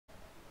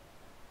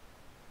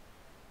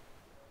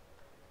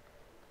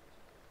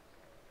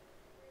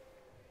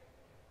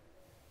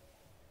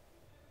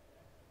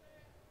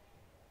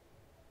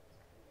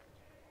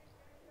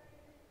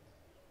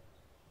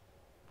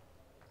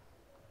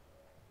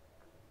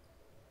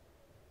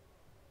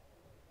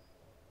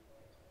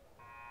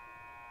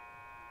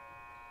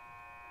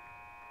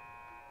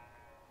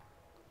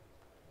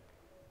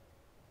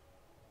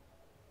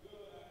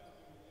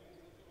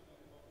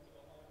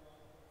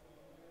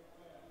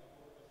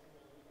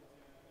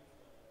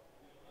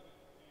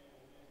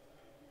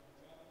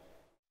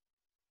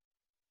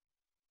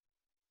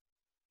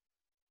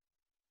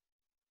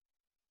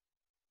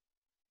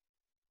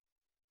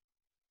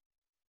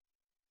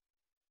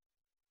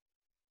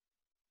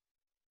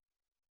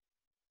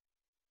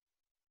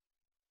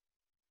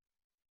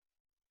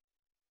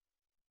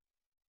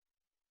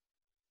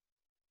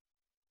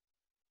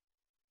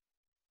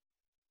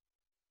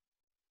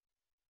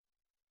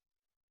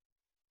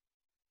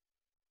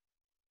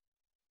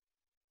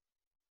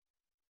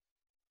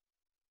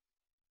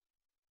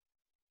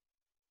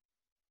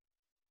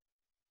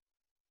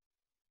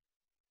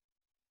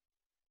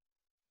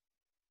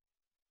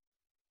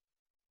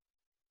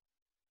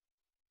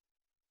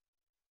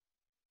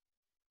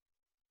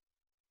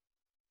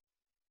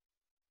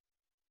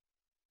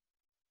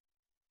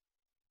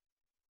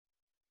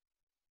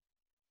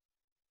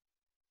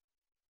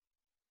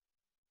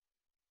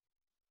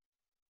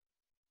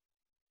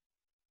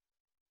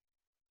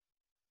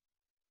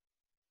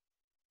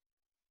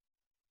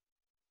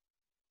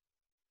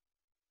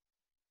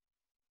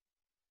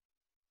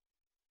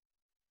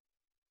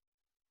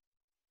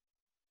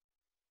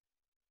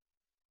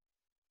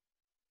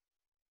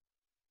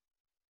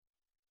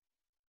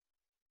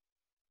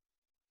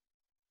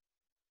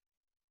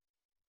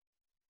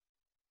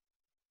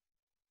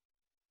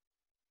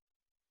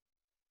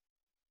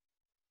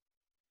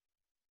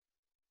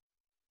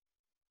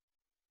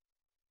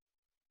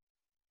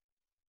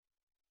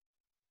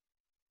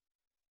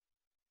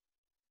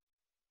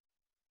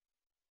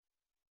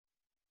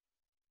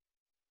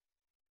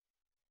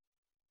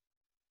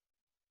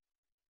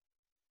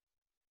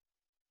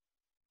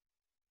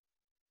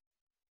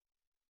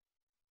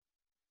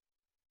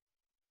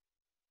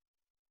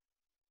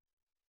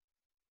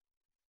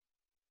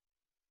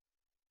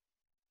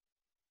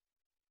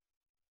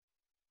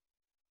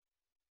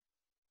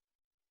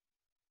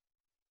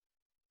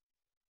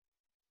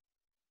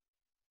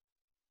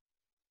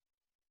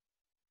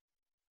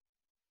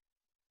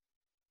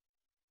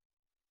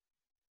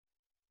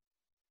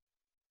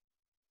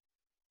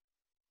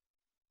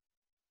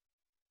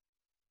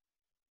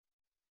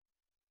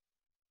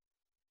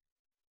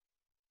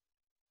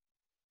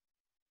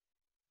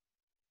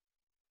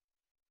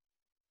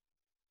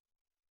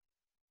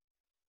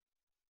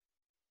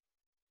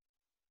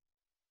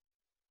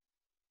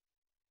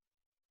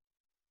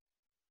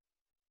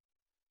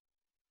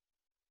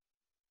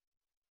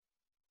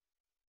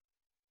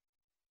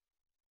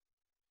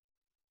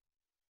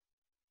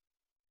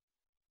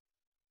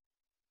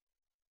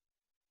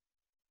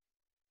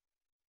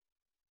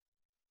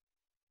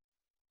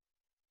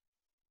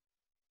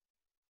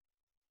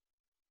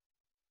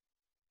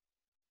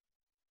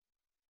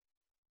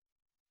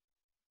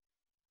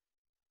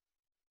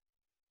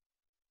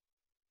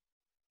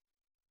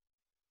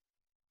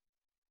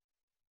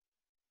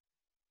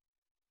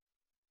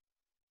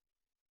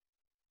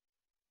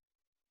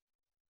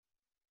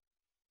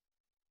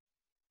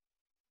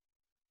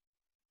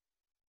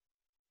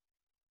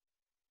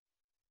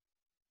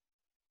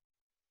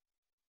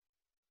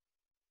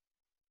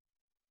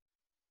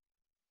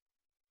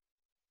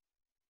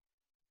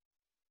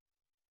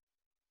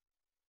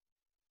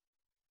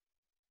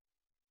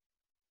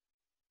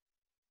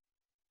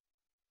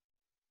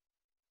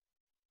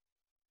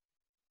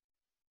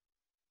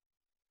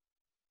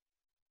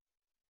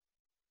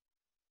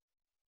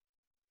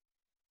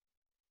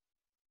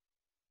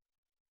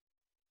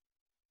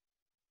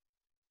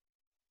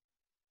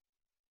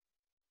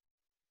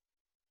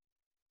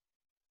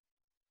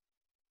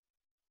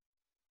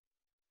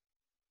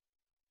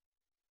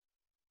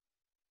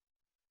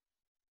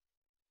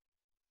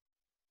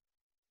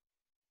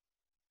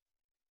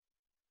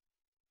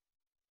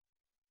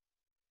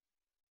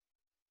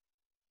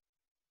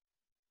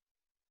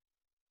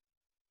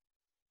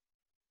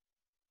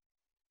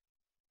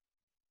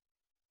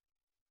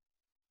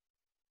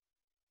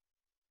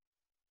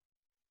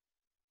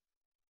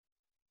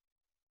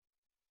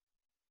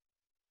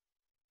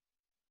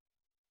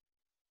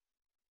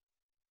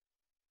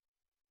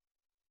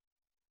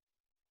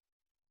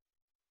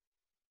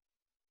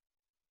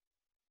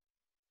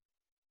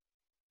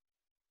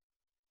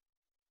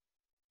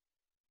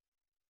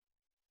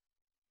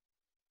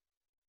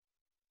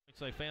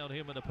They found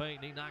him in the paint,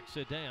 and he knocks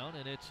it down,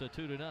 and it's a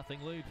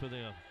 2-0 lead for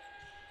them.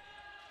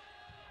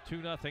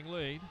 2-0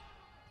 lead.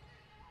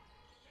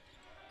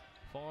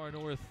 Far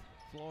North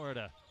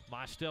Florida.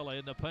 Mostella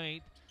in the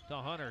paint to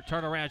Hunter.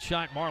 Turnaround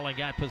shot. Marlin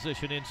got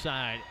position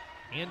inside.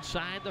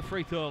 Inside the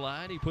free throw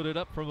line. He put it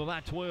up from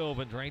about 12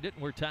 and drained it,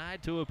 and we're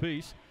tied 2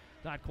 apiece.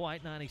 Not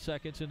quite 90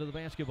 seconds into the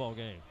basketball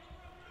game.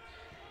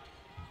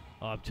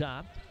 Up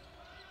top,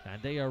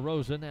 Andea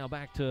Rosa now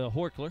back to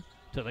Horkler.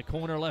 To the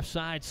corner left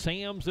side.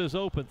 Sams is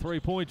open.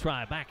 3-point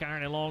try. Back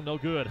iron and long, no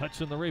good.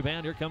 Hudson the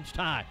rebound. Here comes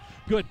Ty.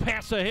 Good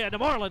pass ahead.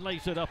 Marlin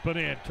lays it up and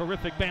in.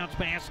 Terrific bounce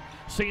pass.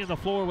 Seeing the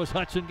floor was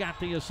Hudson. Got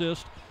the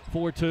assist.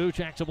 4-2.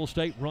 Jacksonville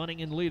State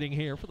running and leading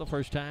here for the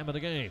first time in the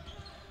game.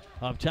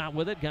 Up top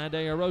with it,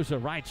 Andea Rosa.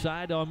 Right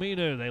side to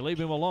Aminu. They leave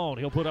him alone.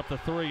 He'll put up the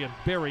 3 and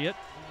bury it.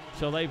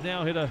 So they've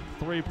now hit a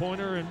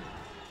 3-pointer in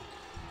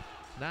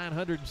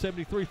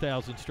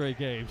 973,000 straight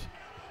games.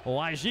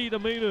 Wajid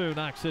Aminu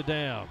knocks it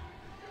down.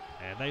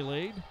 And they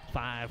lead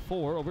 5-4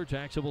 over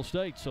Jacksonville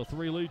State. So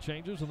 3 lead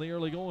changes in the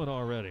early going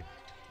already.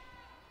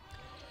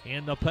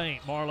 In the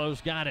paint,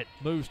 Marlowe's got it.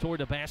 Moves toward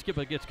the basket,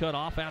 but gets cut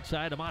off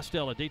outside to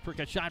Mostella. Dietrich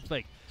a shot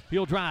fake.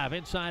 He'll drive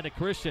inside to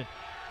Christian.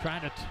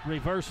 Trying to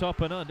reverse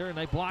up and under, and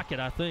they block it,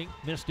 I think.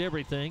 Missed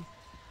everything.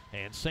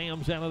 And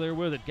Sam's out of there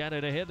with it. Got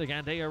it ahead to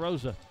Andea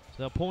Rosa.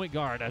 The point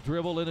guard, a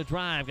dribble and a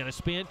drive. Going to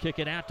spin, kick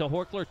it out to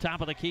Horkler. Top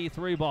of the key,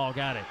 3 ball.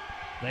 Got it.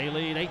 They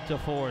lead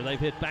 8-4. They've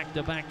hit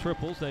back-to-back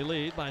triples. They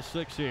lead by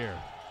 6 here.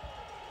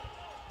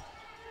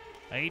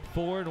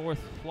 8-4 North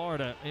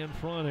Florida in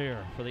front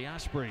here for the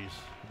Ospreys.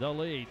 The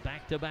lead,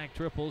 back-to-back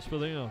triples for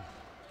them.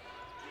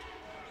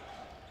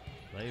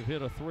 They've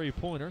hit a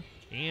 3-pointer.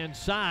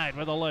 Inside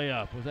with a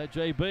layup. Was that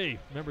JB?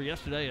 Remember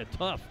yesterday, a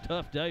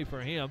tough day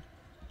for him.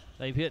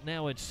 They've hit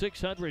now in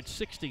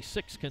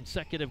 666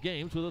 consecutive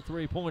games with a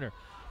 3-pointer.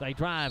 They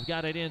drive,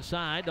 got it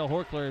inside to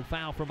Horkler, and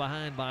foul from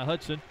behind by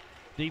Hudson.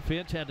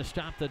 Defense had to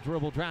stop the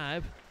dribble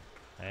drive.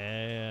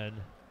 And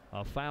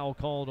a foul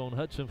called on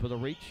Hudson for the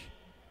reach.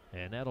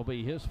 And that'll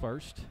be his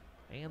first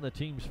and the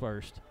team's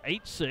first.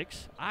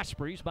 8-6,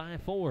 Ospreys by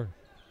 4.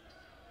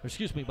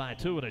 Excuse me, by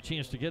 2, and a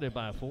chance to get it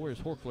by 4 as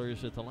Horkler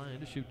is at the line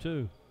to shoot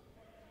 2.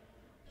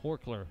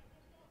 Horkler,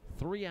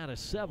 3 out of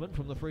 7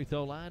 from the free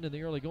throw line in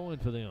the early going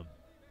for them.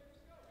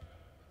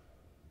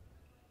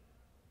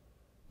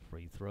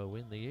 Free throw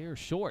in the air,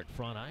 short,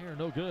 front iron,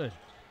 no good.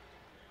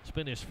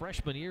 Spent his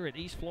freshman year at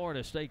East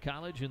Florida State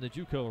College in the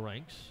JUCO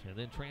ranks and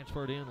then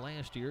transferred in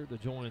last year to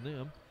join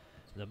them.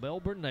 The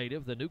Melbourne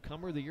native, the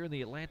newcomer of the year in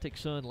the Atlantic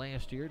Sun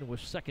last year, and was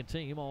second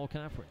team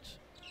all-conference.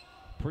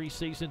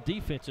 Preseason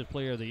defensive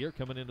player of the year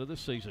coming into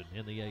this season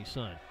in the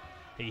A-Sun.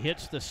 He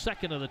hits the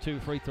second of the 2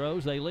 free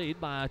throws. They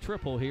lead by a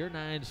triple here,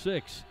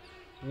 9-6.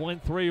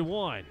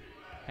 1-3-1.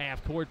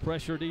 Half-court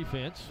pressure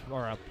defense,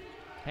 or a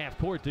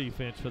half-court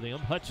defense for them.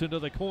 Hudson to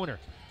the corner.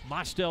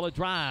 Mostella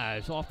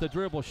drives off the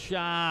dribble,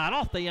 shot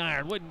off the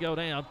iron, wouldn't go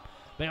down.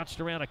 Bounced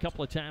around a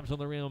couple of times on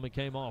the rim and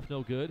came off,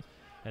 no good.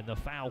 And the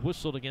foul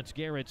whistled against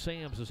Garrett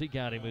Sams as he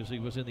got him as he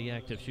was in the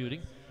act of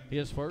shooting.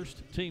 His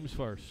first, team's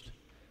first.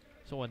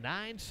 So a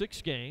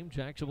 9-6 game.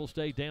 Jacksonville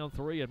State down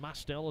 3 and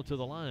Mostella to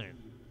the line.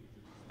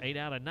 8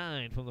 out of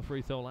 9 from the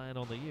free throw line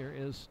on the year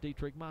is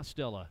Dietrich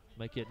Mostella.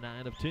 Make it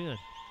 9 of 10.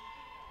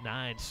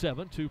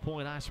 9-7,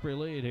 2-point Osprey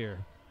lead here.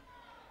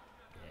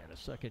 And a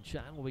second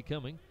shot will be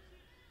coming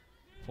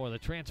for the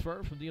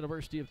transfer from the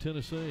University of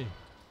Tennessee.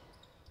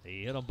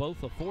 He hit them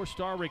both. A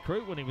 4-star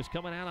recruit when he was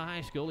coming out of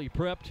high school. He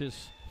prepped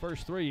his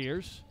first 3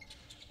 years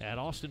at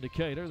Austin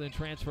Decatur, then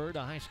transferred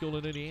to high school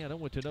in Indiana,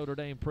 went to Notre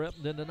Dame Prep,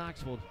 and then to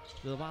Knoxville,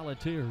 to the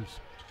Volunteers.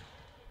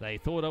 They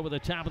throw it over the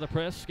top of the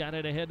press, got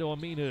it ahead to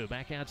Aminu.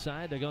 Back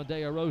outside to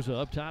Andea Rosa.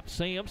 Up top,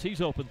 Sams,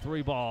 he's open,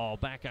 3 ball.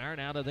 Back iron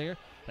out of there.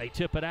 They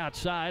tip it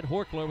outside.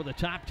 Horkler over the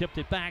top, tipped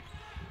it back.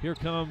 Here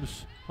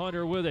comes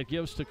Hunter with it.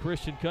 Gives to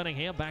Christian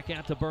Cunningham. Back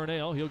out to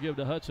Burnell. He'll give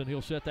to Hudson.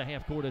 He'll set the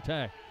half-court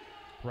attack.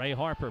 Ray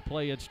Harper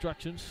play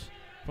instructions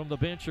from the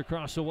bench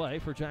across the way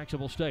for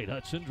Jacksonville State.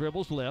 Hudson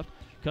dribbles left.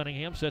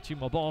 Cunningham sets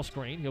him a ball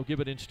screen. He'll give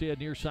it instead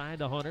near side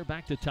to Hunter.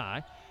 Back to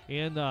Ty.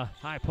 In the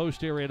high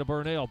post area to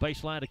Burnell.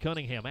 Baseline to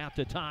Cunningham. Out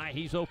to Ty.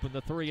 He's open.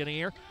 The 3 in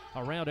the air.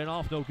 Around and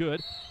off, no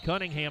good.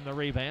 Cunningham the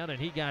rebound, and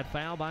he got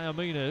fouled by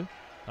Aminu.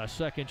 A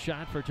second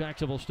shot for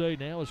Jacksonville State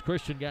now as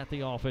Christian got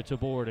the offensive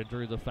board and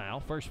drew the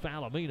foul. First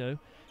foul, Aminu.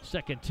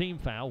 Second team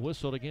foul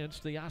whistled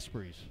against the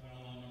Ospreys.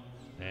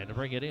 And to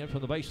bring it in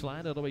from the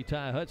baseline, it'll be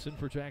Ty Hudson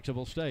for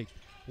Jacksonville State.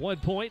 1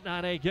 point,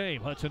 9-8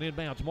 game. Hudson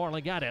inbounds.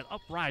 Marlin got it.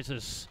 Up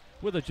rises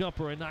with a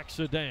jumper and knocks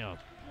it down.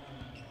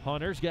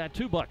 Hunter's got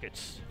 2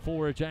 buckets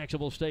for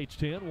Jacksonville State's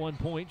 10. 1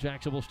 point,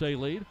 Jacksonville State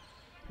lead.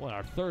 Well,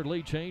 our 3rd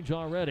lead change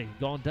already.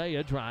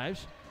 Andea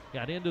drives.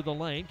 Got into the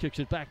lane, kicks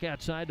it back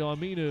outside to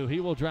Aminu. He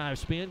will drive,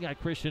 spin,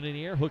 got Christian in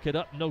the air, hook it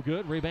up, no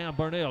good. Rebound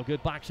Burnell,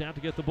 good box out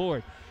to get the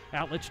board.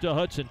 Outlets to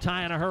Hudson,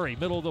 Ty in a hurry,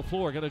 middle of the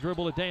floor, going to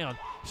dribble it down.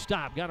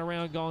 Stop, got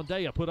around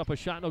Andea, put up a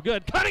shot, no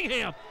good.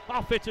 Cunningham,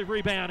 offensive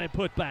rebound and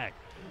put back.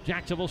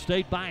 Jacksonville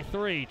State by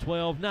 3,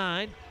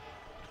 12-9.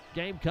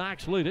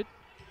 Gamecocks lead it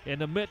in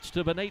the midst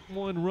of an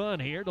 8-1 run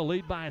here. To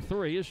lead by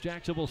 3 is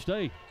Jacksonville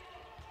State.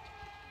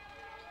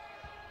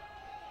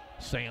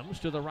 Sams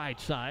to the right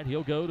side.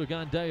 He'll go to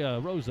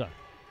Gandea Rosa.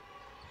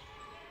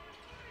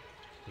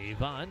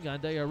 Yvonne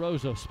Gandea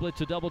Rosa splits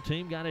a double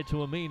team, got it to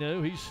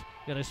Aminu. He's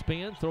going to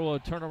spin, throw a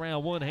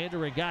turnaround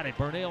one-hander, and got it.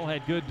 Burnell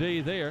had good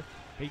D there.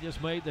 He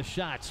just made the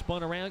shot,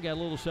 spun around, got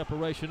a little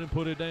separation, and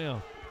put it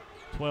down.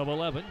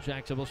 12-11,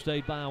 Jacksonville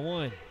State by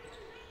 1.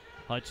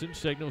 Hudson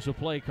signals a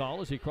play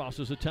call as he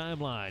crosses the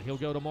timeline. He'll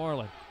go to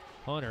Marlin.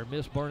 Hunter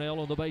missed Burnell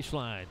on the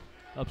baseline.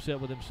 Upset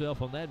with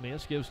himself on that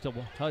miss. Gives to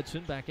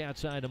Hudson, back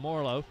outside to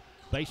Marlowe.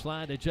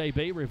 Baseline to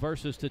JB,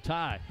 reverses to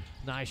Ty.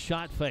 Nice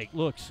shot fake,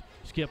 looks.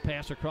 Skip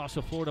pass across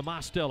the floor to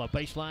Mostella.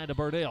 Baseline to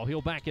Burdell.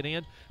 He'll back it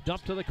in.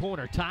 Dump to the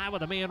corner. Ty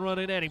with a man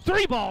running at him.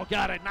 Three ball,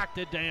 got it, knocked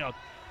it down.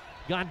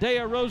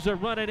 Gandea Rosa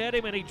running at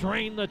him, and he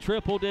drained the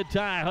triple, did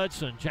Ty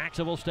Hudson.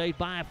 Jacksonville State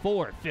by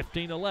 4,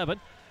 15-11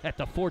 at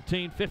the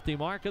 14:50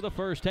 mark of the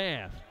first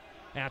half.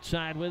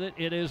 Outside with it,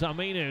 it is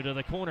Aminu to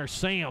the corner.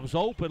 Sams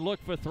open, look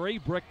for three.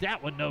 Brick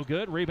that one, no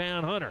good.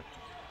 Rebound Hunter.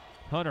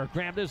 Hunter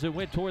grabbed as it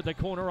went toward the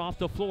corner off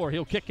the floor.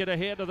 He'll kick it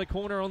ahead to the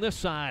corner on this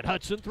side.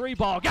 Hudson three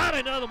ball. Got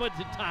another one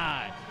to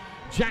tie.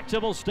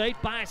 Jacksonville State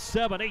by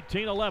 7,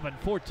 18-11,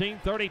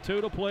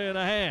 14:32 to play in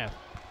a half.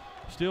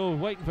 Still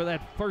waiting for that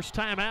first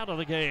time out of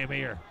the game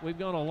here. We've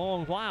gone a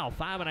long while,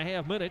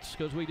 5.5 minutes,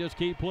 because we just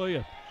keep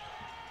playing.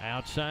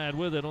 Outside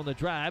with it on the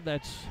drive.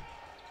 That's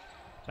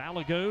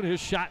Balagoon. His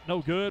shot no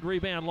good.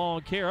 Rebound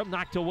long Karam.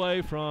 Knocked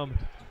away from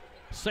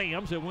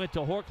Sams. It went to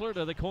Horkler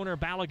to the corner.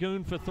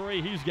 Balagoon for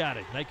three. He's got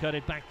it. They cut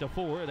it back to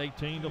 4 at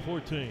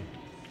 18-14.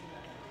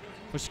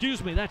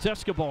 Excuse me, that's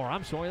Escobar.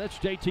 I'm sorry, that's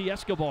JT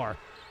Escobar.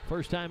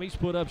 First time he's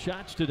put up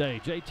shots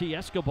today. JT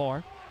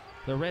Escobar,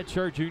 the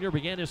redshirt junior,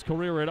 began his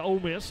career at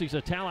Ole Miss. He's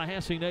a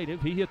Tallahassee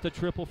native. He hit the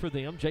triple for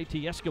them.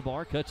 JT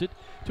Escobar cuts it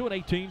to an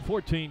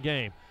 18-14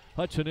 game.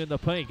 Hudson in the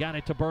paint, got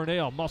it to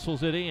Burnell,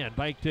 muscles it in,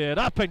 banked it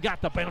up and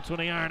got the bounce on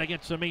the iron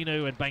against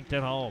Aminu and banked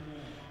it home.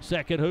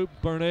 Second hoop,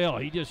 Burnell.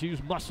 He just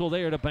used muscle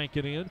there to bank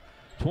it in.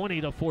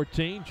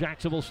 20-14,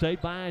 Jacksonville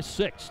State by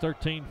 6,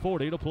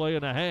 13:40 to play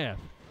in a half.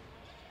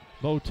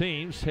 Both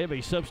teams,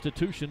 heavy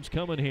substitutions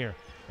coming here.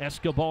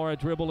 Escobar a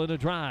dribble and a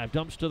drive,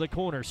 dumps to the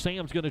corner.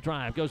 Sam's going to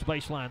drive, goes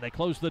baseline. They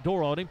close the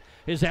door on him.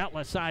 His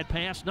outlet side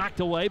pass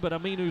knocked away, but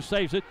Aminu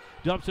saves it.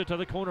 Dumps it to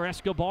the corner.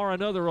 Escobar,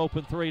 another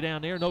open three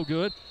down there, no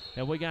good.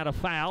 And we got a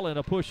foul and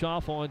a push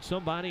off on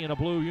somebody in a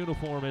blue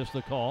uniform is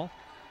the call.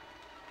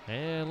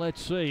 And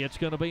let's see, it's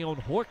going to be on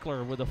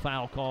Horkler with a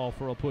foul call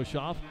for a push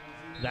off.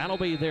 That'll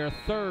be their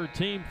third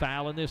team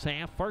foul in this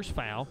half. First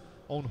foul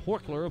on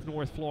Horkler of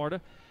North Florida.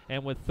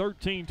 And with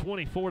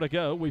 13:24 to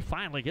go, we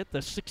finally get the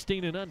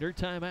 16 and under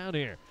timeout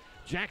here.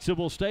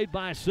 Jacksonville State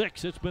by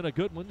 6. It's been a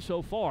good one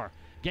so far.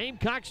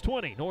 Gamecocks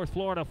 20, North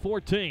Florida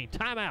 14.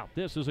 Timeout.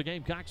 This is a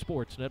Gamecock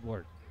Sports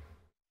Network.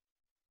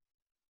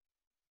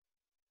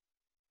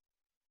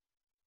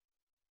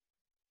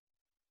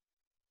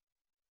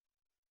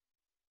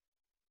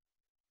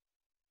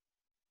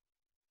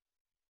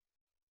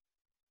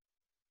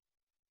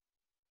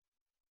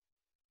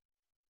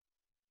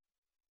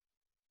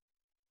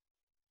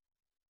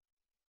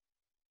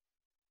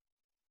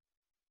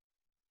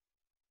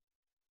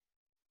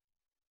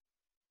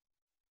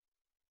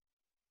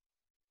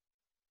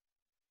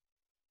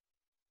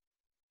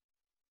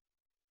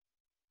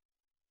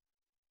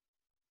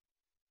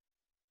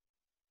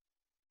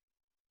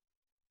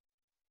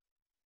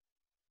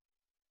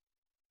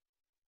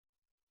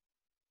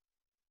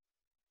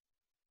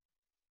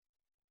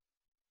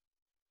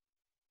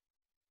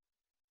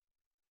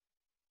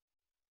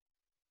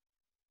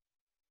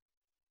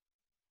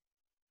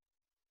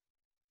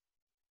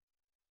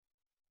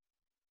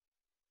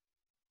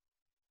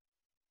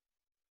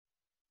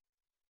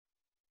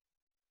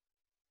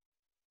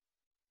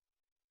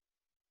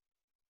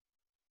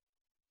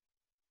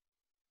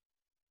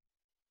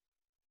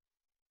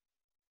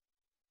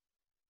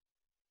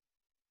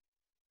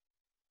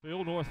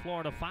 Field, North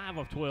Florida 5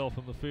 of 12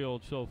 from the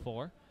field so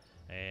far.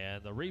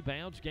 And the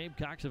rebounds,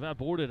 Gamecocks have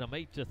outboarded them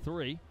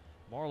 8-3.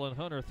 Marlon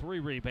Hunter 3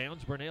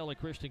 rebounds. Burnell and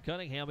Christian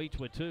Cunningham each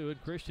with 2,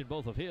 and Christian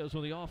both of his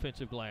on the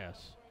offensive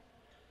glass.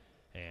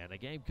 And the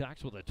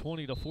Gamecocks with a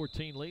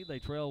 20-14 lead. They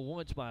trail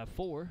once by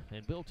 4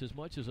 and built as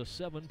much as a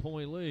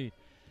 7-point lead.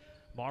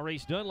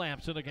 Maurice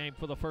Dunlap's in the game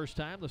for the first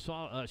time.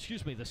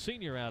 The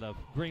senior out of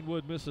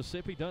Greenwood,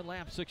 Mississippi.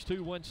 Dunlap 6'2",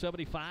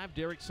 175.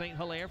 Derek St.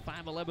 Hilaire,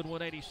 5'11",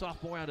 180,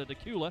 sophomore out of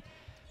Decula,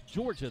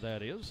 Georgia,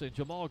 that is. And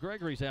Jamal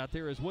Gregory's out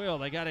there as well.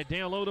 They got it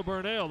down low to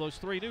Burnell. Those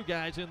 3 new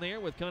guys in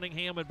there with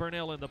Cunningham and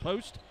Burnell in the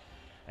post.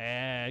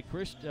 And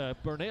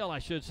Burnell, I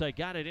should say,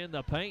 got it in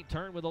the paint,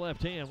 turned with the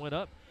left hand, went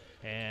up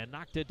and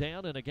knocked it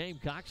down, and the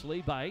Gamecocks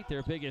lead by 8,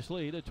 their biggest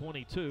lead at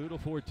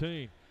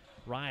 22-14.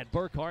 Ryan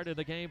Burkhart in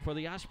the game for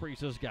the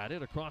Ospreys has got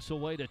it. Across the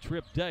way to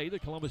Trip Day, the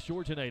Columbus,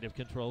 Georgia native,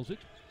 controls it.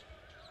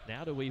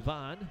 Now to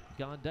Yvonne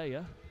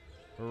Gandea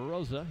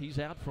Rosa. He's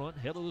out front,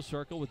 head of the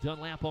circle with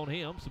Dunlap on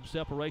him. Some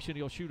separation,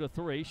 he'll shoot a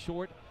 3.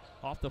 Short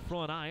off the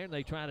front iron.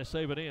 They try to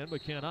save it in,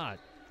 but cannot.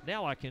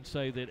 Now I can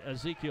say that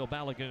Ezekiel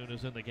Balagoon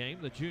is in the game,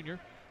 the junior,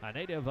 a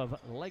native of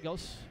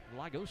Lagos,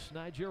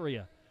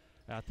 Nigeria,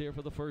 out there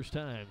for the first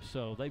time.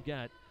 So they've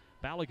got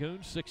Balagoon,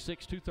 6'6",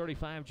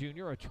 235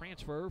 junior, a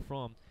transfer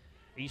from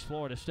East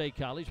Florida State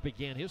College,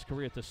 began his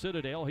career at the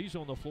Citadel. He's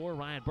on the floor.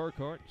 Ryan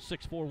Burkhart,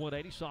 6'4",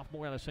 180,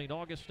 sophomore out of St.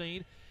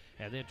 Augustine.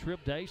 And then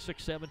Trip Day,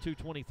 6'7",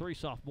 223,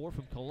 sophomore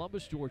from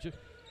Columbus, Georgia.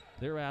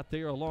 They're out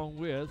there along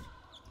with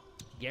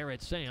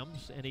Garrett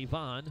Sams and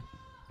Yvonne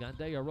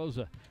Gandea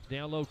Rosa.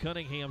 Down low,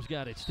 Cunningham's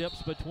got it.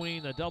 Steps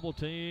between the double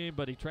team,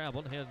 but he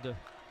traveled.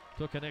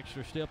 Took an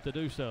extra step to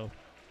do so.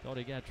 Thought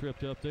he got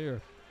tripped up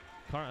there.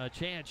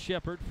 Chad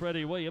Shepard,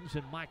 Freddie Williams,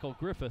 and Michael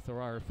Griffith are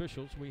our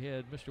officials. We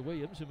had Mr.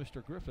 Williams and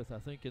Mr. Griffith, I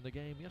think, in the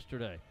game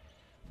yesterday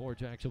for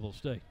Jacksonville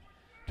State.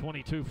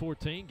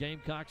 22-14,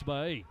 Gamecocks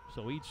by 8.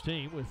 So each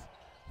team with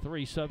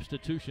 3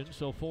 substitutions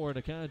so far in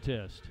the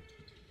contest.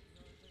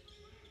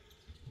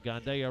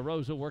 Gandea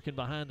Rosa working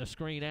behind the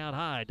screen out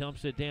high.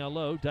 Dumps it down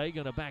low. Day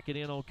going to back it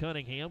in on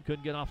Cunningham.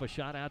 Couldn't get off a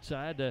shot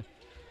outside to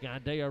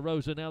Gandea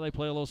Rosa. Now they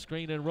play a little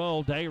screen and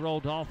roll. Day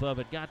rolled off of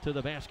it. Got to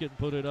the basket and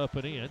put it up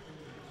and in.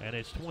 And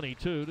it's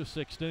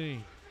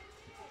 22-16.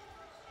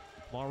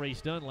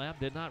 Maurice Dunlap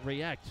did not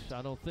react,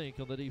 I don't think,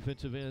 on the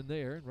defensive end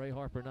there. And Ray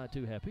Harper not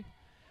too happy.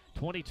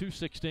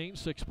 22-16,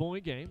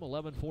 6-point game.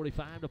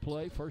 11:45 to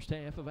play. First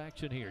half of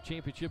action here.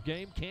 Championship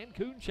game,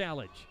 Cancun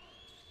Challenge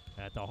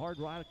at the Hard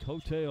Rock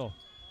Hotel.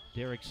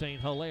 Derek St.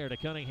 Hilaire to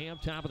Cunningham,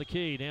 top of the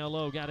key. Down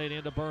low, got it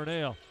into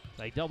Burnell.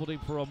 They doubled him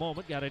for a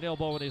moment, got an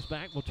elbow in his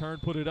back. Will turn,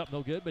 put it up,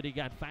 no good, but he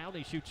got fouled.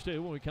 He shoots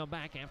 2 when we come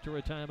back after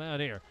a timeout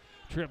here.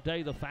 Trip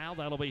Day, the foul.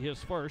 That'll be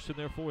his first and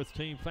their 4th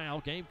team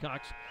foul.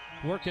 Gamecocks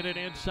working it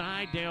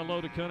inside, down low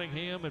to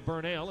Cunningham and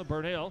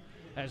Burnell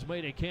has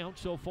made it count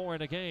so far in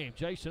the game.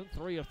 Jason,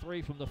 3 of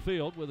 3 from the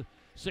field with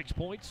 6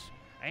 points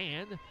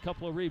and a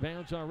couple of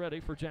rebounds already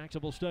for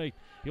Jacksonville State.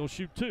 He'll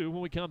shoot 2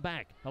 when we come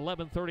back.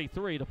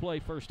 11:33 to play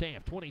first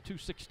half.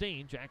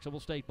 22-16, Jacksonville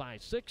State by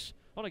 6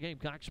 on a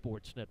Gamecock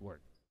Sports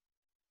Network.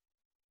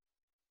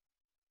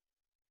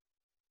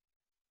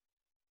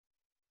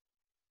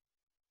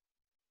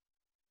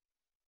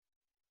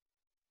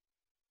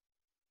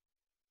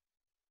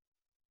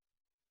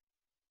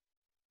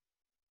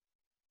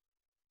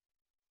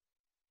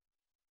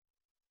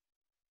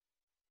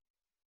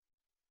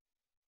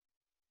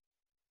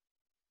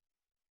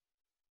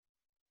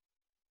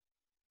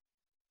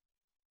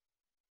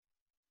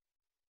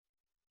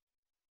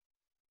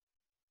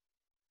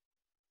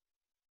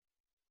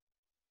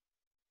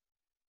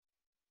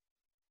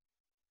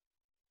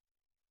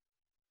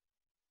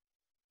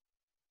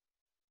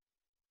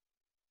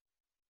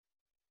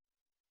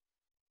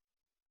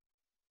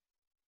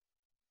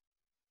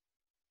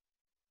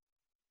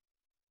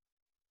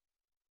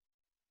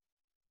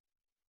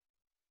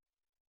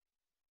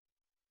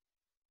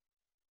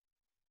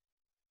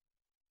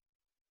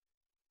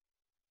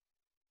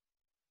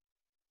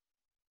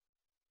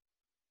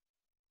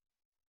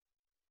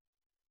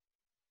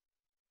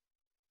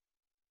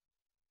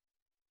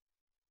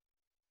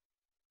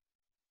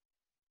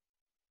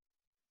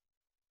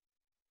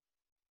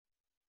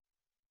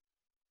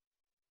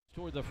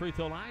 Toward the free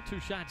throw line,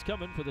 2 shots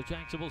coming for the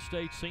Jacksonville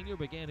State senior.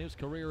 Began his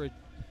career at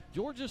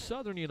Georgia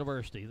Southern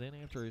University. Then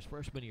after his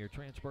freshman year,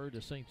 transferred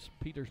to St.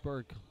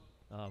 Petersburg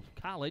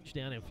College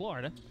down in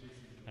Florida.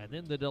 And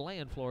then the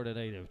DeLand, Florida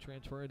native,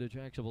 transferred to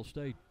Jacksonville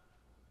State.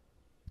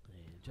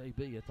 And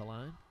JB at the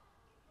line.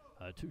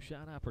 A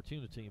 2-shot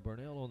opportunity.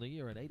 Burnell on the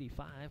year, an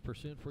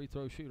 85% free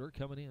throw shooter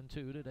coming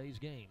into today's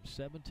game.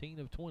 17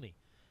 of 20.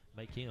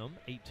 Make him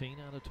 18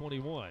 out of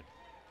 21.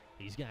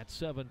 He's got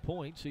 7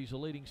 points. He's a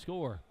leading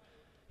scorer.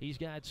 He's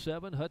got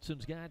 7.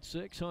 Hudson's got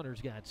 6.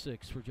 Hunter's got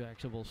 6 for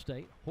Jacksonville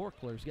State.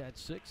 Horkler's got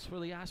 6 for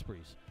the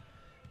Ospreys.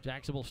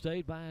 Jacksonville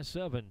State by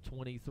 7,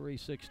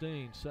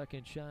 23-16.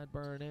 Second shot,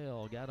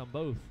 Burnell. Got them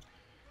both.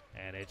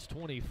 And it's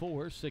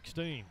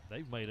 24-16.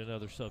 They've made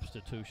another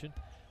substitution.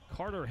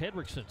 Carter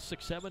Hedrickson,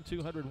 6'7",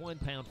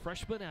 201-pound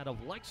freshman out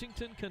of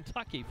Lexington,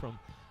 Kentucky, from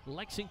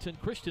Lexington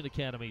Christian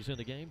Academies in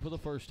the game for the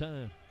first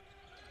time.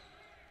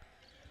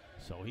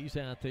 So he's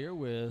out there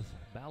with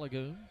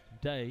Balagoon,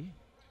 Day,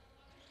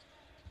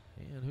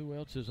 and who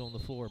else is on the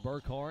floor?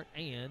 Burkhart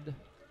and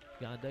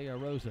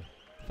Gandea Rosa.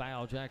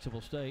 Foul,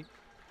 Jacksonville State.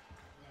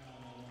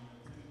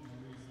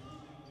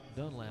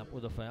 Dunlap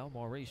with a foul.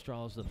 Maurice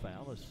draws the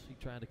foul as he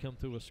tried to come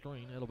through a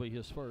screen. That'll be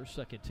his first,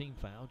 second team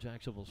foul,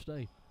 Jacksonville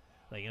State.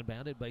 They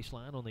inbounded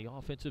baseline on the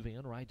offensive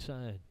end, right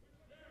side.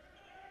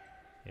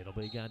 It'll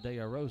be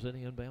Gandea Rosa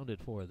inbounded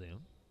for them.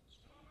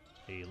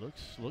 He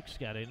looks,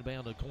 got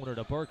inbound the corner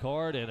to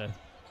Burkhart, and a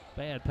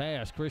bad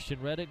pass.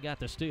 Christian Reddick got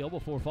the steal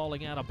before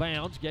falling out of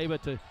bounds. Gave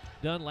it to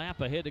Dunlap,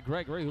 ahead to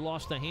Gregory, who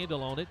lost the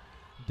handle on it.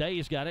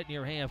 Day's got it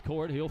near half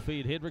court. He'll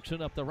feed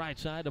Hendrickson up the right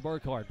side to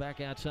Burkhart. Back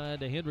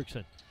outside to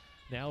Hendrickson.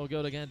 Now we'll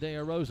go to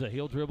Gandea Rosa.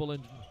 He'll dribble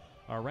in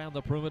around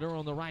the perimeter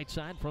on the right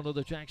side, front of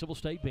the Jacksonville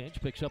State bench.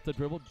 Picks up the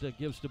dribble,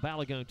 gives to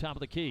Balagoon, top of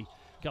the key.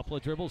 Couple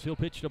of dribbles. He'll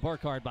pitch to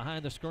Burkhart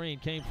behind the screen.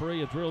 Came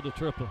free, a drill to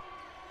triple.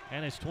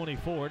 And it's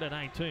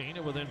 24-19,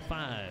 and within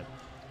 5.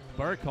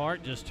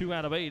 Burkhart just 2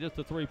 out of 8 at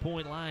the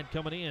three-point line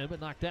coming in,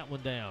 but knocked that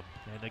one down.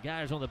 And the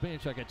guys on the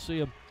bench, I could see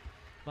him,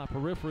 my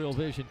peripheral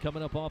vision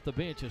coming up off the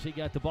bench as he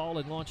got the ball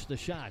and launched the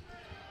shot.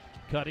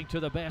 Cutting to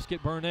the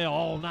basket, Burnell.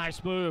 Oh,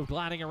 nice move.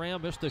 Gliding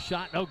around, missed the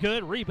shot. No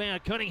good.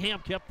 Rebound. Cunningham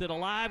kept it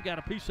alive. Got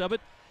a piece of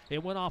it.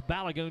 It went off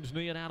Balagoon's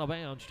knee and out of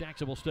bounds.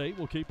 Jacksonville State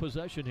will keep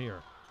possession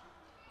here.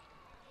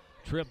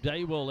 Trip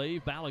Day will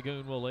leave.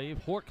 Balagoon will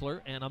leave.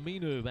 Horkler and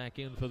Aminu back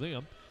in for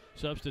them.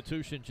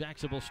 Substitution,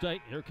 Jacksonville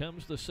State. Here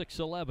comes the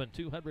 6'11",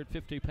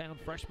 250-pound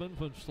freshman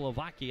from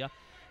Slovakia,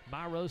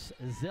 Maros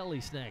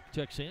Zelisnak.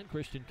 Checks in.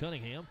 Christian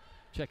Cunningham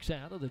checks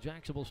out of the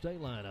Jacksonville State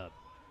lineup.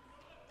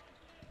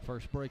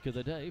 First break of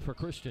the day for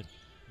Christian.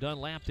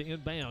 Dunlap to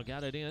inbound.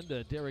 Got it in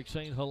to Derek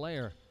St.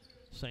 Hilaire.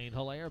 St.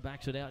 Hilaire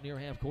backs it out near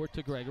half court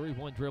to Gregory.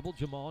 One dribble.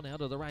 Jamal now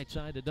to the right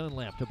side to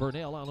Dunlap. To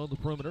Burnell out on the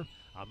perimeter.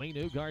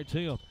 Aminu guards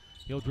him.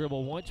 He'll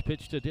dribble once.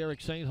 Pitch to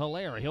Derek St.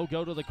 Hilaire. He'll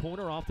go to the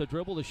corner off the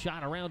dribble. The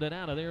shot around and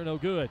out of there. No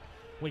good.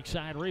 Weak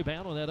side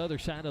rebound on that other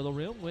side of the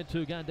rim. Went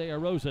to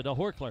Gandea Rosa to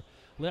Horkler.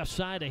 Left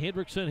side to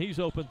Hendrickson. He's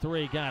open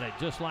three. Got it.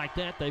 Just like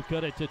that, they've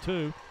cut it to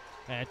two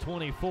at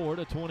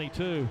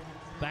 24-22.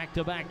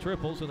 Back-to-back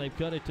triples, and they've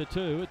cut it to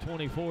two at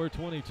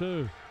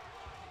 24-22.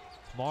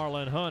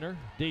 Marlon Hunter,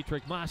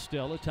 Dietrich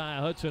Mostella, Ty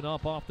Hudson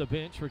up off the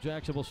bench for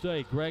Jacksonville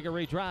State.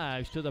 Gregory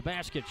drives to the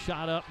basket,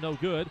 shot up, no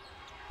good.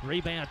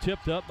 Rebound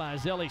tipped up by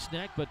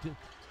Zelisnak, but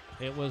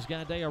it was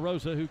Gandea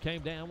Rosa who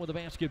came down with the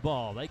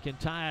basketball. They can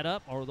tie it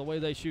up, or the way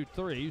they shoot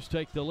threes,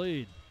 take the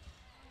lead.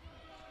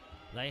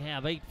 They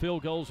have 8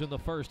 field goals in the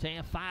first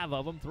half, 5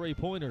 of them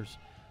three-pointers.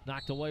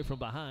 Knocked away from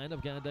behind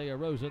of Gandea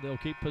Rosa. They'll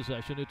keep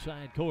possession at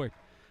side court.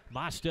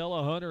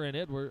 Mostella, Hunter,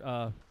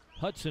 and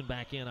Hudson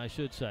back in, I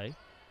should say.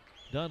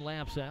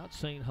 Dunlap's out.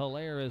 St.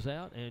 Hilaire is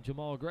out. And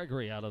Jamal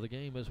Gregory out of the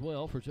game as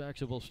well for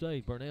Jacksonville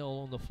State. Burnell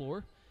on the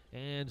floor.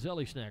 And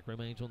Zelisnak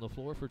remains on the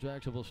floor for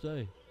Jacksonville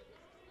State.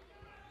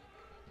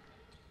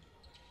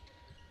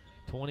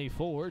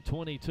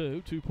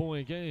 24-22,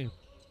 2-point game.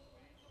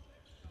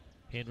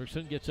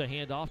 Hendrickson gets a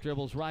handoff,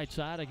 dribbles right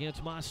side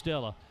against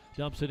Mostella.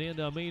 Dumps it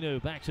into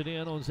Aminu, backs it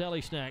in on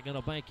Zelisnak.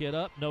 Gonna bank it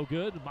up, no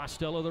good.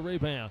 Mostella the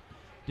rebound.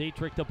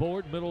 Dietrich the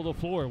board, middle of the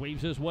floor,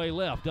 weaves his way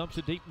left, dumps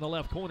it deep in the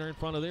left corner in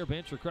front of their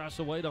bench, across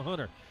the way to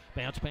Hunter.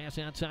 Bounce pass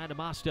outside to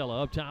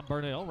Mostella, up top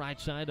Burnell, right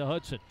side to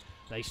Hudson.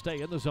 They stay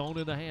in the zone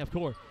in the half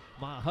court.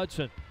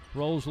 Hudson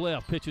rolls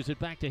left, pitches it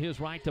back to his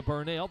right to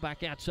Burnell,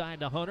 back outside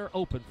to Hunter,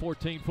 open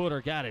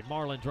 14-footer, got it.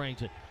 Marlon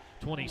drains it.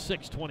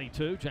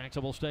 26-22,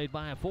 Jacksonville State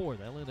by 4.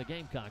 They'll end the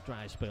Gamecock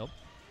dry spell.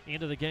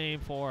 Into the game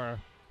for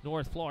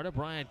North Florida,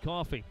 Brian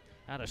Coffey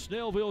out of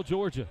Snellville,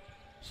 Georgia.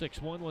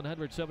 6'1",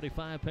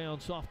 175-pound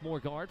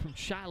sophomore guard from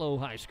Shiloh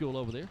High School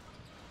over there.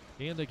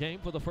 In the game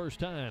for the first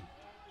time.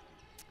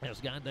 As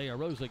Gandea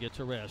Rosa gets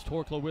a rest.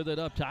 Horkler with it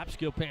up top.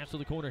 Skill pass to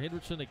the corner.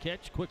 Hendrickson to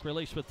catch. Quick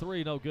release for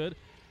three. No good.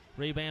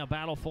 Rebound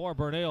battle for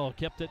Burnell.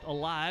 Kept it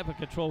alive and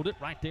controlled it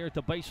right there at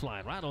the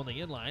baseline. Right on the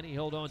inline. He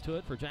held on to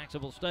it for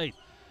Jacksonville State.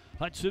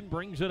 Hudson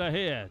brings it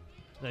ahead.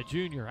 The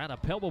junior out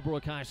of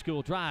Pebblebrook High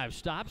School drives.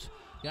 Stops.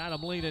 Got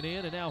him leaning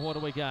in. And now what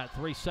do we got?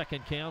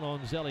 3-second count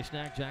on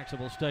Zelisnak,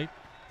 Jacksonville State.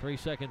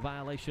 3-second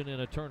violation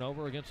and a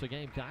turnover against the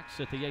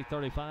Gamecocks at the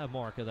 8:35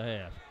 mark of the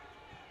half.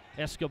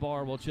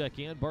 Escobar will check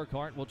in.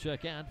 Burkhart will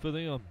check out for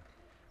them.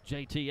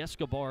 JT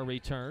Escobar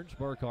returns.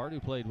 Burkhart,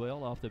 who played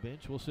well off the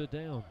bench, will sit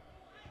down.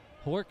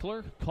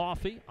 Horkler,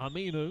 Coffey,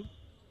 Aminu,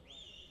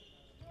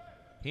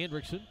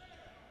 Hendrickson,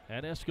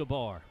 and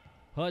Escobar.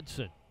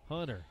 Hudson,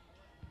 Hunter,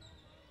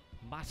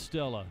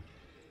 Mostella,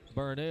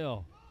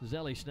 Burnell,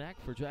 Zelisnak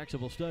for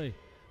Jacksonville State.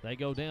 They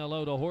go down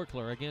low to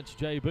Horkler against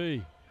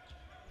JB.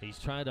 He's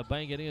trying to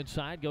bang it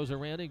inside, goes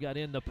around him, got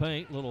in the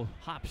paint. Little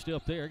hop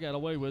step there, got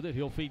away with it.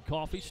 He'll feed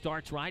Coffey,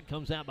 starts right,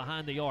 comes out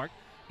behind the arc,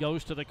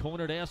 goes to the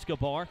corner to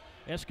Escobar.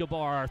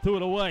 Escobar threw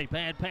it away,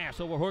 bad pass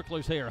over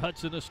Horkler's hair.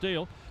 Hudson the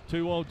steal,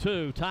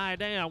 2-on-2, tie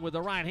down with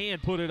the right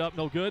hand, put it up,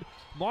 no good.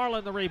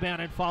 Marlon the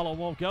rebound and follow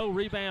won't go.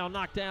 Rebound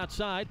knocked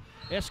outside.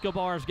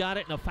 Escobar's got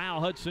it, and a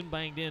foul. Hudson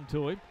banged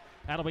into him.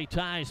 That'll be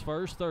Ty's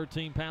first,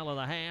 13 foul of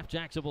the half.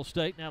 Jacksonville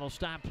State, that'll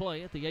stop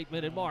play at the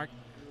 8-minute mark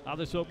of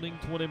this opening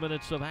 20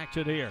 minutes of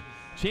action here.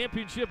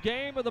 Championship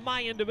game of the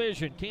Mayan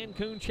Division.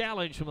 Cancun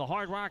Challenge from the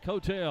Hard Rock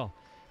Hotel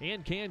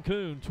in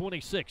Cancun,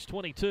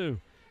 26-22.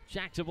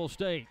 Jacksonville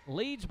State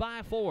leads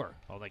by 4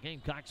 on the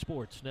Gamecock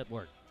Sports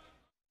Network.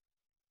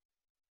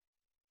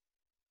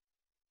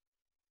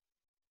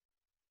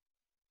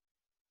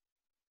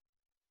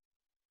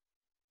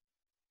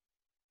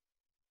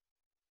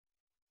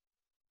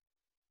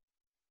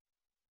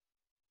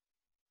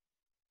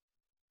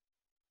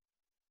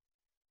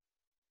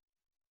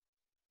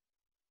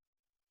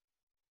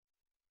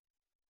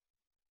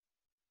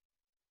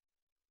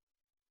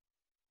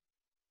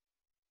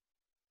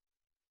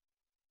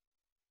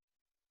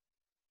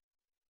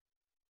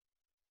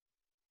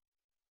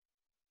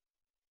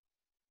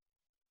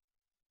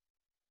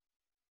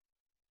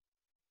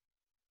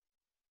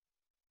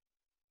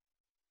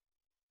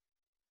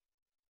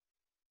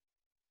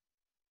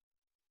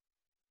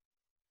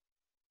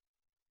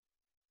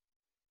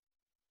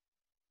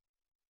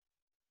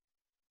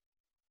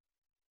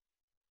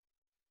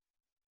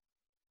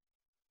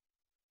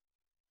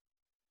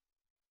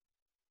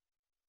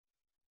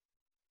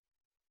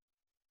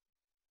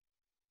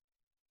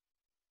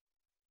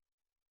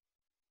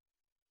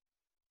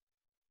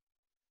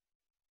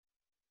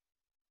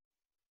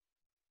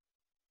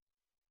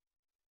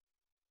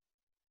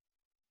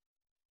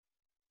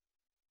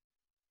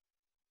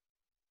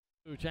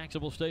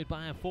 Jacksonville State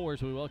by 4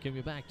 as we welcome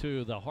you back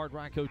to the Hard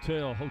Rock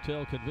Hotel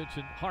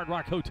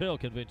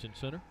Convention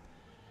Center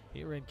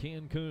here in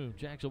Cancun.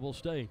 Jacksonville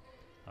State,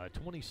 a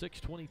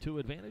 26-22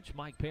 advantage.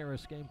 Mike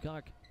Paris,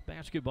 Gamecock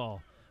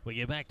basketball. We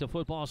get back to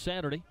football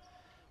Saturday.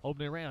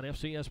 Opening round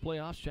FCS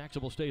playoffs.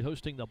 Jacksonville State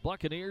hosting the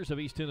Buccaneers of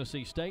East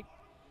Tennessee State.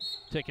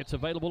 Tickets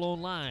available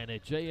online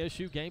at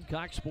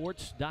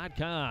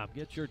jsugamecocksports.com.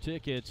 Get your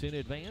tickets in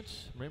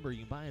advance. Remember,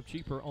 you can buy them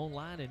cheaper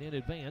online and in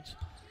advance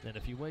than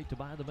if you wait to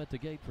buy them at the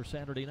gate for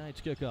Saturday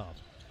night's kickoff.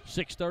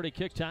 6:30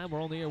 kick time.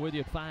 We're on the air with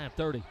you at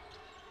 5:30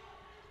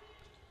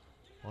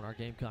 on our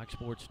Gamecock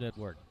Sports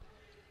Network.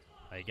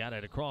 They got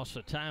it across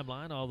the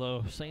timeline,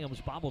 although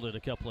Sam's bobbled it a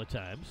couple of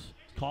times.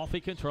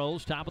 Coffee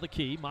controls, top of the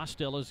key.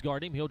 Mostella's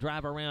guarding him. He'll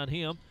drive around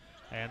him.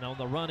 And on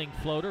the running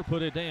floater,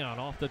 put it down.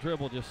 Off the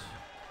dribble, just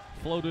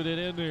floated it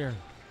in there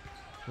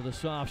with a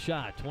soft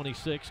shot.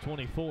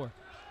 26-24.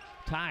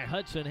 Ty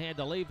Hudson had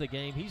to leave the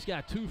game. He's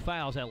got 2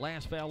 fouls. That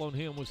last foul on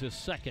him was his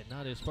second,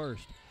 not his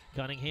first.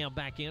 Cunningham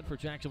back in for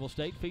Jacksonville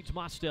State. Feeds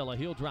Mostella.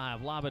 He'll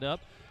drive, lob it up.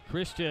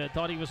 Christian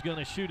thought he was going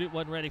to shoot it.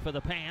 Wasn't ready for the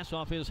pass.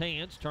 Off his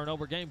hands.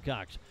 Turnover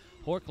Gamecocks.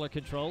 Horkler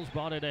controls.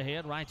 Brought it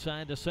ahead. Right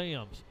side to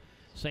Sams.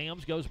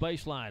 Sams goes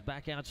baseline.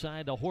 Back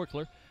outside to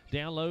Horkler.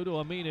 Down low to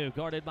Aminu.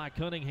 Guarded by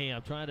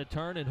Cunningham. Trying to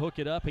turn and hook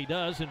it up. He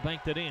does and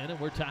banked it in. And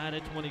we're tied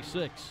at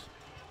 26.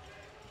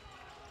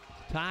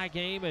 Tie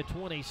game at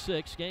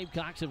 26.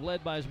 Gamecocks have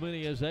led by as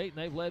many as 8,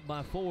 and they've led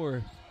by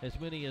 4, as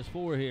many as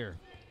 4 here.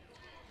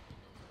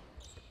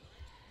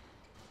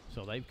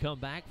 So they've come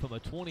back from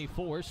a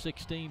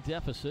 24-16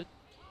 deficit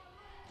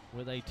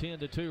with a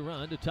 10-2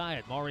 run to tie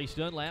it. Maurice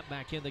Dunlap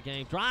back in the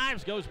game.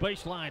 Drives, goes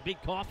baseline,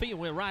 beat Coffee, and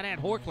went right at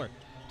Horkler.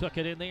 Took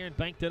it in there and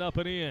banked it up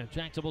and in.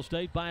 Jacksonville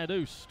State by a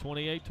deuce,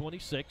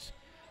 28-26.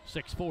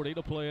 6:40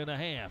 to play in the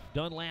half.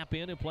 Dunlap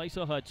in place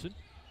of Hudson.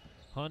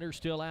 Hunter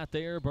still out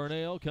there.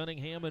 Burnell,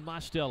 Cunningham, and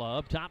Mostella.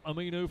 Up top,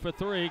 Aminu for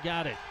 3.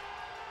 Got it.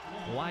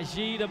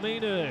 Wajid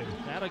Aminu.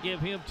 That'll give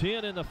him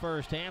 10 in the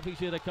first half. He's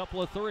hit a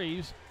couple of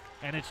threes,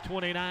 and it's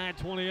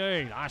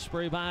 29-28.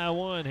 Osprey by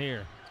 1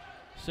 here.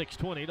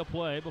 6:20 to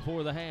play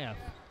before the half.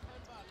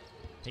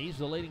 He's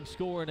the leading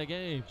scorer in the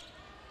game.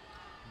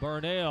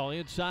 Burnell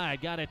inside.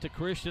 Got it to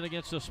Christian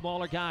against the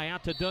smaller guy.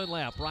 Out to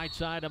Dunlap. Right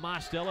side to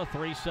Mostella.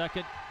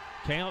 3-second.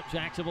 Count.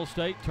 Jacksonville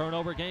State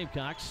turnover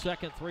Gamecocks.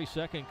 Second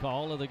 3-second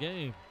call of the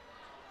game.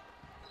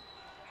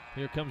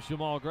 Here comes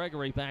Jamal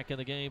Gregory back in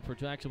the game for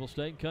Jacksonville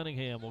State.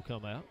 Cunningham will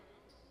come out.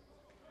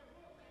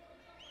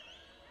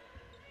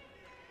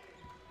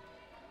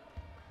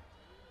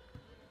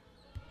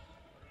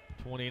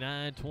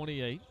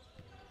 (29-28).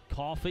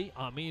 Coffee,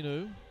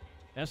 Aminu,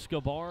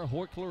 Escobar,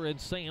 Horkler, and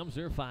Sams.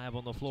 They're 5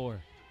 on the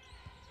floor.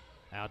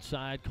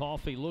 Outside,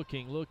 Coffee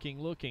looking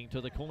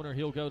to the corner.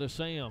 He'll go to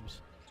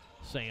Sams.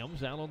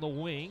 Sams out on the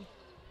wing.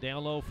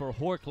 Down low for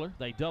Horkler.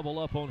 They double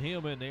up on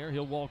him in there.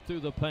 He'll walk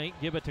through the paint.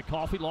 Give it to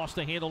Coffee. Lost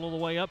the handle on the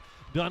way up.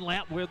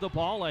 Dunlap with the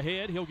ball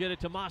ahead. He'll get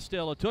it to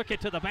Mostella. Took it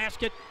to the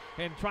basket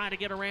and tried to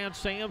get around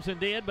Sams and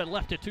did, but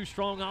left it too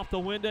strong off the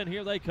window, and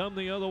here they come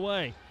the other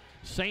way.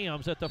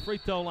 Sams at the free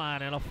throw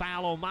line and a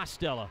foul on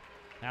Mostella.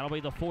 That'll be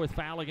the 4th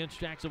foul against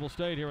Jacksonville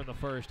State here in the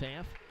first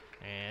half.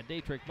 And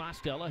Dietrich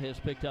Mostella has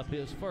picked up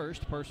his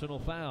first personal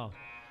foul.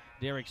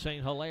 Derek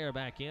St. Hilaire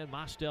back in.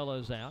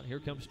 Mostella's out. Here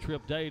comes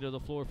Trip Day to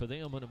the floor for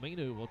them, and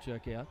Aminu will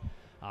check out.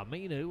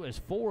 Aminu is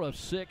 4 of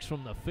 6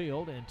 from the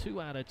field and 2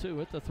 out of 2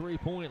 at the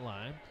 3-point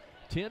line.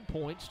 10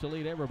 points to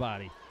lead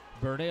everybody.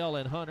 Burnell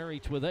and Hunter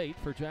each with 8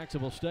 for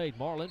Jacksonville State.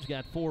 Marlin's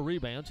got 4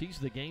 rebounds. He's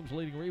the game's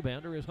leading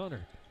rebounder is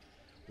Hunter.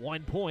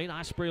 1 point,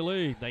 Osprey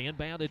lead. They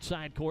inbound at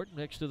side court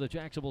next to the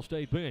Jacksonville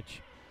State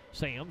bench.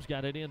 Sams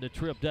got it into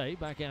Trip Day.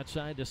 Back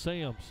outside to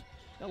Sams.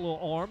 Got a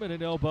little arm and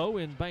an elbow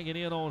and banging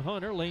in on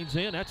Hunter. Leans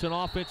in. That's an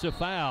offensive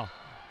foul.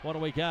 What do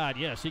we got?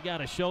 Yes, he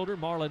got a shoulder.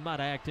 Marlin might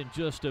act in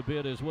just a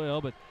bit as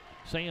well, but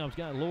Sams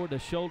got lowered the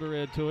shoulder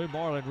into him.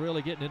 Marlin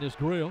really getting in his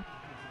grill.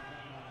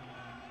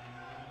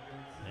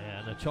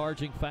 And a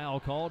charging foul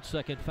called.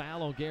 Second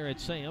foul on Garrett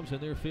Sams and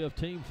their 5th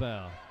team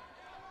foul.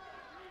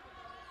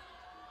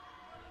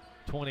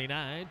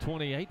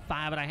 29-28,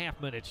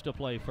 5.5 minutes to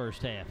play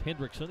first half.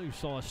 Hendrickson, who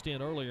saw a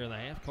stint earlier in the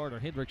half, Carter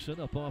Hendrickson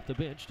up off the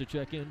bench to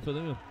check in for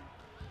them.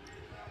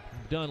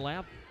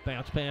 Dunlap,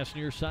 bounce pass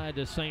near side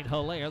to St.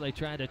 Hilaire. They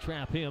tried to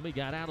trap him. He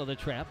got out of the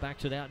trap,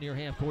 backs it out near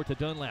half court to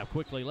Dunlap.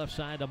 Quickly left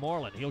side to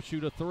Marlin. He'll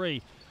shoot a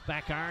 3.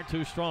 Back iron,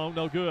 too strong,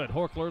 no good.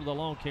 Horkler, the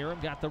long carom,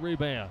 got the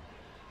rebound.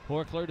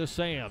 Horkler to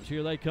Sams.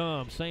 Here they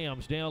come.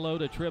 Sams down low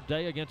to Trip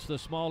Day against the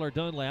smaller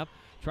Dunlap.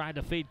 Tried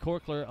to feed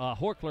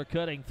Horkler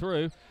cutting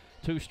through.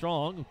 Too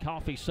strong.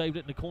 Coffee saved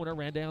it in the corner,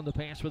 ran down the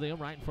pass for them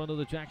right in front of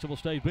the Jacksonville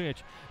State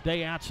bench.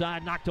 Day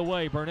outside, knocked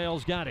away.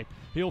 Burnell's got it.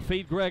 He'll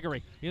feed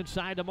Gregory.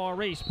 Inside to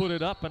Maurice, put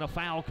it up, and a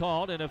foul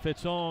called. And if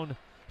it's on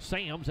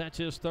Sams, that's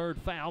his 3rd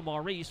foul.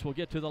 Maurice will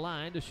get to the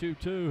line to shoot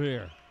 2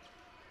 here.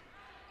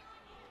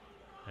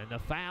 And the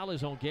foul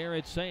is on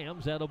Garrett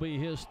Sams. That'll be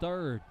his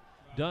 3rd.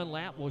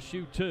 Dunlap will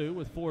shoot 2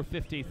 with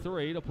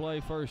 4:53 to play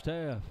first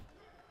half.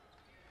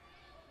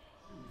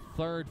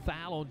 3rd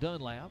foul on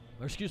Dunlap,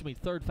 or excuse me,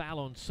 3rd foul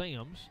on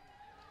Sams.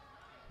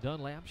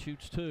 Dunlap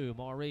shoots 2.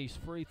 Maurice,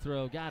 free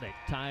throw, got it.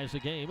 Ties the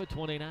game at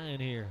 29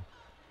 here.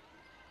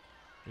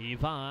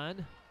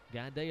 Yvonne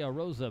Gandea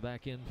Rosa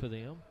back in for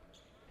them.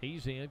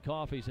 He's in,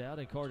 Coffey's out,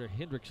 and Carter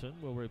Hendrickson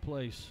will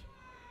replace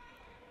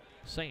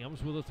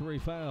Sams with the 3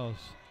 fouls.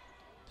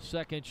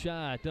 Second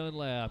shot,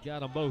 Dunlap got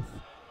them both.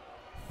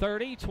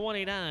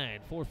 30-29,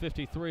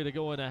 4:53 to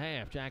go in the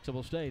half.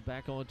 Jacksonville State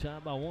back on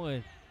top by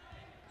 1.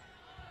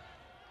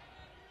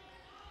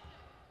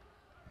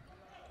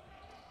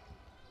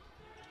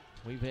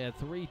 We've had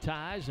 3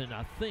 ties and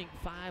I think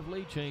 5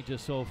 lead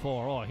changes so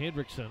far. Oh,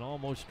 Hendrickson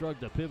almost struck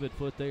the pivot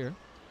foot there.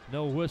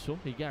 No whistle.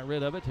 He got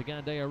rid of it to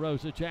Gandea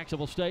Rosa.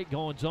 Jacksonville State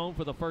going zone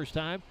for the first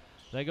time.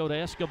 They go to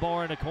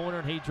Escobar in the corner,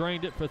 and he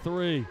drained it for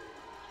 3.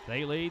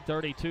 They lead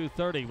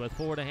 32-30 with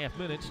 4.5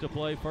 minutes to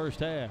play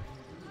first half.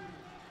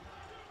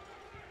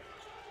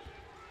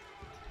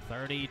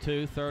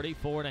 32-30,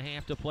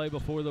 4.5 to play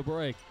before the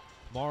break.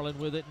 Marlin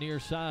with it near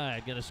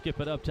side. Going to skip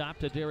it up top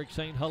to Derek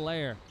St.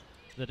 Hilaire.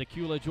 The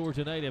Tequila,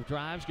 Georgia native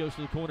drives, goes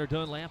to the corner.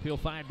 Dunlap, he'll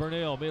find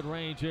Burnell,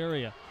 mid-range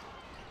area.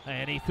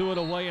 And he threw it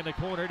away in the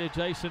corner to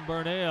Jason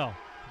Burnell.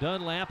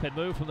 Dunlap had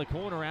moved from the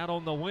corner out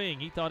on the wing.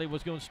 He thought he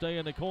was going to stay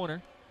in the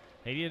corner.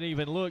 He didn't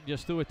even look,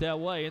 just threw it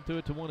that way and threw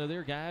it to one of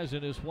their guys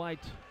in his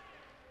white.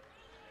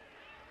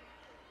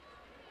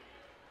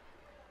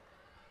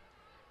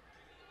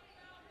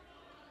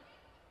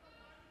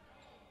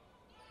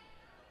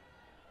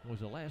 Was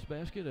the last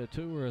basket a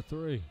 2 or a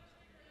 3?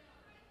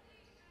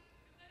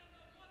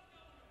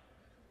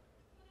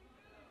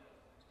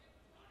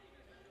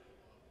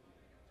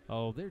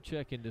 Oh, they're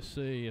checking to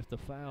see if the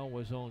foul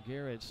was on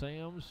Garrett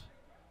Sams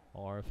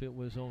or if it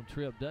was on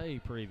Trip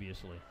Day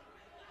previously.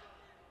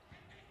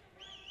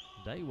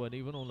 Day wasn't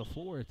even on the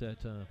floor at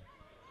that time.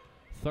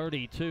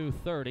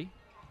 32-30,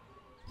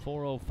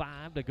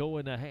 4:05 to go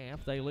in the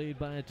half. They lead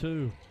by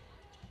 2.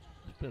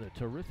 It's been a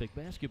terrific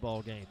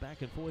basketball game,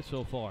 back and forth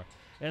so far.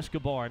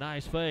 Escobar,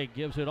 nice fake,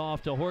 gives it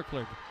off to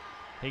Horkler.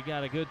 He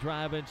got a good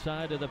drive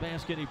inside to the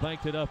basket. He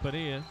banked it up and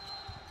in.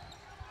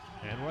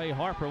 And Ray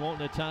Harper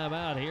wanting a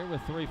timeout here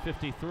with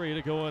 3:53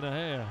 to go in the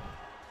half.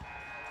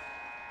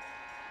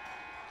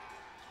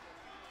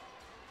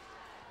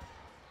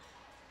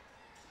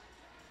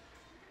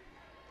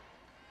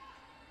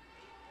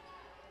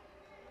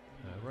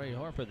 Ray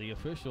Harper, the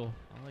official,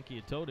 I think he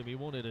had told him he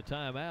wanted a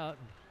timeout.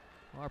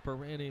 Harper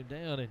ran him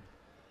down, and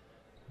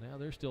now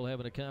they're still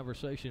having a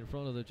conversation in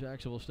front of the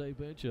Jacksonville State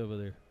bench over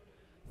there.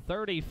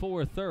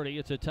 34-30,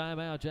 it's a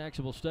timeout.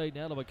 Jacksonville State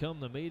now to become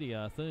the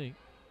media, I think.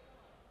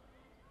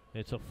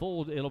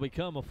 It'll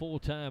become a full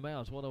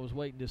timeout. It's what I was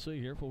waiting to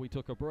see here before we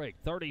took a break.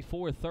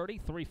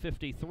 34-30,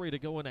 3:53 to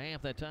go in the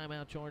half. That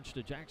timeout charged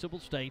to Jacksonville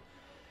State.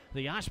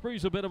 The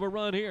Ospreys a bit of a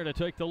run here to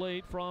take the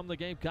lead from the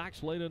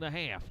Gamecocks late in the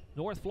half.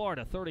 North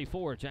Florida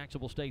 34,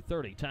 Jacksonville State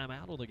 30.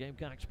 Timeout on the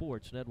Gamecock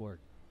Sports Network.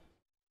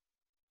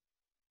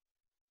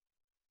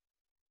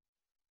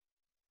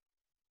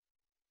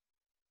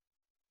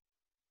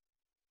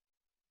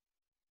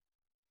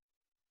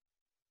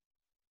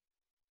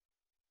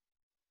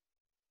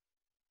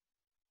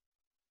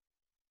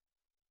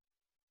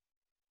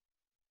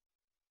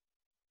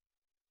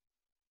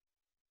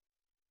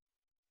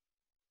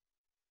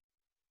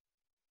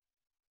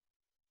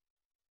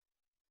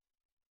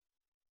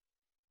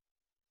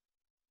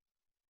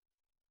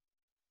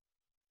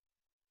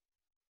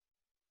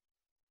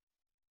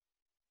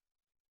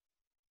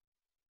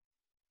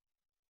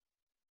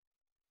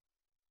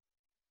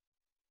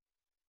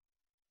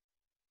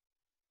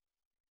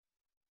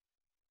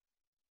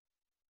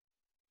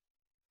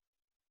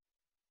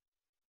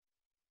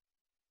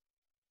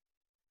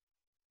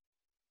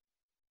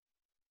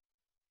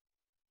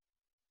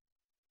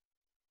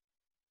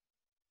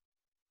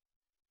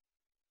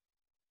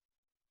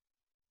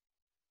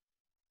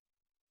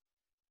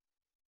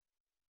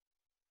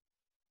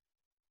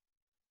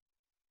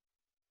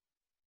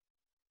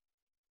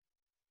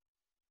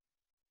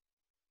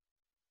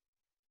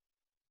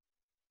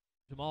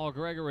 Jamal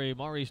Gregory,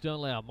 Maurice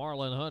Dunlap,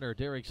 Marlon Hunter,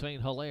 Derek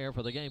St. Hilaire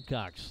for the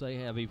Gamecocks. They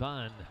have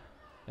Yvonne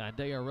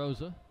Gandea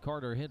Rosa,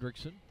 Carter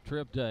Hendrickson,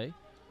 Trip Day.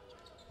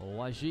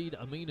 Wajid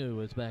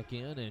Aminu is back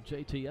in, and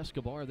JT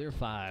Escobar, they're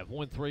 5.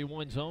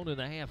 1-3-1 zone in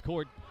the half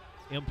court,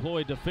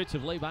 employed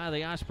defensively by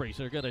the Ospreys.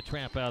 They're going to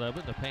trap out of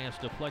it. The pass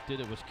deflected.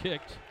 It was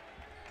kicked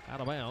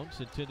out of bounds,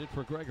 intended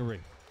for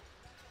Gregory.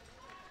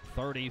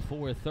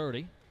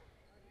 34-30.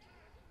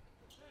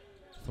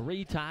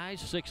 3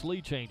 ties, 6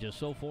 lead changes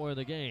so far in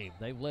the game.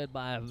 They've led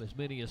by as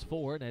many as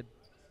 4, and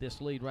this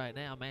lead right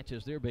now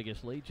matches their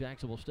biggest lead.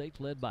 Jacksonville State's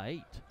led by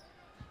 8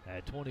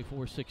 at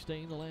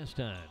 24-16 the last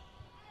time.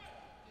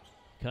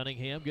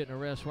 Cunningham getting a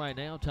rest right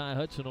now. Ty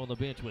Hudson on the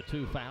bench with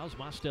 2 fouls.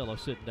 Mostello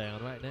sitting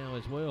down right now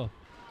as well.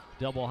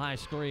 Double high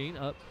screen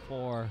up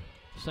for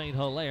St.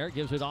 Hilaire.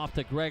 Gives it off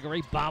to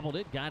Gregory. Bobbled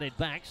it, got it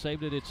back,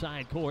 saved it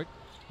inside court.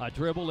 A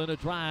dribble and a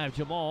drive.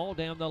 Jamal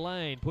down the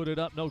lane. Put it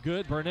up, no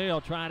good. Burnell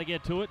trying to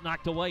get to it.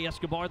 Knocked away.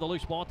 Escobar, the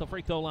loose ball at the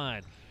free throw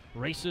line.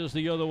 races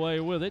the other way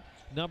with it.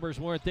 Numbers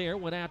weren't there.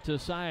 Went out to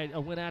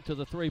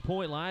the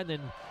three-point line,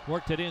 then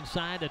worked it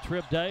inside to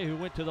Trip Day, who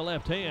went to the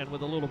left hand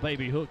with a little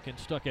baby hook and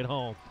stuck it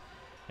home.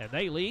 And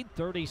they lead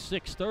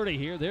 36-30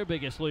 here, their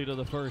biggest lead of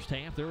the first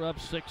half. They're up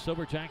 6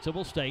 over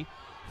Jacksonville State.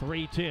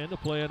 3:10 to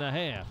play in the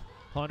half.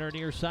 Hunter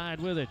near side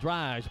with it,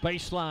 drives,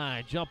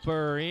 baseline,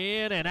 jumper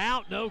in and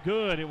out, no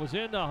good. It was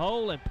in the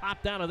hole and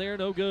popped out of there,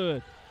 no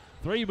good.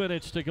 3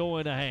 minutes to go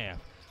in the half.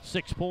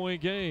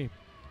 6-point game.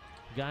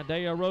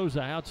 Gandea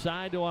Rosa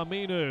outside to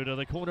Aminu, to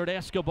the corner to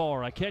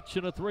Escobar. A catch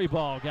and a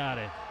 3-ball, got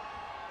it.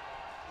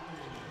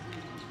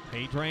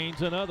 He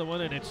drains another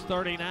one, and it's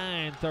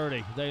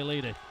 39-30. They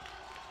lead it.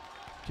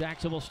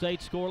 Jacksonville State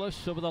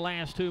scoreless over the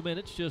last 2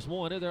 minutes, just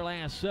one of their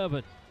last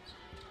 7.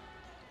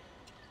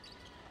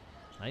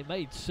 They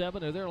made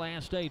 7 of their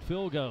last 8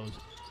 field goals.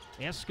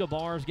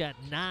 Escobar's got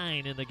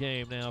 9 in the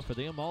game now for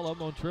them, all of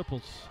them on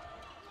triples.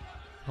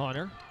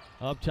 Hunter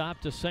up top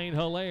to St.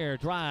 Hilaire,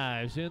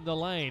 drives in the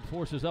lane,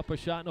 forces up a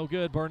shot, no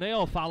good.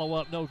 Burnell follow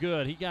up, no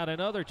good. He got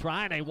another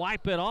try, and they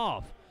wipe it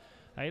off.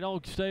 They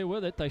don't stay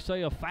with it. They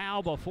say a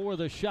foul before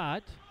the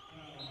shot.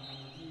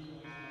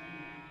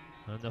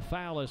 And the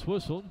foul is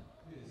whistled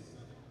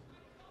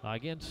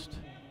against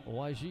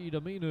Wajid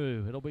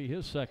Aminu. It'll be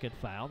his second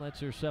foul. That's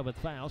their 7th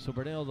foul. So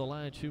Burnell the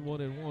line, shoot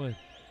 1-1.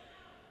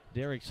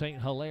 Derek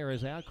St. Hilaire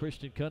is out.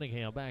 Christian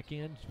Cunningham back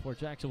in for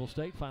Jacksonville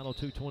State. Final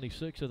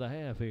 2:26 of the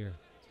half here.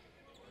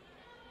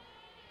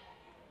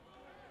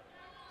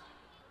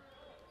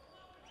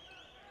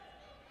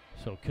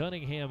 So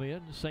Cunningham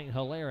in, St.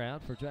 Hilaire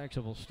out for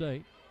Jacksonville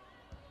State.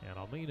 And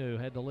Aminu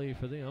had the lead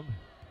for them.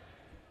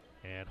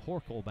 And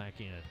Horkel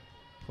back in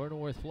for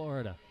North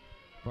Florida.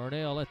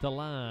 Burnell at the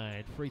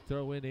line. Free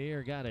throw in the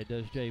air. Got it,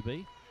 does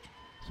JB.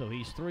 So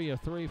he's 3 of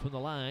 3 from the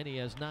line. He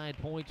has 9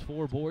 points,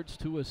 4 boards,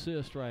 2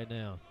 assists right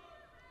now.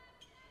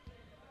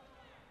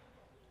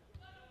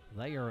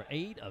 They are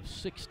 8 of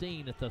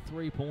 16 at the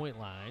 3-point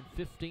line.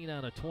 15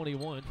 out of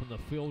 21 from the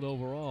field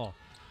overall.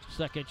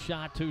 Second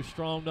shot too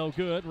strong, no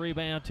good.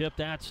 Rebound tipped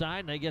outside,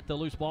 and they get the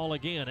loose ball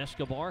again.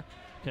 Escobar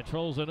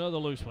controls another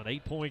loose one.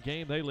 8-point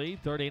game, they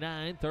lead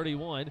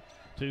 39-31.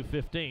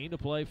 2:15 to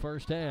play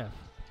first half.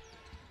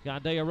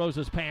 Gandea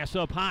Rosa's pass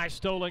up high,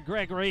 stolen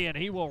Gregory, and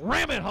he will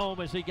ram it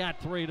home as he got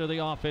 3 to the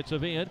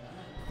offensive end.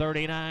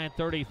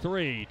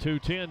 39-33,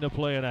 2:10 to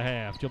play in a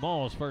half.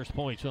 Jamal's first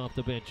points off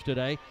the bench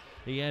today.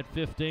 He had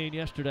 15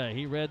 yesterday.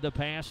 He read the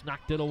pass,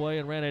 knocked it away,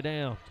 and ran it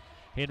down.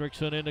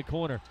 Hendrickson in the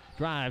corner,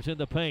 drives in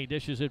the paint,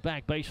 dishes it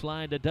back,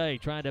 baseline today,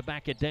 trying to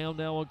back it down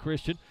now on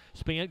Christian.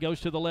 Spin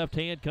goes to the left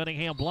hand.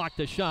 Cunningham blocked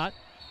the shot,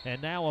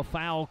 and now a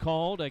foul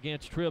called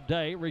against Trib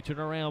Day, reaching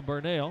around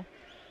Burnell.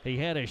 He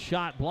had his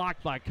shot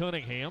blocked by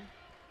Cunningham,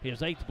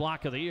 his 8th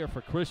block of the year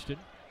for Christian,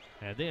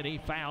 and then he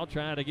fouled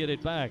trying to get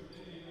it back.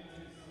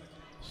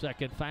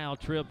 Second foul,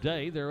 Trib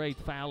Day, their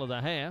 8th foul of the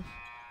half.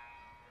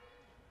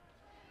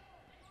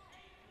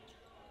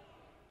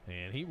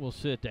 And he will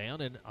sit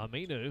down, and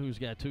Aminu, who's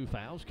got 2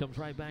 fouls, comes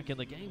right back in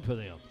the game for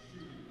them.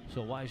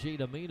 So Wajid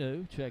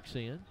Aminu checks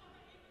in.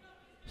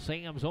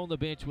 Sam's on the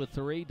bench with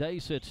 3. Day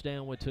sits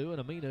down with 2,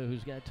 and Aminu,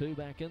 who's got 2,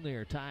 back in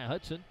there. Ty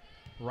Hudson,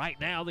 right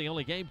now the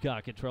only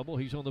Gamecock in trouble.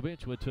 He's on the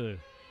bench with 2.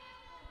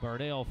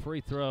 Burnell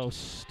free throw,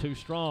 too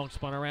strong,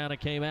 spun around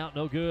and came out,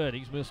 no good.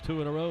 He's missed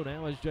 2 in a row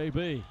now as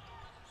JB.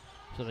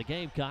 So the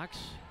Gamecocks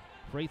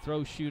free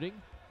throw shooting,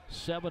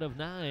 7 of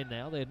 9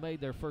 now. They had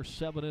made their first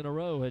 7 in a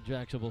row at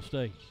Jacksonville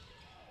State.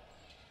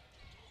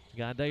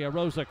 Gandea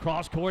Rosa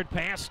cross-court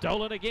pass,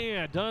 stolen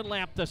again.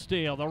 Dunlap the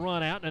steal, the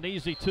run out, and an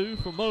easy 2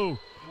 for Mo.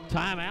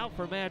 Timeout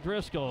for Matt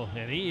Driscoll,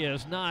 and he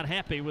is not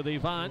happy with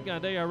Yvonne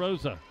Gandea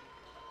Rosa.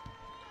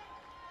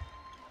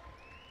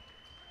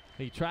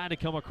 He tried to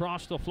come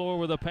across the floor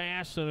with a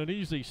pass, and an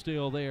easy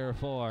steal there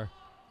for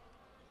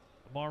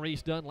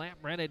Maurice Dunlap.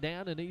 Ran it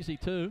down, an easy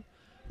 2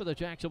 for the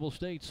Jacksonville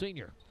State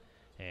senior.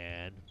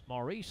 And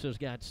Maurice has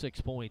got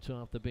 6 points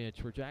off the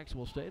bench for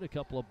Jacksonville State, a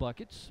couple of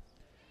buckets,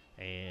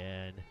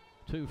 and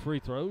 2 free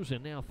throws,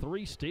 and now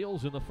 3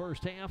 steals in the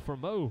first half for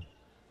Mo.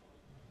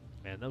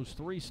 And those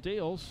 3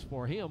 steals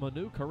for him, a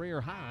new career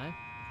high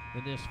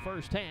in this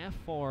first half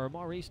for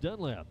Maurice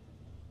Dunlap.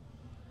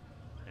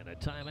 And a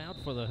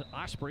timeout for the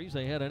Ospreys.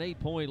 They had an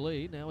 8-point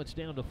lead. Now it's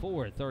down to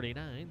 4 at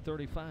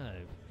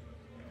 39-35.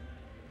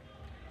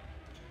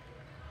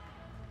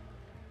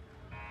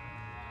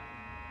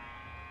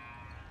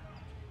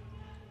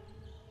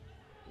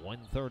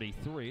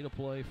 .133 to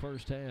play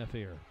first half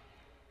here.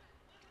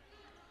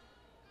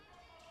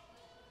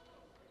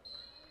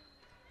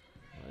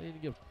 I need to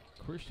give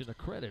Christian a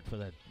credit for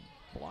that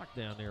block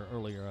down there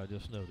earlier. I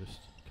just noticed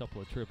a couple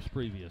of trips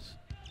previous.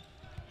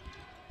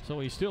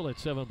 So he's still at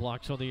 7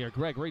 blocks on the year.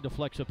 Gregory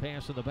deflects a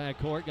pass in the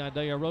backcourt.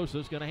 Gandea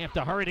Rosa's going to have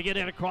to hurry to get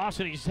it across,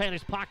 and he's had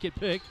his pocket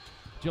picked.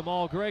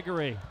 Jamal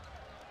Gregory.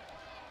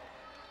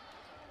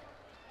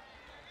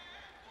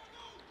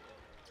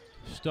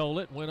 Stole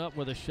it, went up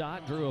with a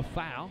shot, drew a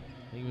foul.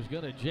 He was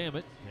going to jam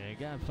it, and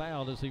got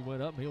fouled as he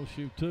went up. He'll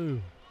shoot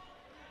 2.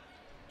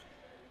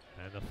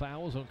 And the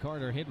foul was on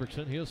Carter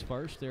Hendrickson, his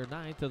first, their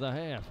 9th of the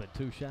half, and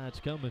 2 shots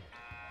coming.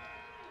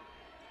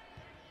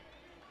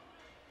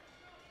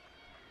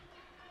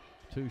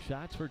 2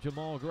 shots for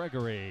Jamal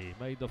Gregory.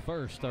 Made the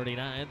first,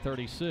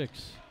 39-36.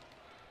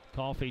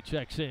 Coffee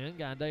checks in.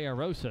 Gandea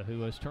Rosa,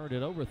 who has turned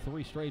it over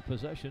 3 straight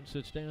possessions,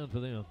 sits down for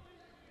them.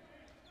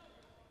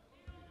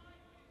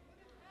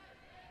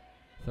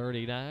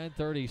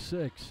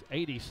 39-36.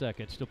 80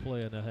 seconds to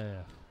play in the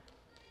half.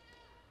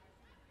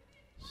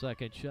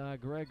 Second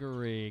shot,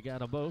 Gregory. Got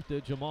them both,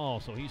 did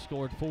Jamal. So he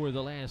scored 4 of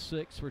the last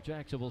 6 for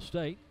Jacksonville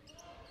State.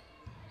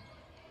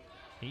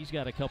 He's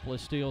got a couple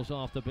of steals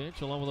off the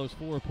bench along with those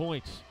 4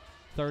 points.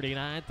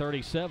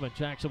 39-37.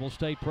 Jacksonville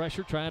State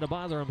pressure trying to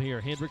bother him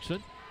here.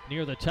 Hendrickson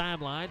near the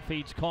timeline,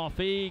 feeds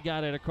Coffee,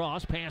 got it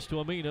across, pass to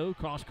Aminu,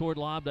 cross-court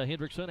lob to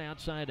Hendrickson,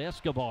 outside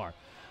Escobar.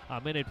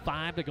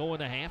 1:05 to go in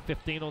the half,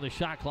 15 on the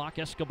shot clock.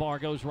 Escobar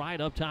goes right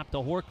up top to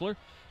Horchler.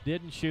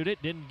 Didn't shoot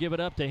it, didn't give it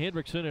up to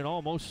Hendrickson, and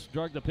almost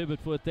drug the pivot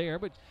foot there,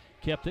 but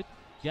kept it.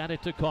 Got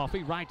it to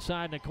Coffee, right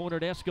side in the corner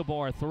to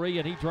Escobar, 3,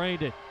 and he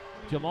drained it.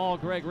 Jamal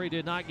Gregory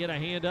did not get a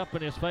hand up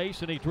in his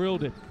face, and he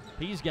drilled it.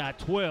 He's got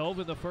 12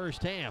 in the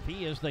first half.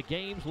 He is the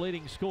game's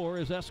leading scorer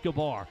as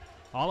Escobar.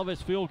 All of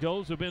his field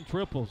goals have been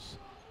triples.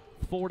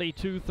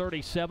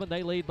 42-37,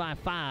 they lead by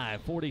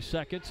 5, 40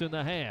 seconds in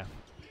the half.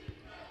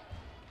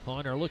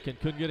 Hunter looking,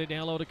 couldn't get it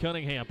down low to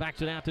Cunningham.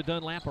 Backs it out to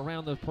Dunlap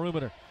around the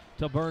perimeter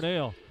to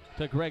Burnell.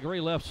 To Gregory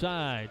left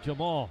side.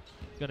 Jamal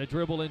gonna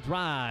dribble and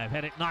drive.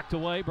 Had it knocked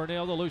away.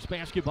 Burnell the loose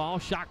basketball.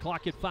 Shot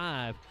clock at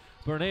 5.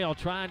 Burnell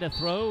trying to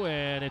throw,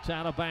 and it's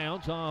out of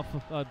bounds off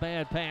a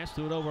bad pass.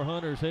 Threw it over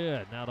Hunter's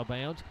head. Out of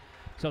bounds.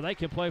 So they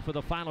can play for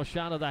the final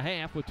shot of the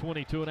half with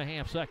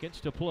 22.5 seconds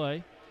to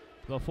play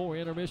before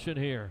intermission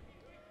here.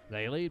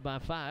 They lead by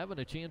 5 and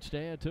a chance to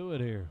add to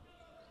it here.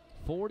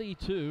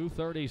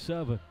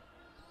 42-37.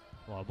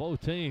 Well,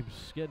 both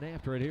teams getting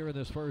after it here in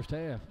this first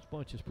half. This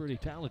bunch is pretty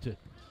talented.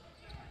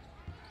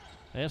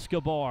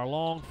 Escobar,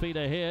 long feet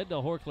ahead to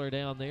Horchler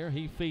down there.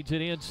 He feeds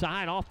it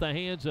inside off the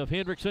hands of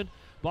Hendrickson.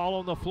 Ball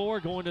on the floor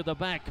going to the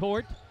back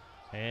court.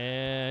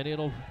 And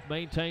it'll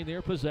maintain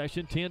their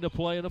possession. 10 to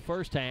play in the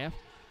first half.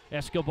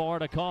 Escobar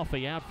to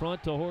Coffee, out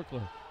front to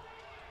Horchler.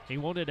 He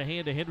wanted a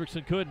hand to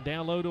Hendrickson, couldn't.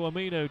 Down low to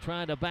Aminu,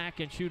 trying to back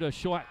and shoot a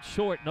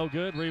short, no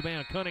good.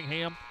 Rebound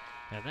Cunningham,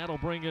 and that'll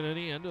bring it an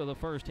end to the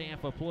first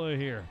half of play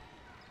here.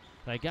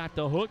 They got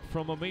the hook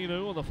from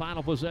Aminu on the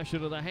final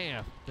possession of the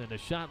half, and the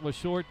shot was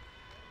short,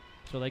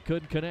 so they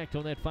couldn't connect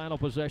on that final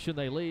possession.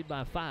 They lead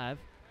by 5.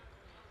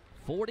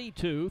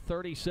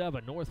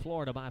 42-37, North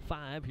Florida by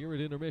 5 here at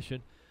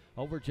intermission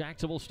over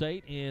Jacksonville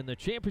State in the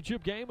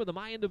championship game of the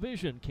Mayan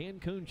Division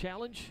Cancun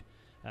Challenge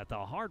at the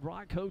Hard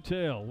Rock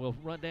Hotel. We'll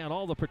run down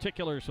all the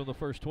particulars from the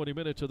first 20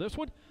 minutes of this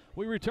one.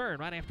 We return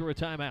right after a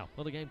timeout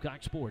on the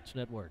Gamecock Sports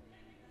Network.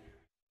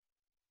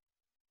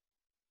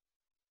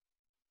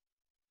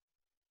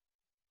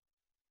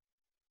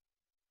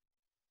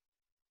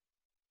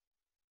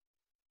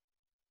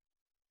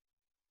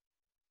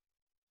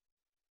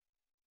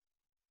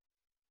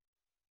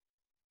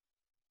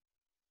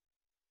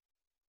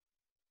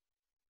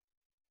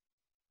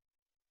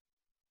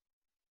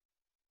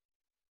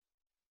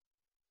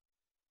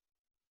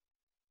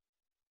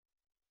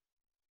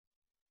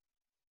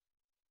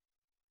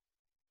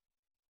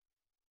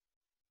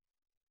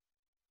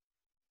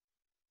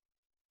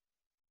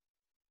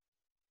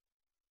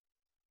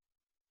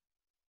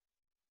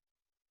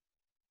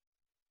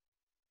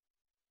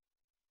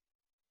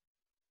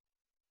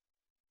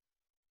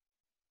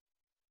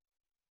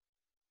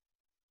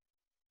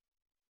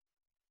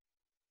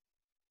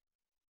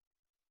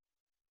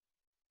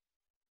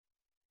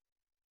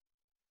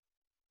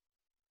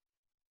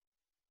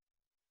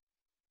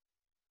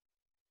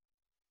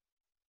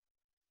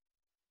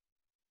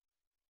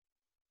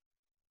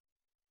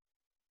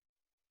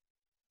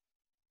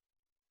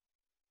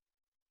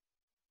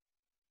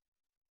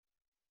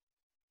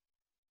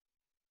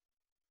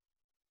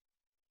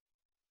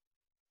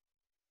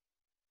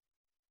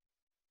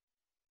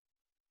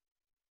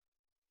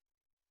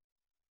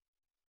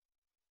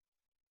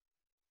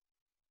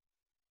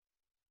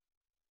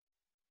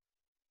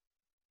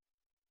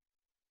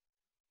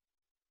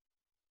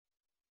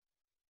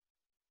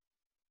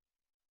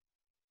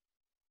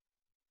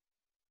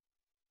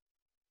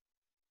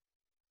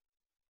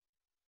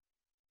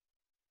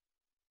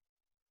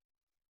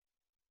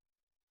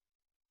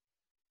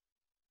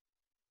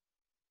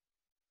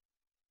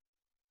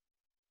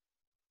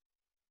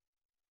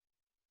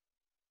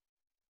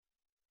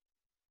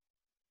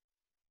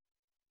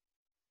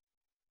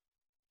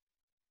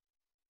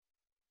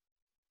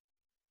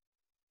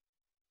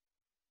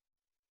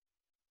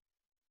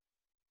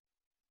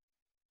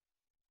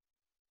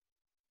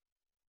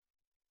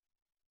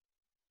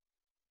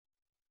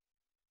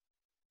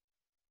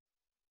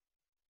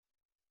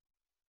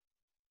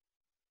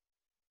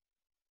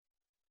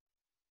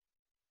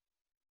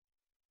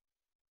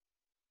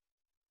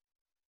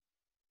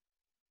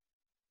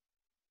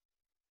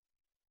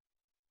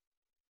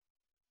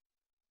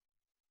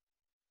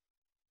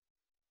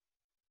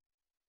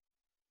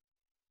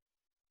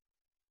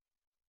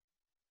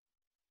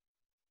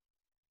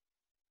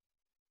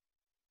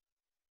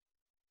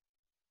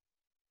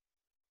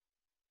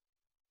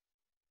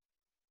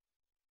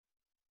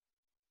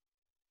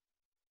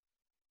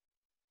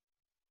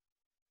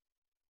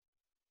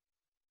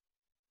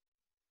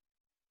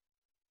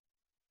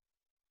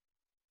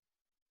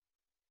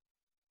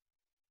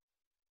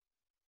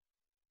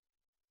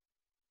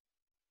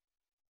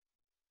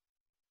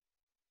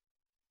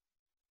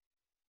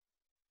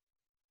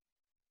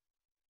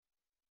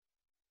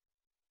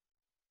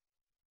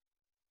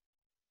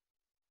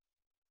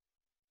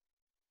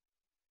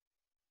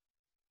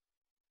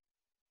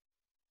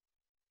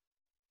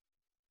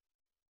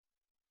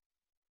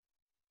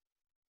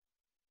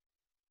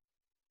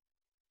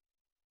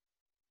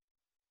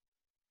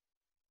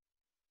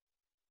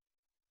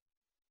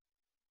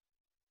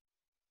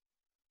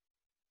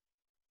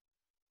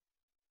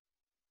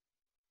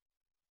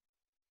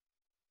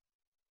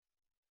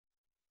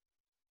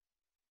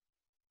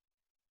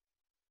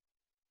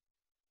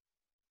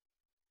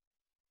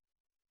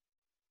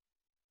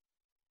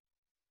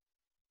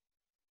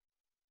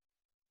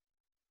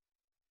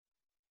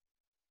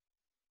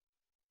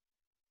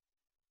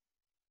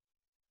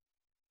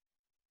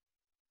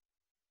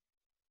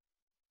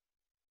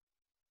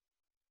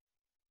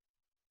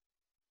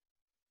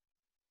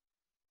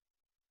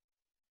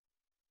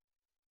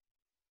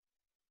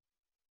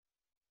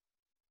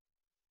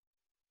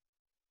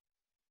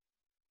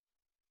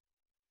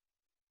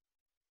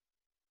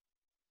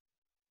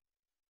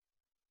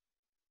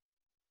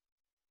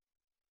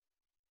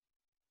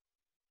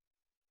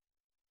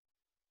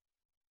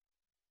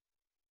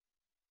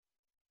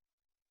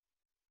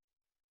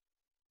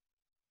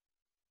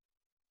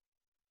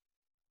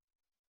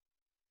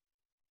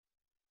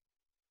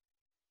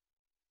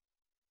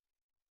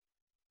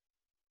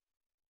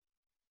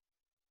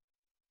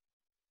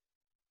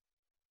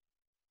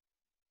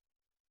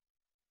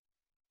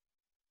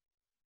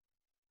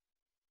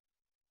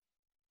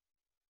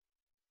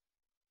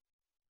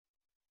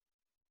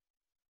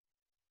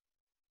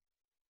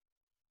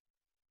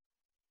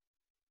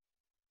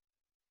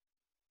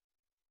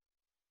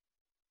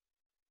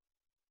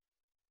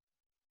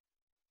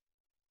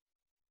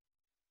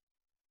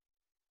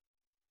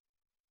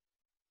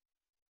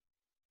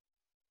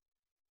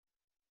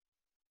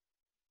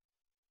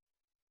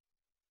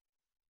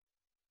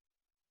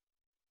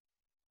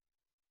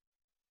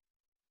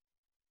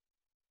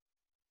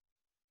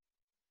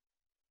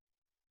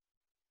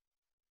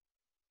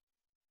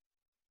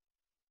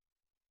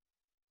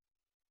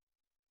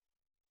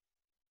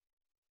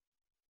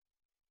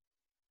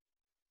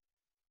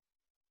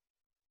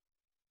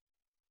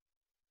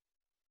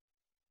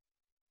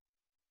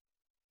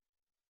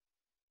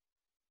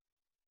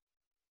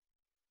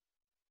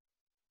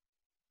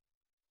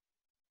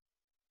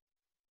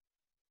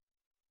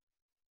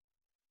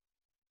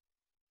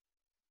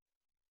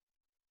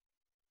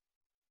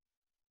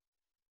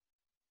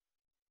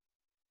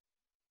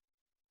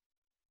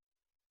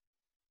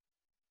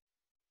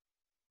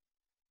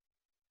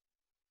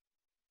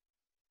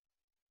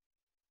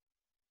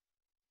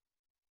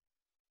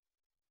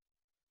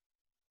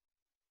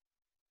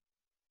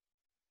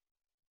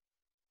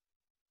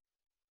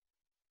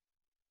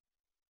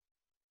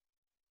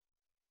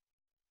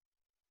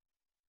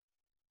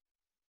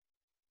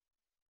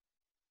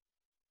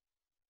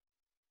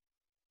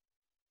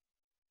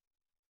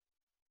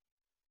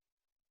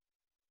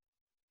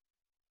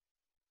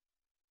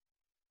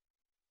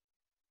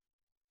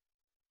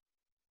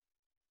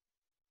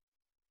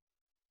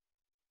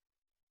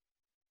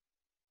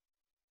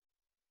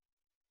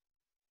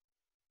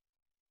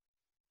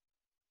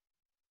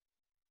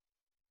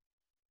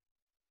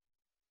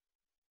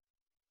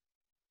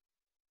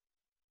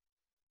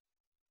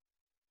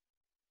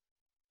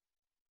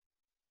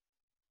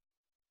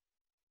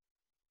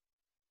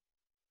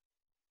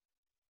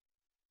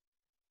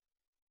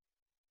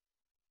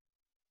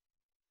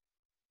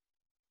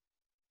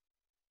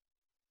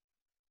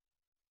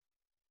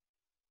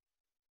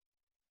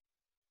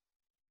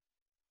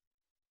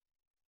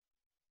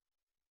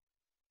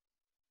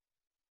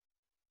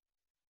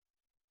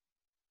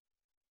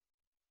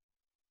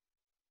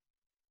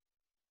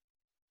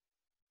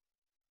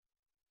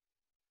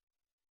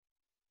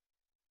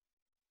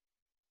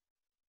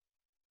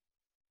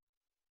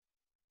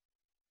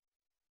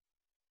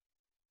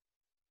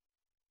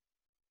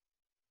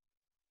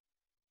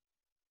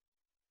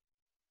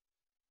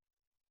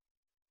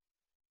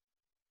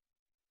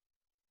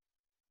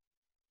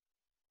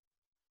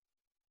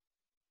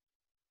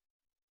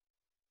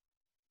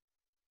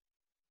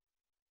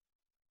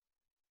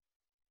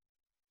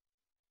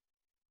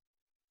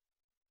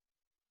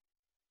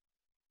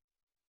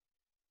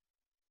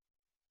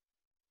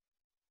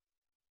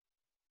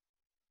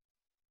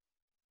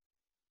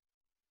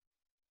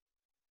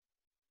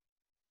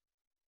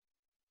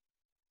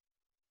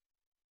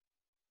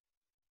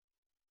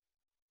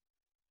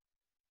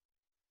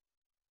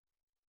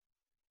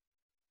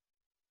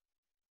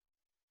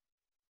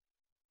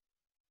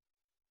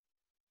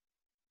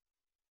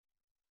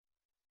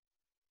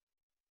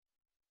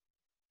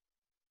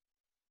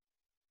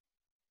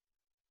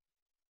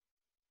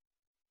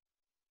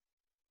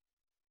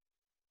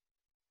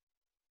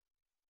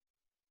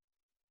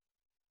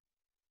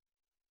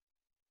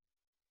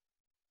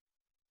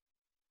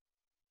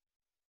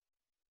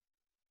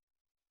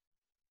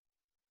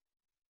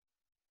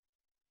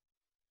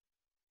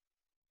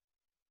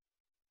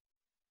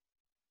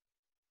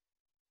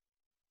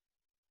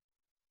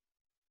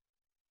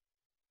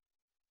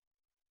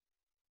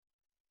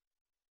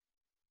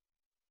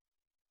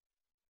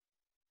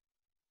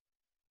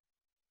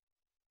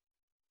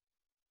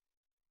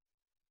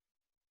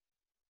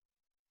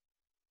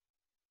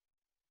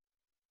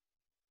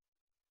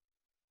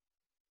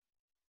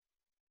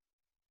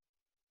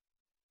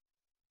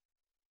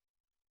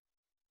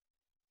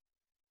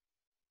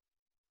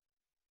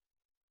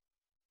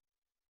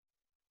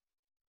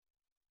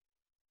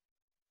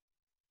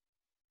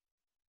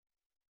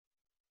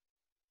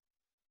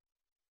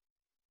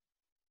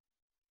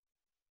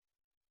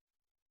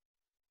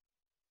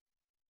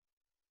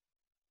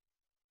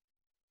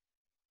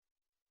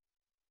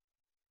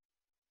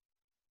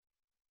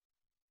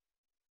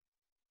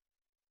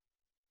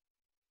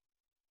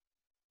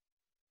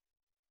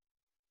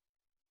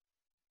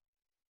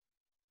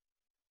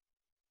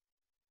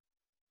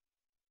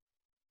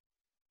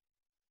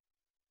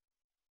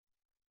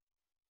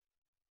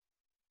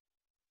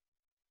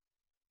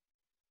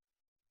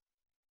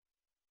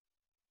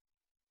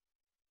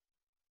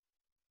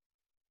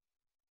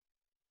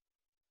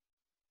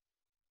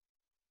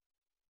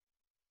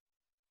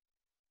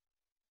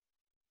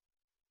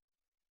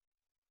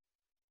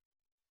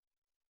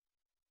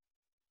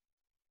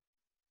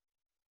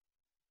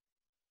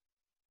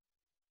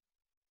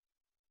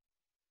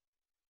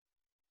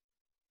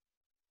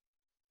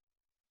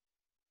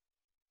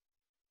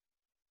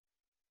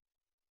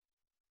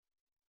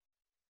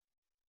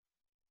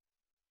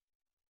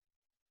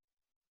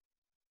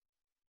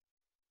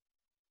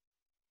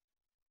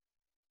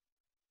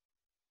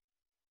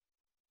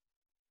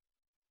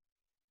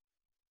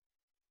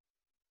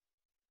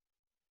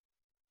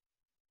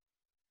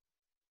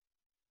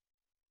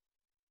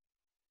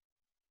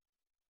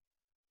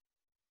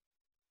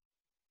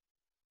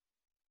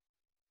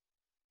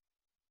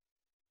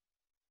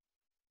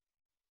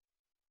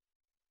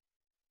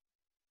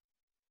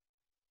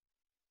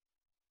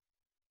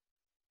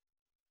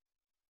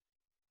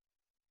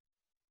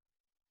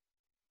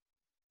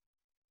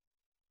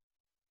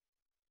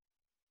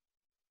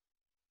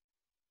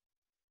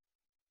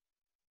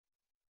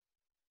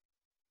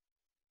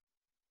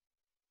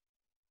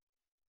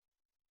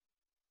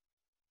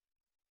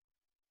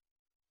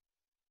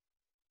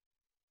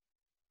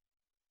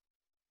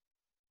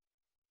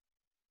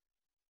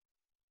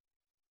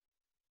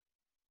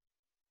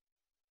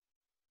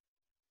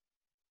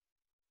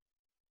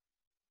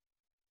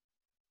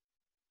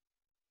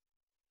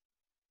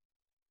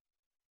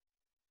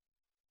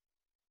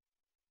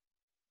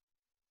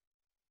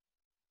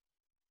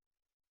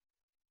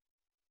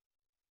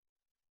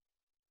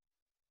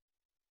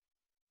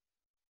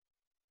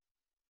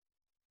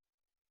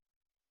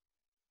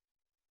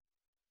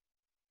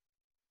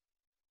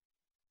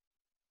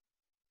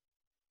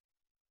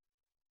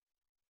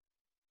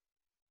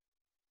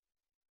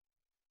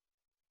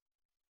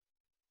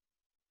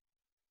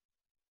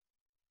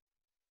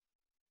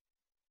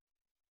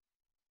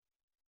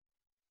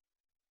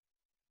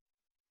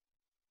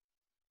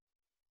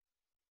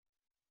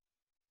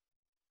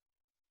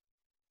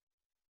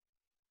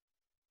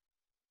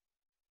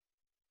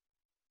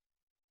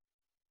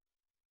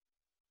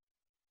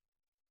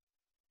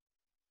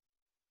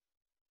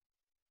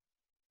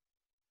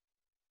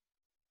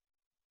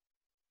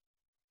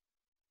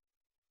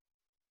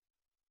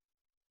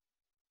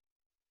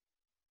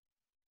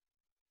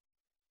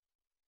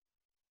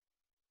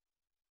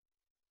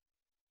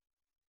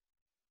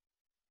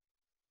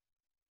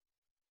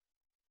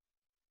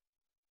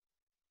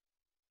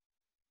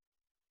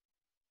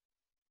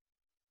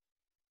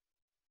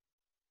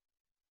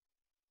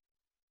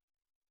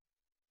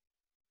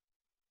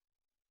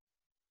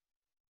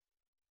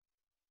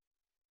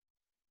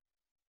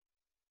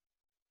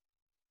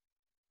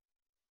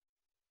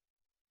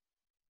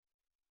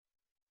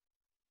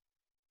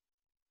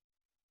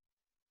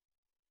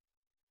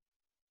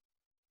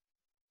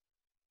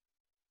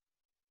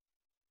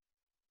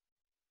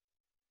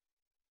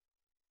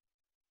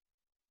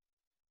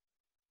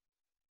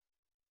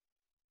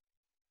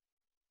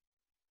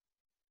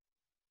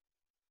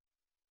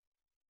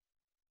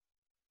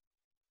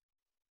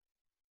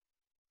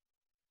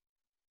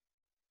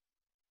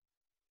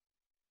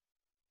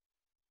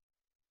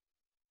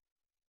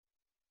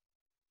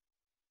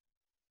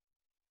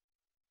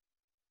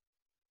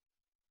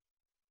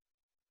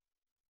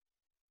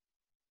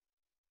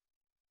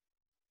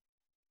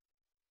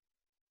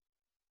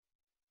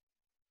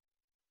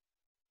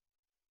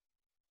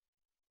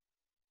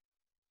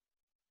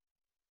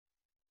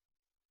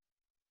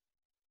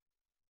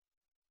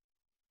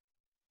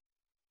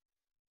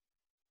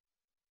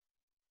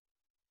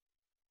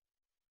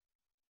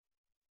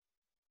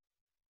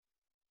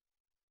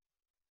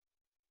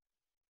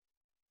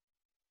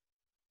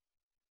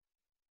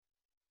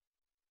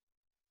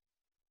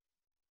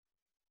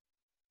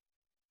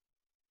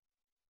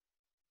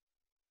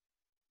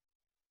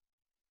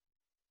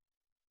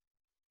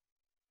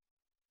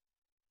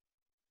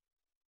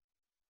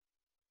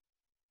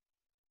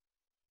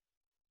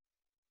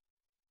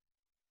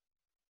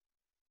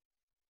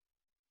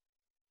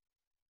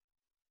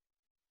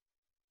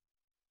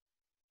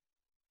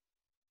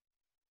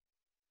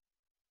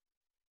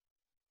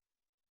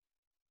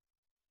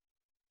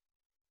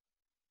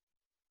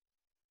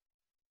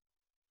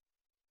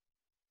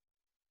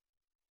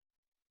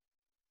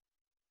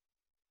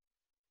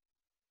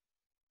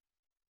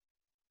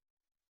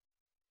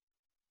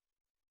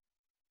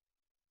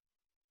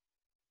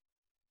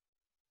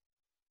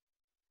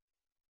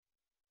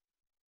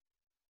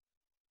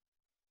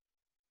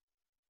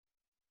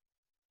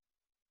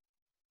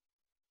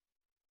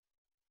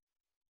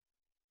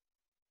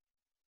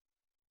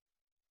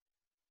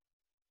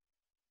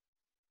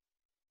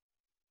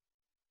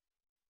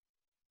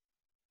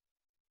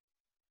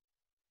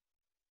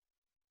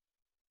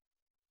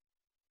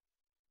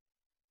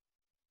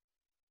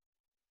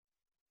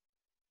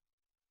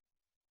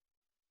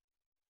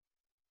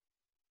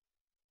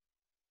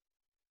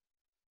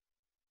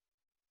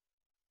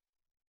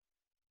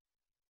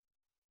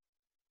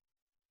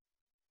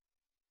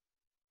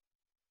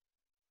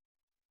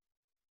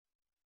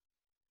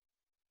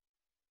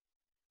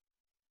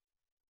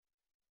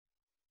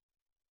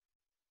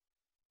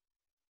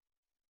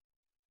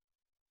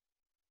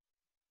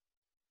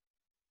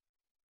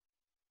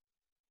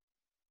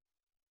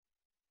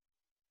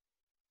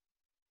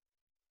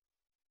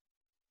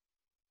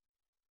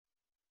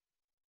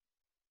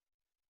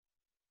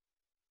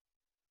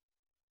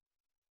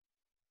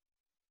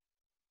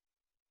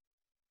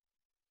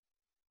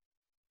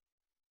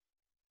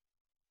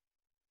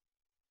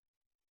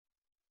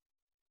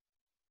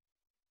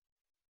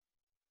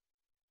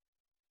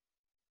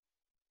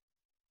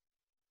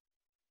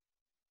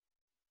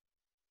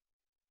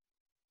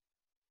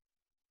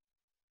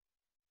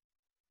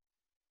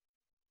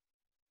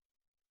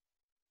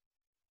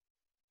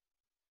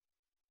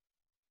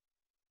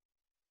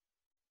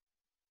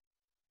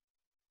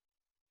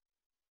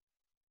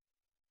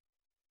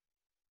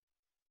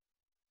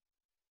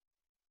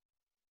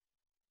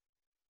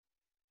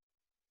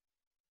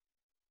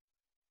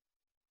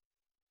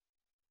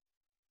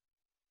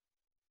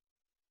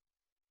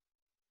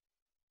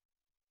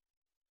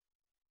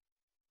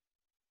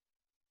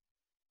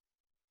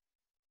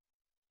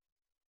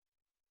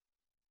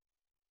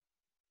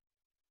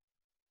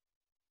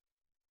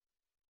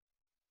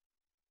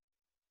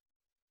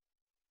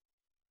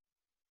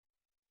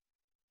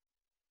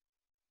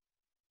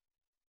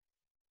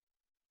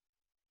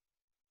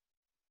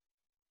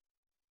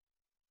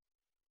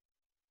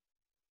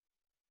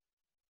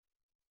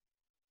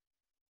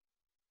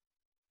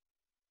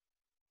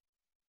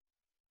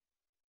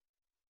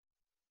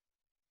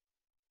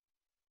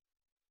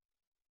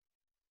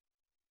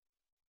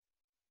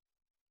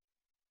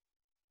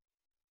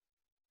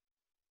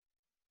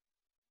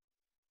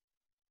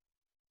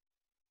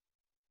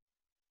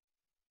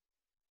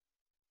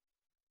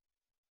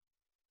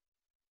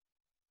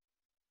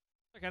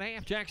 Second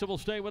half, Jacksonville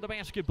State with the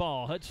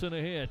basketball. Hudson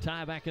ahead,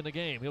 tie back in the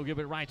game. He'll give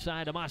it right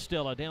side to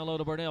Mostella. Down low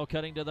to Burnell,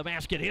 cutting to the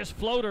basket. His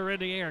floater in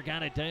the air,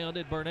 got it down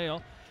at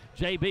Burnell.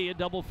 JB in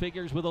double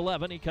figures with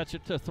 11. He cuts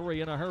it to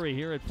 3 in a hurry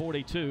here at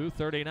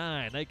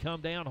 42-39. They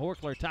come down.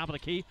 Horkler, top of the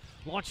key,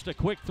 launched a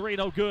quick 3,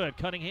 no good.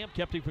 Cunningham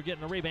kept him from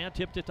getting the rebound,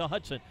 tipped it to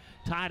Hudson.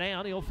 Tie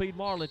down, he'll feed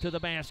Marlin to the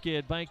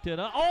basket, banked it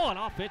up. Oh, an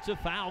offensive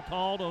foul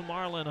called on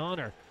Marlon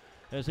Hunter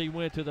as he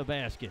went to the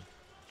basket.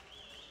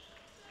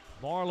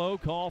 Marlowe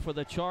called for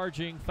the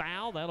charging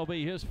foul. That'll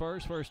be his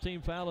first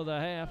team foul of the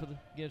half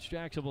against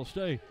Jacksonville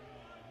State.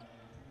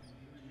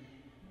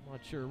 Not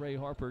sure Ray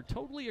Harper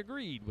totally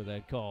agreed with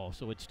that call,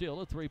 so it's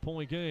still a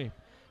 3-point game.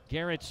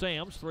 Garrett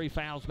Sams, 3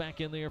 fouls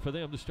back in there for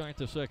them to start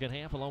the second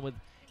half, along with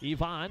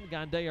Ivan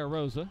Gandea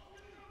Rosa,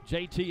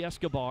 JT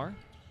Escobar,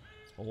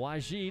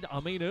 Wajid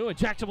Aminu, and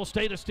Jacksonville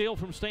State a steal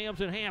from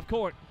Sams in half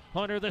court.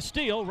 Hunter the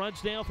steal, runs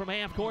down from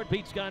half court,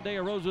 beats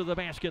Gandea Rosa to the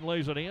basket and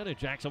lays it in, and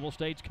Jacksonville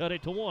State's cut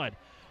it to 1,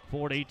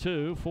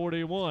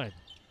 42-41.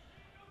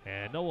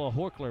 And Noah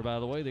Horkler, by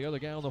the way, the other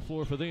guy on the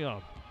floor for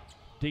them.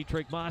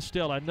 Dietrich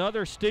Mostella,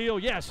 another steal.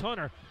 Yes,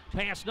 Hunter.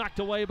 Pass knocked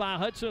away by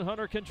Hudson.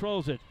 Hunter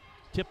controls it.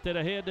 Tipped it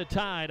ahead to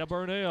Ty to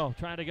Burnell.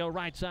 Trying to go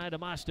right side to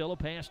Mostella.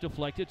 Pass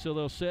deflected, so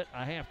they'll sit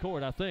a half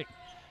court, I think.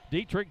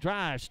 Dietrich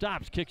drives,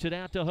 stops, kicks it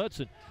out to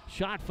Hudson.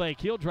 Shot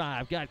fake, he'll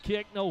drive. Got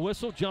kicked, no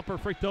whistle. Jumper,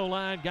 free throw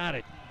line, got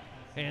it.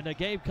 And the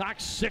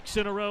Gamecocks 6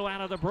 in a row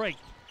out of the break.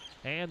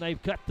 And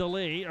they've cut the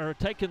lead, or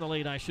taken the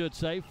lead, I should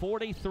say.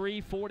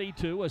 43-42,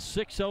 a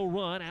 6-0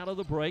 run out of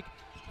the break.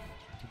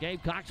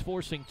 Gamecocks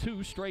forcing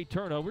 2 straight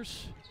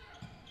turnovers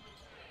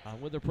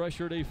with the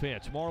pressure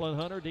defense. Marlon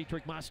Hunter,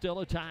 Dietrich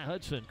Mostella, Ty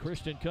Hudson,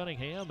 Christian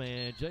Cunningham,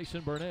 and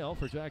Jason Burnell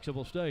for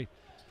Jacksonville State.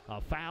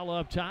 A foul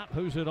up top.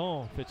 Who's it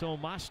on? If it's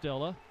on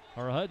Mostella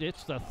or Hud,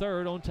 it's the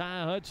third on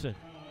Ty Hudson.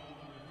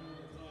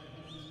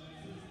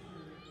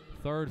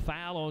 Third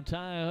foul on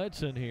Ty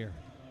Hudson here.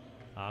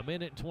 A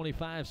minute and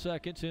 25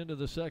 seconds into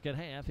the second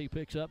half. He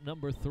picks up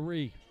number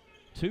 3.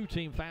 2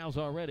 team fouls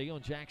already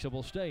on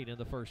Jacksonville State in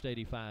the first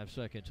 85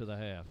 seconds of the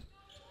half.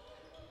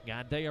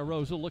 Gandea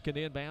Rosa looking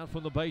inbound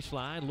from the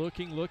baseline.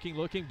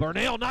 Looking.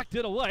 Burnell knocked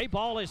it away.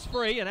 Ball is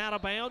free and out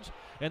of bounds,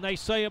 and they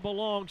say it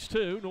belongs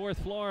to North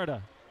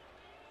Florida.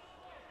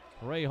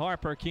 Ray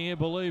Harper can't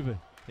believe it.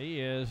 He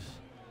is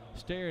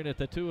staring at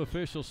the 2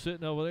 officials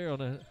sitting over there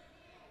on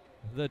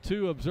the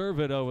 2 observe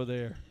it over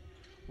there.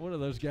 One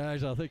of those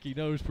guys I think he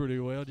knows pretty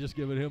well, just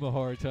giving him a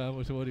hard time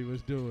with what he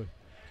was doing.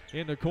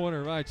 In the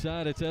corner right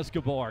side, it's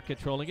Escobar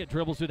controlling it,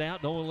 dribbles it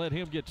out. Don't let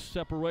him get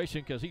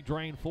separation because he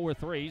drained 4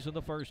 threes in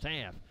the first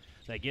half.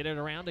 They get it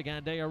around to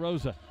Gandea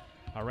Rosa.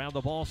 Around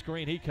the ball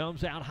screen, he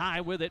comes out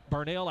high with it.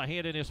 Burnell, a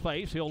hand in his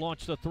face. He'll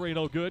launch the 3,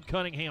 no good.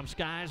 Cunningham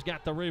skies,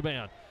 got the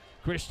rebound.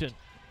 Christian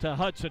to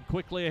Hudson,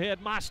 quickly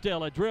ahead.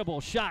 Mostella,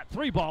 dribble, shot,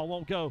 3 ball,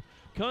 won't go.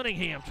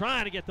 Cunningham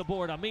trying to get the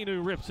board.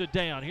 Aminu rips it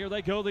down. Here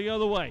they go the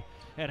other way.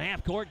 At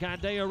half court,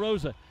 Gandea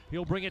Rosa.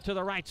 He'll bring it to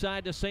the right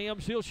side to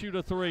Sams. He'll shoot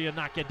a 3 and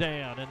knock it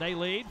down. And they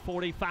lead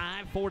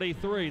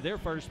 45-43. Their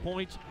first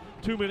points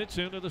 2 minutes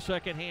into the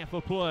second half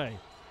of play.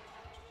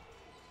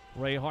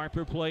 Ray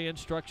Harper play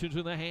instructions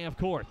in the half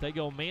court. They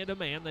go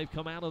man-to-man. They've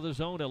come out of the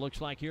zone, it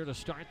looks like, here to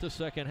start the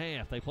second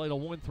half. They played a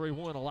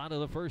 1-3-1 a lot of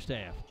the first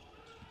half.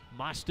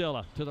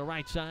 Mostella to the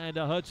right side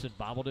to Hudson.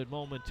 Bobbled it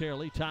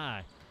momentarily.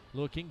 Ty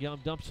looking,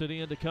 dumps it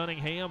in to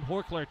Cunningham.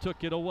 Horkler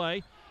took it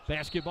away.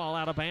 Basketball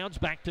out of bounds,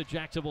 back to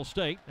Jacksonville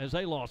State as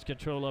they lost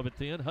control of it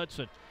then.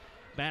 Hudson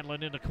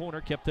battling in the corner,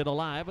 kept it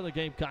alive, and the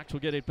Gamecocks will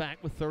get it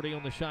back with 30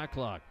 on the shot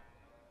clock.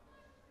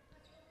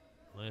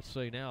 Let's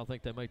see now, I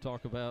think they may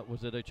talk about,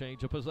 was it a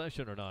change of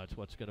possession or not? It's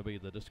what's going to be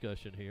the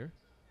discussion here.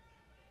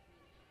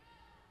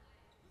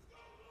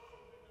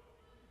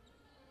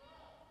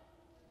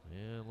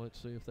 And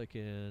let's see if they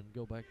can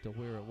go back to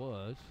where it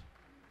was.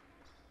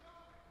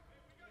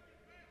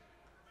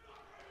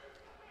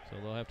 So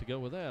they'll have to go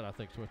with that, I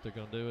think is what they're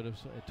going to do. It is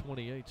at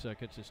 28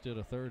 seconds instead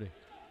of 30.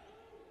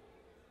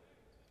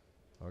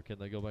 Or can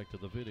they go back to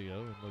the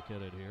video and look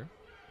at it here?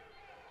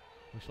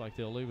 Looks like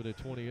they'll leave it at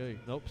 28.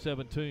 Nope,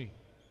 17.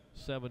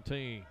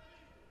 17.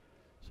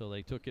 So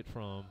they took it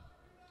from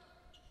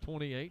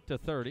 28 to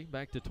 30,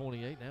 back to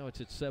 28. Now it's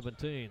at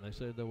 17. They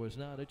said there was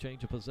not a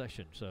change of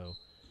possession. So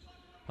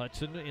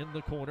Hudson in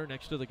the corner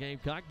next to the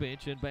Gamecock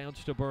bench,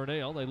 inbounds to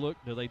Burnell. They look,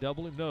 do they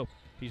double him? No.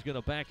 He's going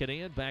to back it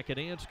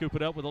in, scoop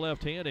it up with the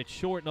left hand. It's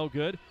short, no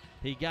good.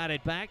 He got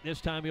it back.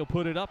 This time he'll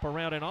put it up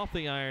around and off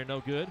the iron, no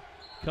good.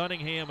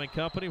 Cunningham and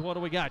company, what do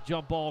we got?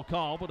 Jump ball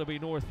call, but it'll be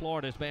North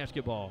Florida's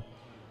basketball.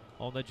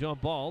 On the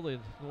jump ball, then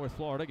North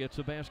Florida gets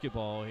the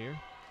basketball here.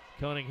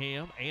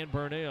 Cunningham and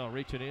Burnell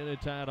reaching in and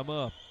tied them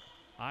up.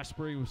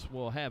 Osprey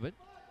will have it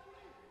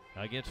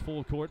against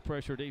full court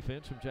pressure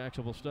defense from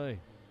Jacksonville State.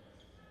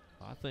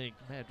 I think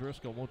Matt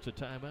Driscoll wants a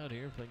timeout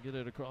here if they can get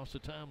it across the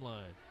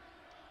timeline.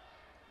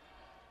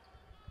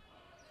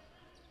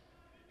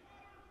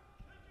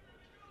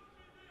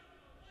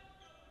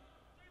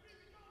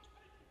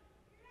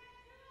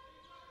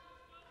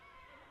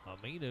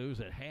 Aminu's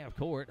at half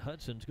court.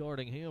 Hudson's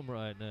guarding him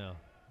right now.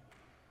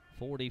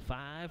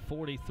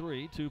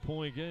 45-43,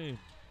 2-point game.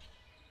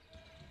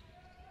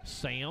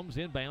 Sams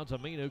inbounds.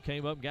 Aminu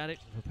came up, got it.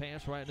 A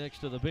pass right next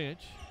to the bench.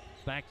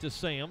 Back to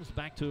Sams,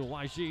 back to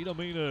Wajid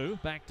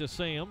Aminu, back to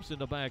Sams in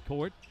the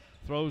backcourt.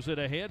 Throws it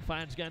ahead,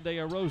 finds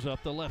Gandaya Rose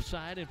up the left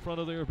side in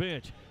front of their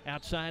bench.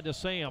 Outside to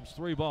Sams,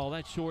 3-ball,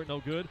 that's short, no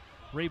good.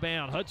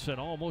 Rebound, Hudson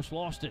almost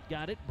lost it,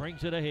 got it,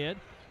 brings it ahead.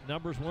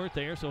 Numbers weren't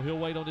there, so he'll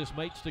wait on his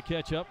mates to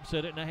catch up and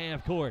set it in the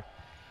half court.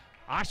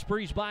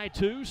 Ospreys by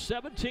 2,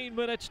 17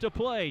 minutes to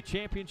play.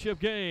 Championship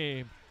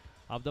game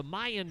of the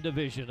Mayan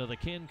division of the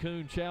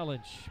Cancun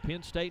Challenge.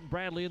 Penn State and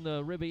Bradley in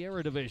the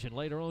Riviera division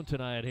later on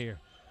tonight here.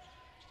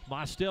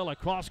 Mostella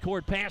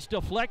cross-court pass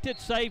deflected,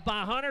 saved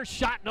by Hunter.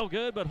 Shot no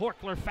good, but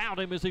Horkler fouled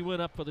him as he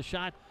went up for the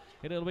shot,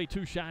 and it'll be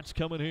 2 shots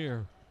coming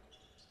here.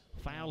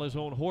 Foul is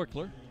on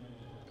Horkler.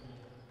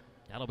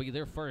 That'll be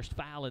their first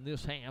foul in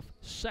this half.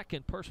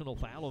 Second personal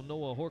foul on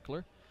Noah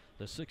Horkler,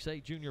 the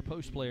 6'8 junior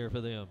post player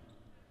for them.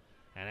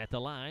 And at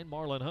the line,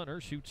 Marlon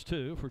Hunter shoots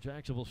 2 for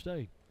Jacksonville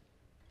State.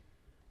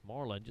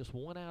 Marlon just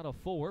 1 out of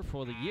 4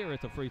 for the year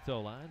at the free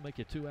throw line, make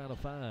it 2 out of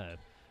 5.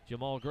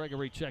 Jamal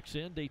Gregory checks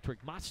in,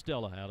 Dietrich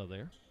Mostella out of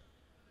there.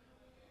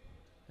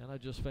 And I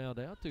just found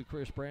out through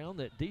Chris Brown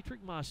that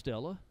Dietrich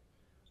Mostella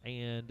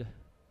and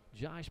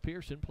Josh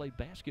Pearson played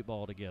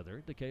basketball together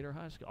at Decatur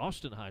High School,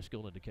 Austin High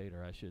School in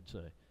Decatur, I should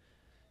say,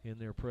 in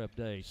their prep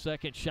days.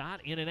 Second shot,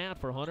 in and out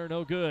for Hunter,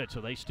 no good.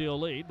 So they still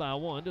lead by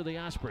 1 to the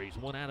Ospreys.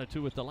 1 out of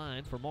 2 at the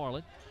line for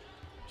Marlon.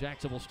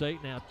 Jacksonville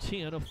State now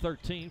 10 of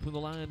 13 from the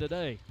line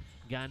today.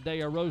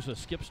 Gandaya Rosa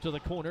skips to the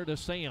corner to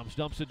Sams.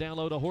 Dumps it down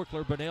low to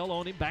Horkler. Burnell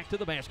on him. Back to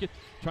the basket.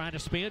 Trying to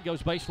spin.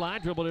 Goes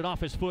baseline. Dribbled it off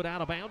his foot out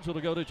of bounds.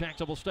 It'll go to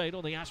Jacksonville State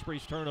on the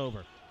Ospreys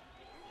turnover.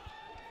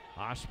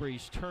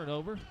 Ospreys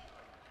turnover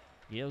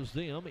gives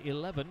them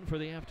 11 for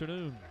the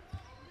afternoon.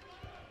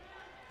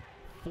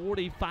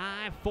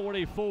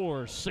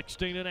 45-44.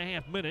 16 and a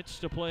half minutes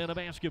to play in a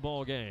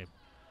basketball game.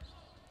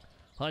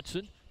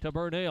 Hudson to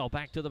Burnell.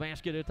 Back to the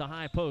basket at the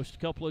high post.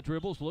 Couple of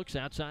dribbles. Looks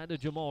outside to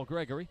Jamal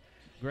Gregory.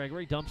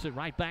 Gregory dumps it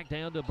right back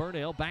down to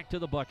Burnell, back to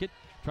the bucket,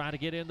 trying to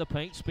get in the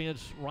paint,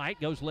 spins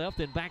right, goes left,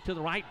 and back to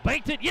the right,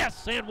 banked it,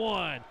 yes, and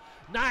 1.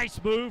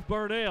 Nice move,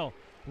 Burnell.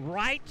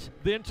 Right,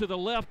 then to the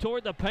left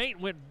toward the paint,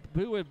 went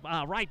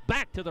right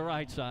back to the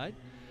right side,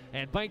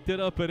 and banked it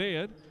up and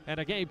in, and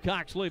the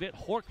Gamecocks lead it.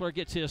 Horkler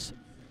gets his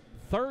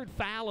 3rd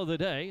foul of the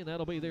day, and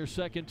that'll be their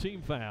 2nd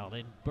team foul,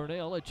 and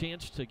Burnell a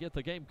chance to get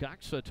the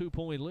Gamecocks a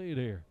 2-point lead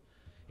here.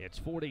 It's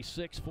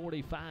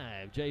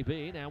 46-45.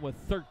 JB now with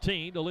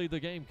 13 to lead the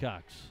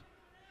Gamecocks.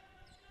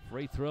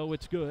 Free throw,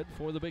 it's good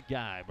for the big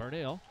guy.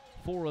 Burnell,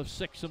 4 of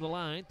 6 from the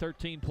line,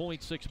 13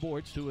 points, 6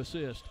 boards, 2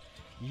 assists.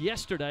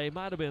 Yesterday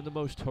might have been the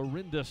most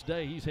horrendous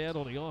day he's had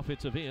on the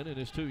offensive end in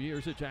his 2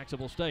 years at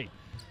Jacksonville State.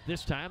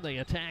 This time they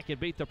attack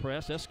and beat the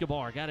press.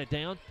 Escobar got it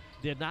down,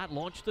 did not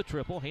launch the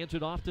triple, hands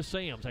it off to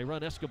Sams. They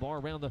run Escobar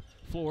around the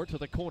floor to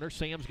the corner.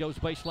 Sams goes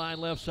baseline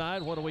left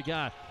side. What do we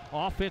got?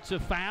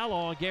 Offensive foul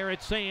on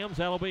Garrett Sams.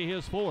 That'll be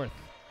his 4th.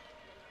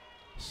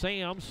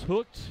 Sams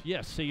hooked.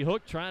 Yes, he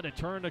hooked, trying to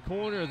turn the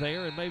corner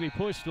there and maybe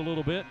pushed a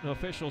little bit. The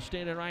official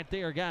standing right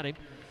there got him.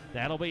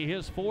 That'll be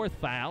his 4th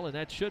foul, and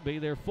that should be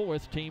their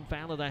 4th team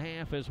foul of the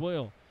half as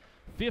well.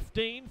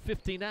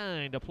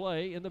 15:59 to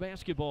play in the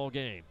basketball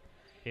game.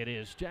 It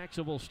is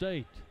Jacksonville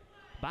State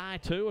by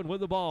 2 and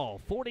with the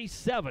ball,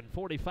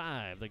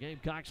 47-45. The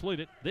Gamecocks lead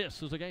it.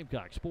 This is the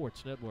Gamecock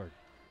Sports Network.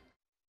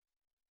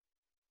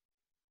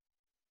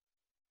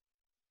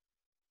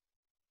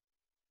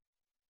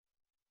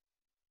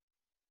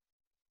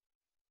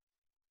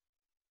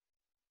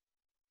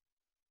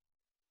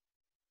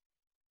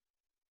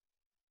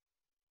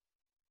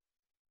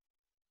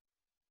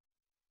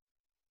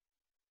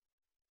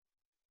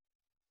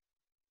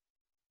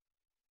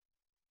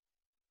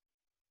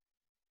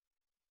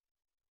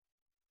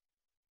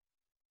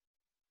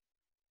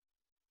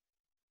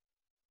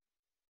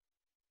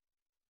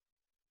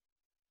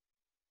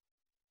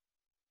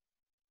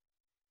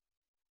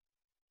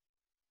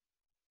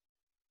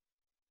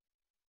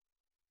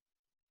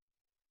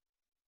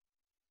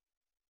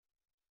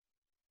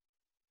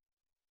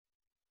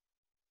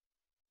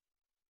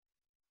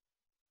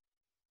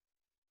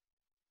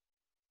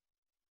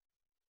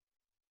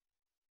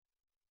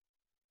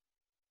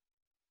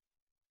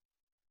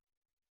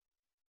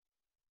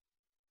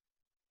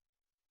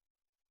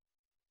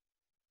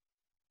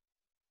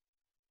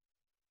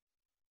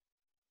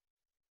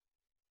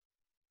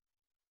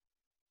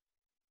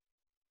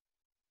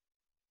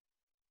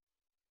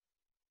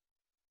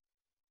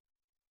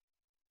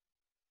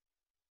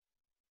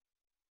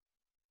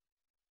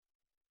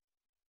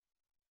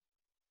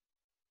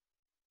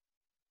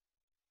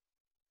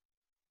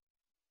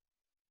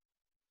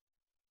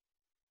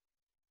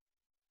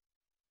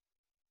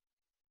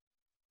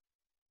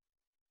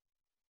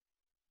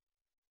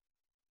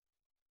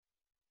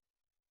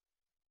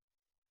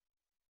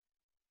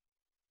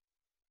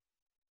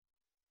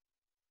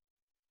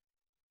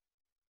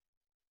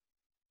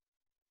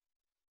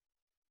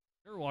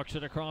 Walks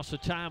it across the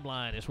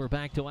timeline as we're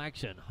back to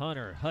action.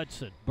 Hunter,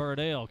 Hudson,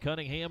 Burnell,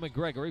 Cunningham, and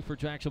Gregory for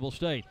Jacksonville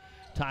State.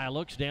 Ty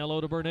looks down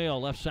low to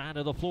Burnell, left side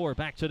of the floor,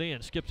 backs it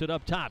in, skips it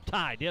up top.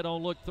 Ty dead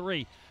on look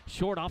three,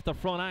 short off the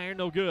front iron,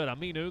 no good.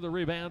 Aminu the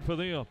rebound for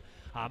them.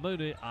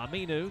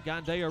 Aminu,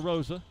 Gandea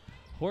Rosa,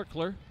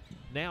 Horkler.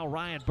 Now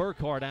Ryan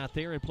Burkhardt out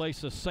there in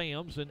place of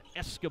Sams and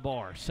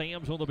Escobar.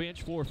 Sams on the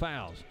bench, 4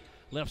 fouls.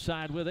 Left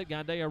side with it,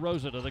 Gandea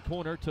Rosa to the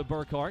corner to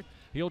Burkhardt.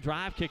 He'll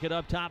drive, kick it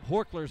up top.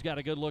 Horkler's got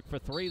a good look for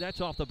 3. That's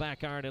off the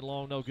back iron and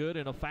long, no good.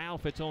 And a foul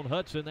if it's on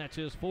Hudson, that's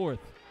his 4th.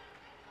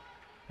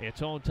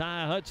 It's on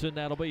Ty Hudson.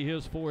 That'll be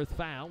his 4th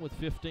foul with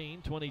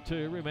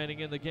 15:22 remaining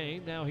in the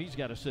game. Now he's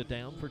got to sit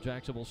down for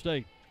Jacksonville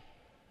State.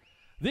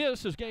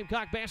 This is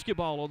Gamecock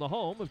basketball on the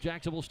home of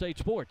Jacksonville State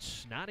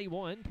Sports.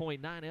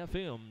 91.9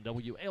 FM,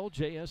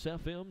 WLJS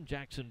FM,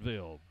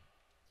 Jacksonville.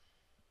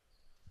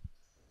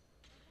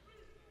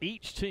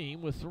 Each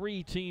team with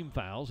 3 team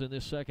fouls in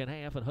this second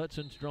half, and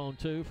Hudson's drawn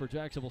 2 for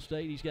Jacksonville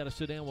State. He's got to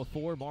sit down with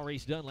 4.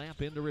 Maurice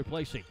Dunlap in to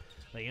replace him.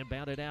 They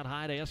inbound it out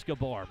high to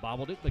Escobar.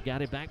 Bobbled it, but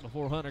got it back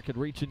before Hunter could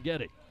reach and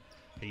get it.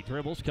 He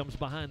dribbles, comes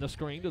behind the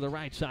screen to the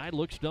right side,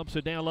 looks, dumps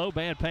it down low.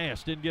 Bad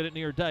pass, didn't get it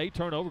near Day.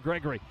 Turnover,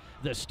 Gregory.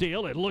 The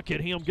steal, and look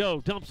at him go.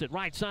 Dumps it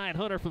right side,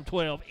 Hunter from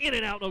 12. In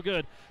and out, no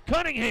good.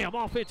 Cunningham,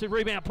 offensive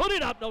rebound. Put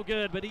it up, no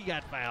good, but he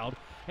got fouled.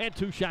 And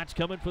 2 shots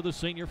coming for the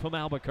senior from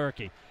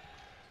Albuquerque.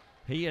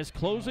 He is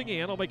closing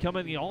in on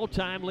becoming the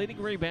all-time leading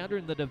rebounder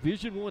in the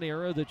Division I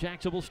era of the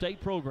Jacksonville State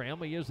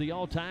program. He is the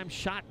all-time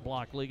shot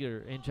block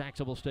leader in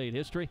Jacksonville State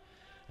history.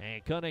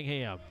 And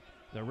Cunningham,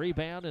 the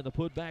rebound and the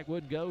putback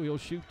wouldn't go. He'll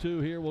shoot 2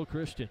 here, Will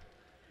Christian.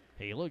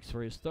 He looks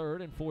for his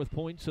 3rd and 4th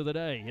points of the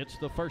day. It's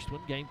the first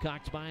one,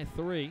 Gamecocks by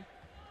 3.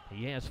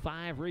 He has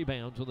 5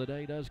 rebounds on the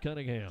day, does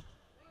Cunningham.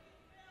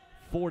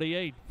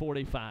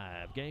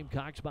 48-45.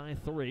 Gamecocks by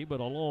 3, but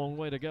a long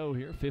way to go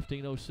here.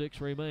 15:06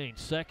 remains.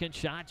 Second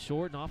shot,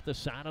 short and off the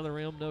side of the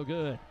rim, no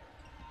good.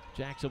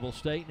 Jacksonville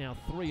State now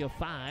 3 of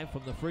 5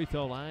 from the free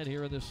throw line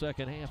here in this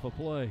second half of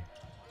play.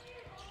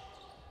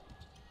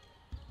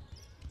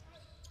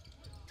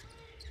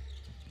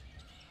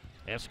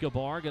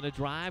 Escobar going to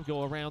drive,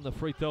 go around the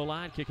free throw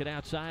line, kick it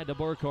outside to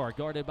Burkhardt,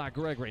 guarded by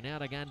Gregory. Now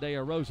to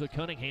Gandea Rosa.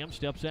 Cunningham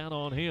steps out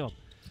on him.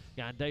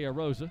 Gandea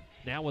Rosa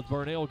now with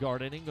Burnell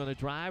guarding him, going to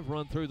drive,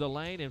 run through the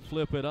lane and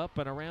flip it up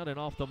and around and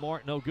off the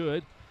mark, no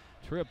good.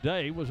 Trip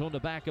Day was on the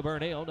back of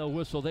Burnell, no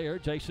whistle there.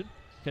 Jason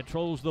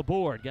controls the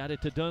board, got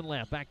it to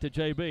Dunlap, back to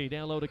JB,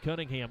 down low to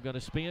Cunningham, going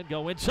to spin,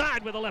 go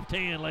inside with the left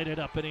hand, laid it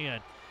up and in.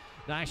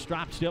 Nice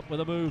drop step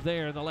with a move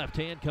there in the left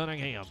hand,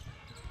 Cunningham.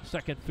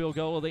 Second field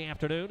goal of the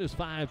afternoon is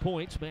 5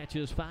 points,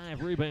 matches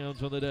 5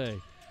 rebounds on the day.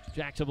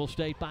 Jacksonville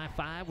State by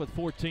 5 with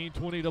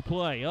 14:20 to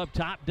play. Up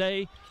top,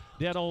 Day.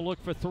 Dead on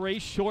look for 3,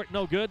 short,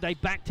 no good. They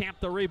back tap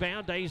the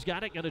rebound. Day's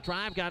got it, going to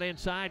drive, got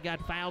inside,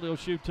 got fouled. He'll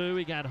shoot 2.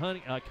 He got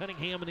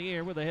Cunningham in the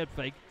air with a head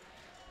fake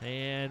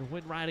and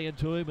went right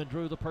into him and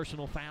drew the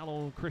personal foul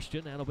on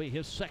Christian. That'll be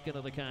his 2nd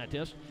of the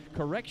contest.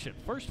 Correction,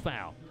 first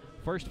foul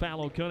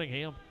on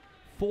Cunningham.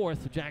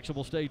 4th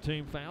Jacksonville State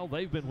team foul.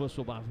 They've been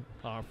whistled by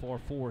for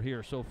 4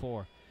 here so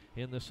far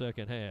in the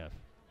second half.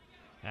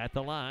 At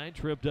the line,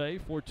 Trip Day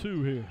for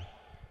 2 here.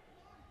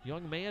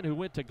 Young man who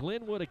went to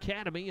Glenwood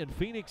Academy in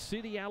Phoenix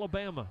City,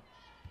 Alabama.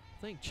 I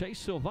think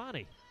Chase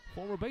Silvani,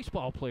 former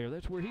baseball player.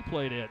 That's where he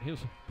played at his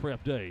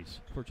prep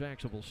days for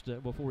Jacksonville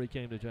State before he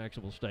came to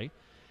Jacksonville State.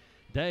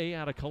 Day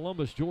out of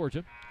Columbus,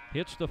 Georgia,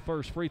 hits the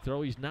first free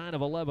throw. He's 9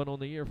 of 11 on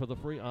the year for the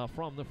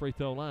from the free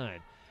throw line.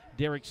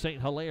 Derek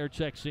St. Hilaire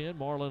checks in.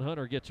 Marlon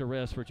Hunter gets a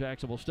rest for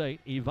Jacksonville State.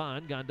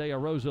 Yvonne Gandea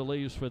Rosa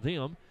leaves for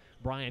them.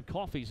 Brian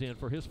Coffey's in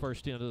for his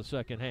first 10 of the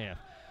second half.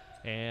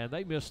 And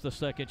they missed the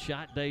second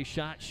shot. Day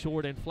shot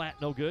short and flat,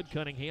 no good.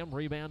 Cunningham,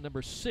 rebound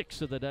number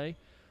 6 of the day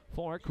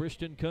for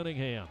Christian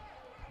Cunningham.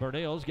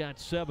 Burnell's got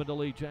 7 to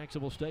lead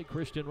Jacksonville State.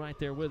 Christian right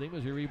there with him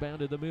as he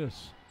rebounded the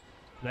miss.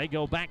 They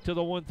go back to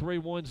the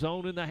 1-3-1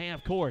 zone in the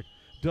half court.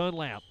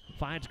 Dunlap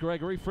finds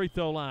Gregory, free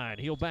throw line.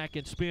 He'll back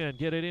and spin,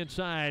 get it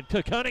inside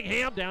to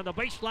Cunningham, down the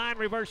baseline,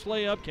 reverse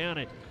layup,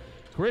 counted.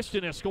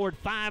 Christian has scored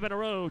 5 in a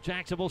row.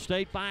 Jacksonville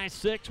State by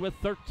 6 with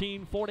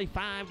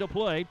 13:45 to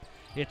play.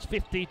 It's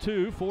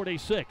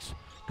 52-46.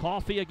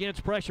 Coffey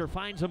against pressure,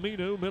 finds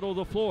Aminu, middle of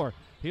the floor.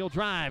 He'll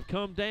drive,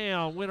 come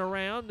down, went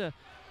around,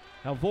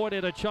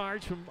 avoided a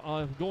charge from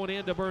going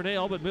into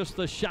Burnell, but missed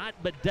the shot.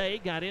 But Day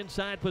got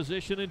inside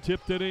position and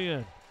tipped it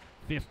in.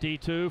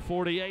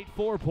 52-48,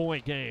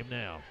 4-point game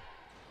now.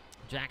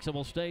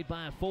 Jacksonville State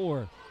by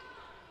 4.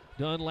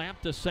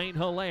 Dunlap to St.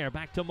 Hilaire,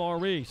 back to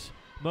Maurice.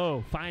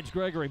 Mo finds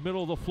Gregory,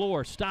 middle of the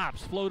floor,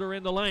 stops, floater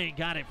in the lane,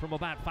 got it from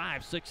about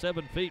 5, 6,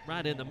 7 feet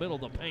right in the middle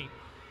of the paint.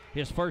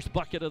 His first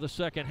bucket of the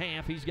second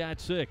half, he's got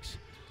 6.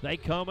 They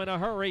come in a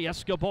hurry.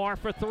 Escobar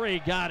for 3,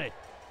 got it.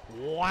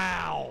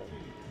 Wow.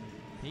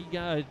 He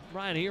got it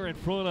right here in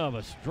front of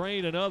us.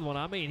 Drained another one.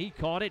 I mean, he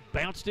caught it,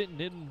 bounced it, and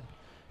didn't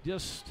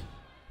just,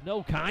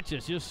 no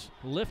conscience, just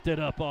lifted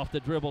up off the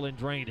dribble and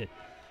drained it.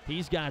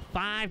 He's got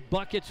 5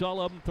 buckets,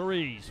 all of them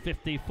threes.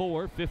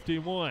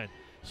 54-51.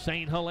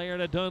 St. Hilaire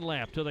to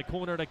Dunlap, to the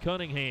corner to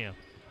Cunningham.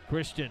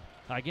 Christian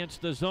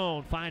against the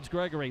zone. Finds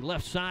Gregory.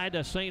 Left side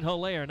to St.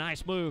 Hilaire.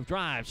 Nice move.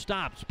 Drives.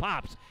 Stops.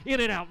 Pops. In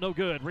and out. No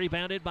good.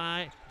 Rebounded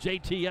by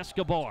J.T.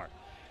 Escobar.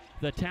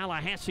 The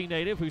Tallahassee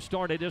native who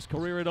started his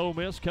career at Ole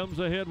Miss comes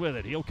ahead with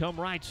it. He'll come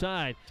right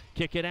side.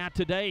 Kick it out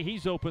today.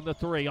 He's open the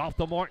three. Off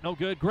the mark. No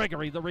good.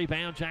 Gregory the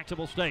rebound.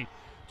 Jacksonville State.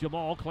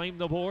 Jamal claimed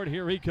the board.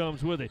 Here he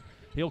comes with it.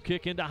 He'll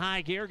kick into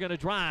high gear, going to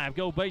drive,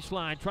 go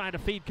baseline, trying to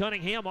feed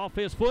Cunningham off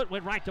his foot,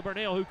 went right to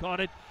Burnell, who caught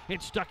it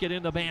and stuck it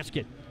in the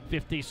basket.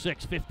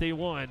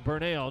 56-51.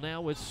 Burnell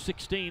now with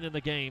 16 in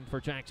the game for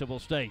Jacksonville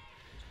State.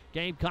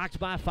 Gamecocks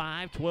by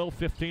 5,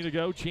 12-15 to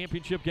go.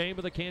 Championship game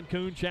of the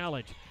Cancun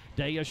Challenge.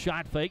 Day a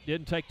shot fake,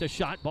 didn't take the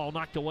shot, ball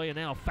knocked away, and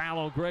now foul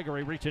on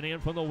Gregory reaching in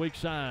from the weak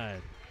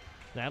side.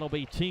 That'll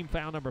be team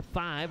foul number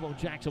 5 on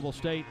Jacksonville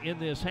State in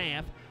this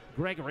half.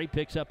 Gregory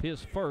picks up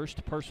his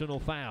first personal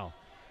foul.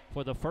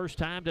 For the first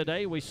time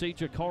today, we see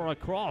Jakara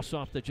Cross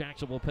off the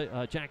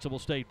Jacksonville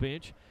State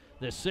bench.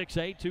 The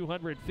 6'8",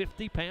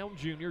 250-pound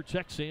junior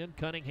checks in.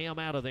 Cunningham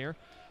out of there.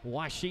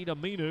 Washita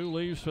Minu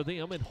leaves for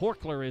them, and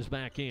Horkler is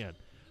back in.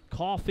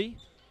 Coffee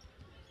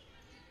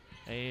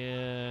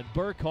and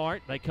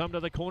Burkhart, they come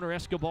to the corner.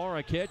 Escobar,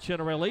 a catch and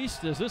a release.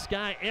 Does this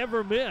guy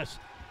ever miss?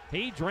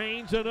 He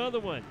drains another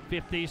one.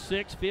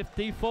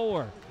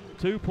 56-54.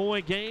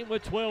 2-point game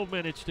with 12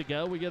 minutes to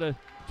go. We get a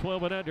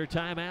 12 and under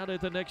timeout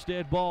at the next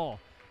dead ball.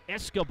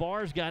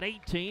 Escobar's got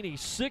 18.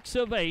 He's 6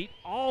 of 8,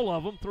 all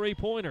of them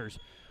three-pointers.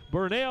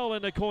 Burnell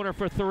in the corner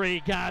for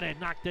three. Got it,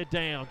 knocked it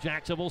down.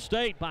 Jacksonville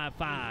State by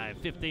 5,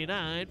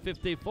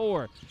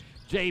 59-54.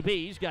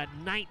 JB's got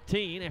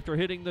 19 after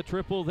hitting the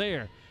triple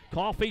there.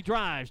 Coffee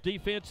drives,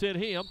 defense in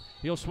him.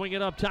 He'll swing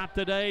it up top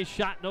today.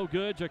 Shot no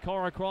good.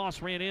 Jakara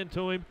Cross ran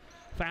into him.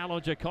 Foul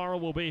on Jakara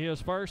will be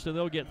his first, and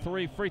they'll get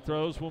 3 free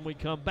throws when we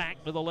come back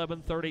with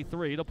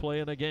 11:33 to play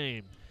in the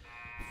game.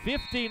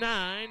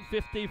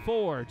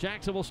 59-54.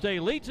 Jacksonville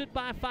State leads it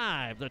by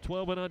 5. The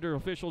 12 and under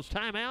officials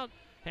timeout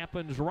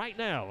happens right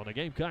now on the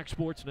Gamecock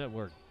Sports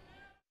Network.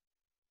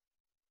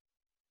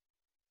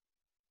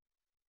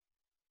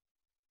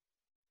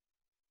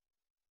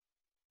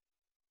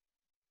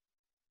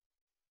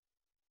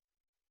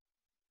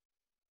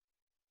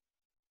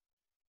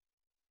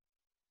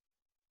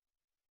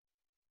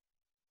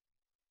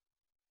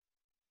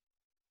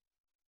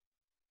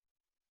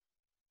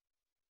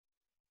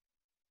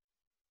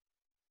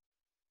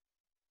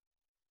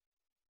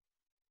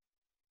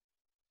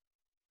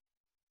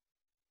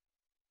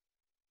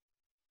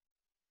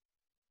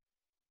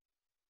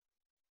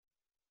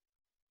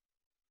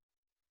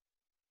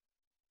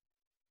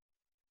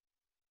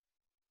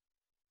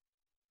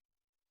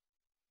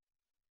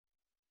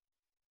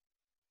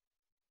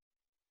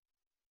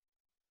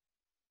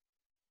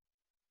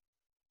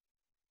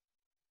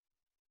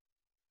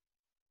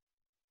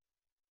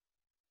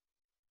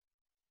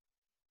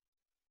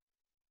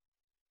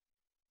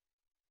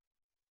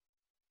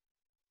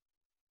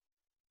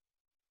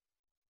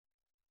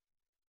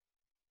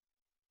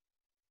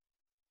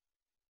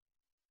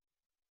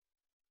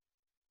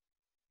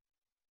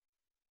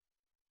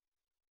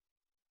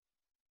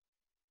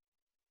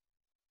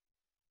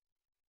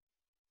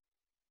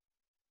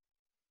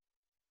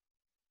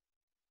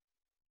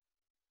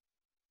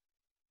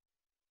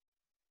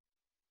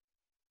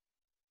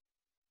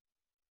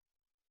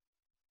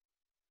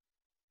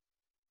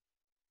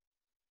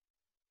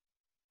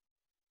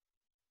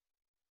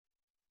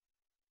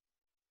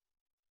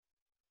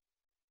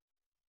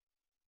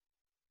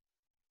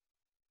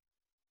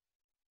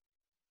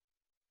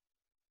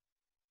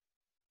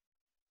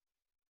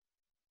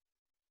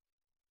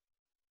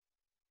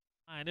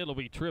 And it'll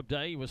be Trip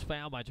Day. He was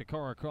fouled by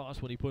Jakara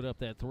Cross when he put up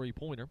that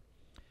three-pointer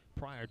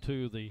prior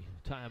to the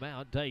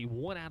timeout. Day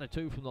 1 out of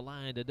 2 from the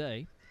line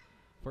today.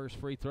 First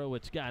free throw,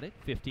 it's got it.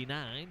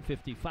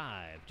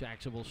 59-55.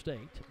 Jacksonville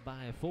State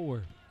by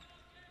 4.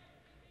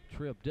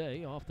 Trip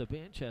Day off the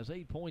bench has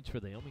 8 points for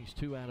them. He's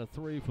 2 out of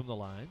 3 from the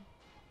line.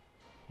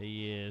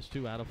 He is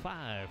 2 out of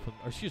 5 from,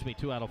 or excuse me,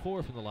 2 out of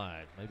 4 from the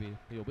line. Maybe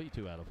he'll be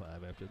 2 out of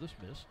 5 after this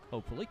miss,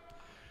 hopefully.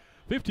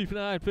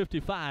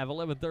 59-55,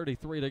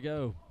 11:33 to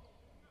go.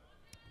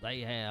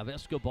 They have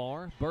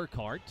Escobar,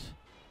 Burkhart,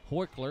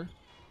 Horkler,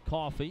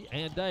 Coffee,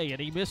 and Day.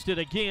 And he missed it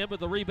again, but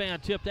the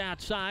rebound tipped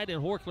outside,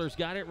 and Horkler's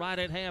got it right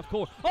at half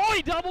court. Oh,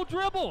 he double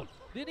dribbled.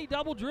 Didn't he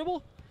double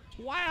dribble?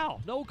 Wow,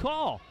 no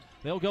call.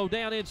 They'll go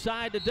down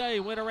inside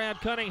today. Went around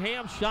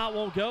Cunningham. Shot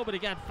won't go, but he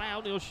got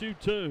fouled. He'll shoot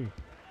 2.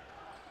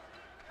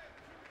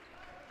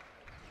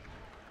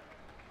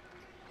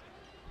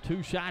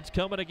 2 shots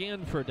coming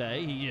again for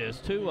Day. He is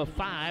 2 of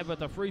 5 at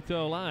the free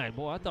throw line.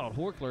 Boy, I thought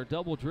Horkler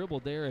double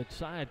dribbled there at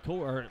side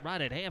court, or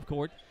right at half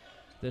court.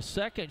 The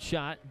second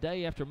shot,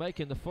 Day, after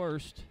making the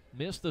first,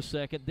 missed the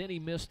second. Then he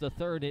missed the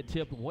third. It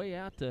tipped way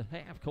out to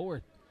half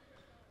court.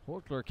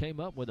 Horkler came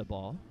up with the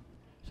ball,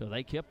 so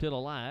they kept it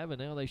alive,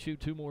 and now they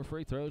shoot 2 more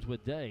free throws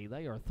with Day.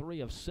 They are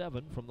 3 of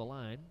 7 from the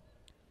line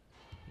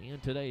in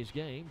today's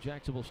game.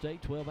 Jacksonville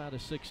State 12 out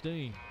of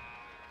 16.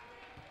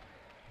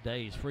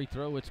 Day's free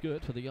throw, it's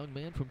good for the young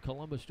man from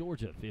Columbus,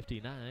 Georgia.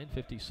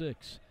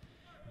 59-56.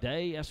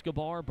 Day,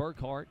 Escobar,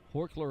 Burkhart,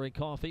 Horkler, and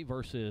Coffey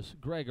versus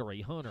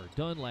Gregory, Hunter,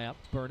 Dunlap,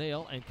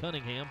 Burnell, and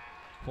Cunningham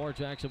for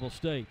Jacksonville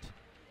State.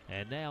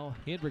 And now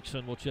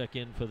Hendrickson will check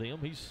in for them.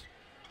 He's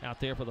out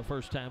there for the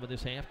first time in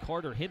this half.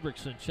 Carter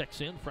Hendrickson checks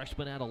in,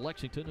 freshman out of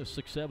Lexington, a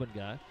 6'7"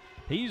 guy.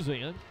 He's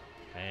in,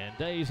 and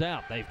Day's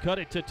out. They've cut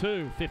it to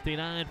 2,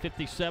 59-57,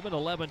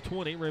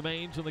 11-20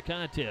 remains in the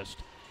contest.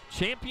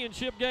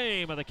 Championship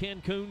game of the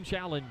Cancun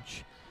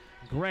Challenge.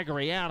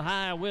 Gregory out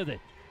high with it.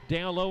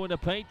 Down low in the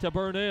paint to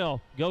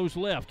Burnell. Goes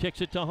left,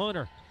 kicks it to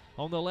Hunter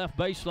on the left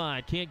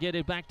baseline. Can't get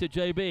it back to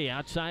JB.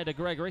 Outside to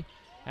Gregory,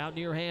 out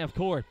near half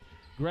court.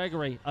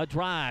 Gregory, a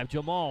drive.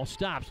 Jamal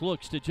stops,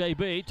 looks to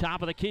JB.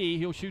 Top of the key.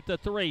 He'll shoot the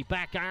 3.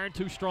 Back iron,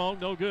 too strong,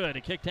 no good.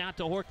 It kicked out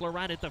to Horkler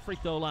right at the free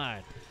throw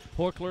line.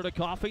 Horkler to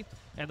Coffey,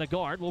 and the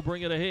guard will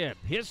bring it ahead.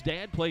 His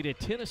dad played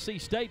at Tennessee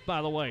State,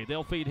 by the way.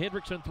 They'll feed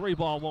Hendrickson. 3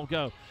 ball won't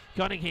go.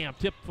 Cunningham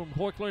tipped from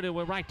Horkler and it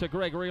went right to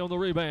Gregory on the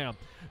rebound.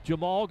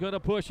 Jamal going to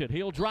push it.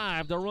 He'll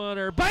drive the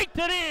runner. Banked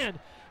it in.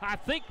 I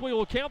think we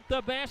will count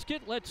the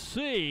basket. Let's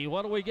see.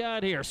 What do we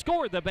got here?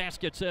 Scored the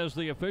basket, says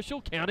the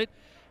official. Count it.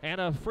 And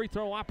a free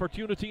throw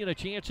opportunity and a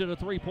chance at a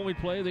three-point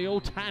play the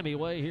old-timey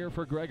way here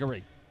for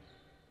Gregory.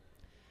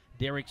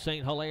 Derek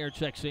St. Hilaire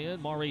checks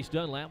in. Maurice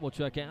Dunlap will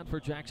check out for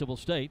Jacksonville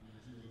State.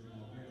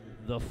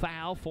 The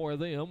foul for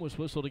them was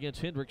whistled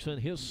against Hendrickson,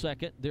 his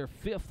second, their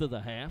 5th of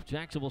the half.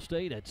 Jacksonville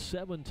State at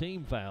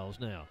 17 fouls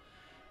now.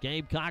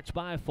 Gamecocks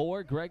by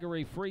 4.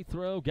 Gregory free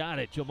throw, got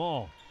it.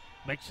 Jamal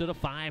makes it a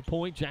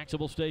 5-point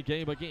Jacksonville State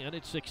game again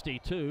at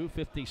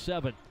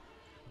 62-57.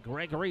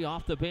 Gregory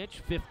off the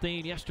bench,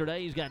 15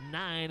 yesterday. He's got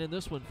 9 in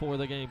this one for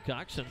the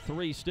Gamecocks and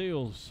 3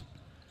 steals.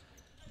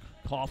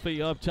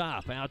 Coffey up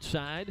top,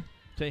 outside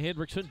to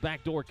Hendrickson.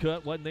 Backdoor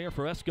cut, wasn't there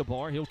for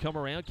Escobar. He'll come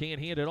around, can't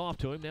hand it off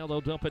to him. Now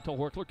they'll dump it to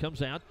Horkler,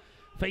 comes out,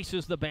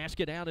 faces the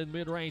basket out in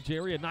mid-range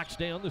area, knocks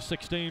down the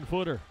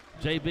 16-footer.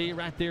 JB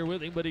right there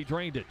with him, but he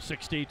drained it,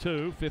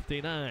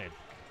 62-59.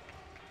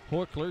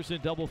 Horkler's in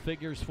double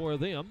figures for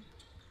them.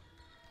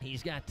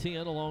 He's got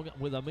 10 along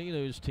with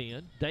Aminu's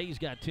 10. Day's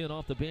got 10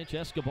 off the bench.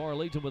 Escobar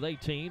leads him with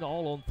 18,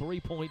 all on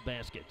three-point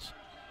baskets.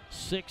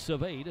 6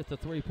 of 8 at the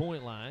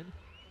three-point line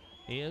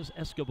is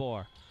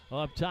Escobar.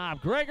 Up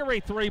top, Gregory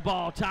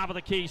 3-ball, top of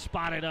the key,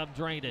 spotted up,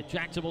 drained it.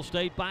 Jacksonville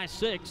State by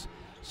 6,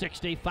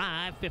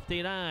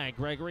 65-59.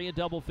 Gregory in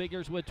double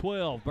figures with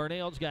 12.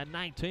 Burnell's got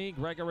 19,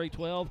 Gregory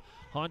 12,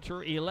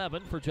 Hunter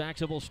 11 for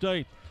Jacksonville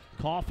State.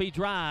 Coffey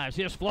drives,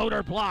 his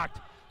floater blocked.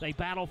 They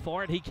battle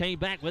for it. He came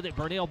back with it.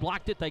 Burnell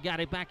blocked it. They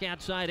got it back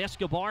outside.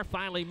 Escobar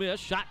finally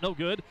missed. Shot no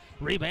good.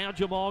 Rebound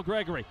Jamal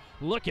Gregory.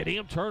 Look at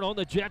him turn on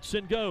the Jets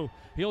and go.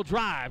 He'll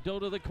drive. Go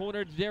to the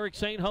corner to Derek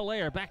St.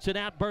 Hilaire. Backs it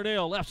out.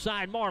 Burnell. Left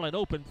side. Marlin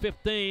open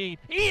 15.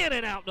 In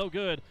and out. No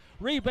good.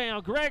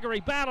 Rebound. Gregory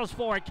battles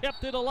for it.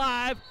 Kept it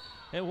alive.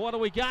 And what do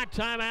we got?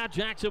 Timeout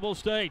Jacksonville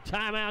State.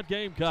 Timeout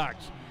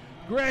Gamecocks.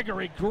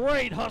 Gregory,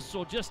 great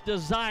hustle. Just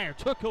desire.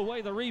 Took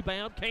away the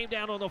rebound. Came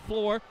down on the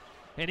floor.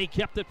 And he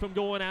kept it from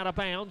going out of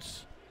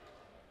bounds.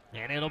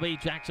 And it'll be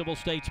Jacksonville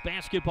State's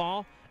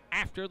basketball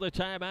after the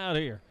timeout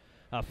here.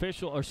 A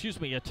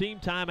team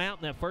timeout,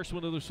 and that first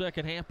one of the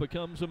second half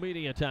becomes a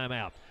media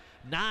timeout.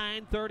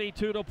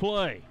 9:32 to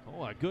play.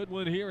 Oh, a good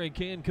one here in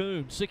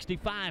Cancun.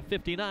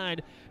 65-59.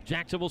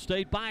 Jacksonville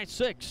State by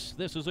 6.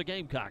 This is a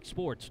Gamecock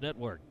Sports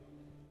Network.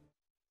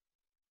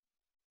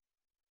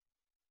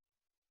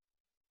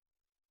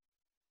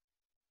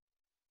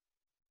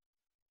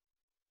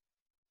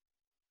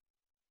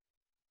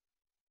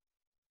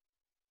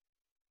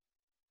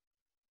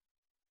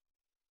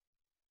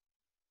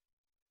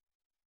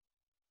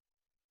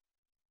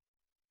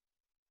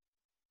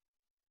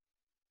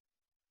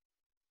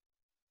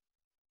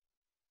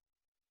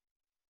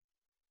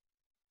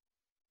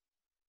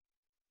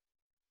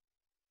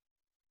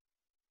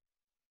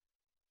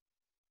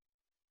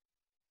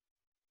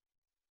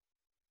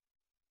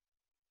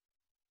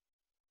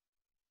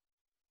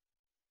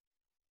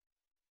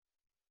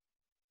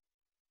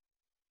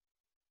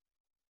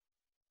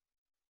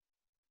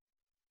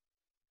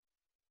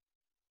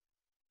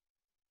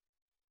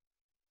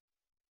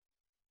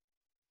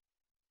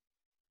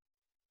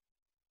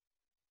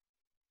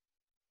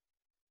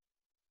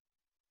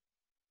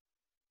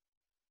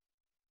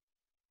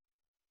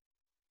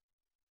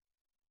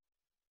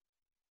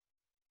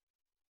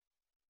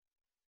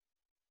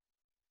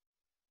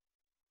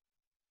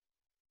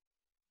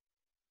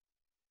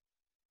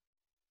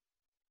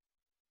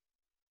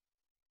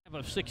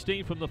 Of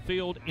 16 from the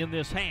field in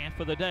this half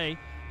of the day.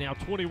 Now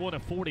 21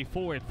 of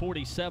 44 at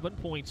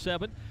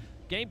 47.7.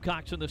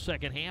 Gamecocks in the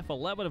second half,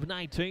 11 of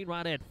 19,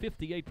 right at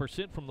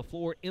 58% from the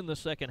floor in the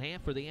second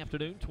half for the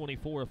afternoon.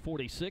 24 of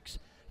 46,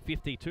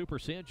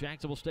 52%.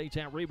 Jacksonville State's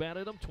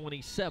out-rebounded them,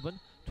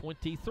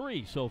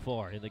 27-23 so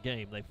far in the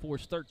game. They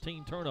forced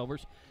 13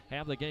 turnovers,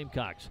 have the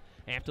Gamecocks.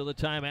 After the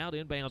timeout,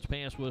 inbounds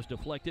pass was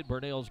deflected.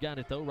 Burnell's got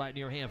it, though, right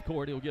near half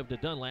court. He'll give to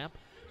Dunlap.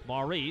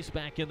 Maurice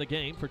back in the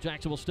game for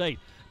Jacksonville State.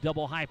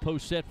 Double high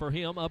post set for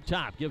him up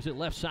top. Gives it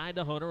left side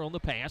to Hunter on the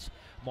pass.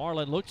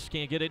 Marlin looks,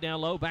 can't get it down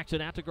low. Backs it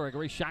out to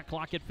Gregory. Shot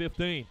clock at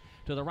 15.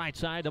 To the right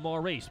side to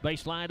Maurice.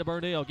 Baseline to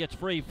Burnell. Gets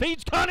free.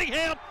 Feeds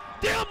Cunningham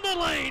down the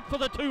lane for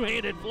the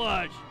two-handed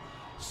flush.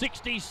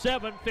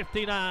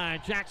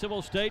 67-59.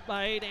 Jacksonville State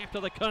by 8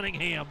 after the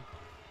Cunningham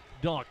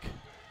dunk.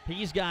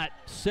 He's got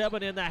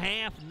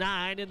 7.5,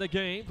 9 in the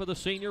game for the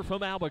senior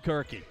from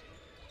Albuquerque.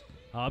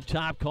 Up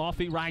top,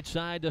 Coffee, right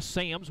side to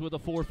Sams with the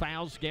 4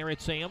 fouls.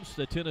 Garrett Sams,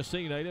 the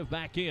Tennessee native,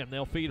 back in.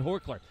 They'll feed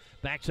Horkler.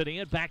 Backs it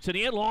in,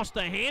 lost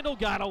the handle,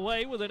 got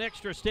away with an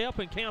extra step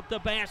and count the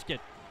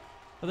basket.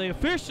 The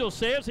official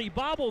says he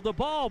bobbled the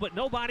ball, but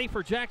nobody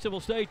for Jacksonville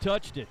State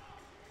touched it.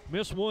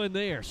 Missed one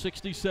there,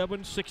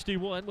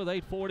 67-61 with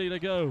 8:40 to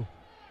go.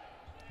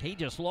 He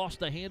just lost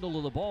the handle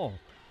of the ball.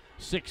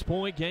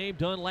 6-point game,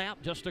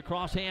 Dunlap just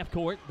across half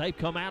court. They've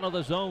come out of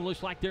the zone,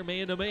 looks like they're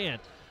man-to-man.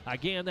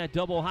 Again, that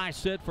double high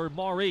set for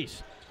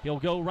Maurice. He'll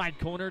go right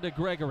corner to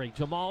Gregory.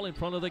 Jamal in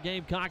front of the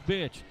Gamecock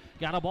bench.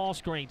 Got a ball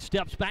screen,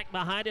 steps back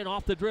behind it,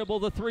 off the dribble,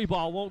 the 3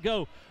 ball won't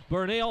go.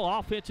 Burnell,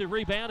 offensive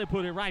rebound, and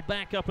put it right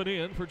back up and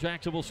in for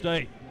Jacksonville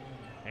State.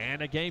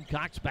 And the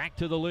Gamecocks back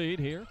to the lead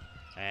here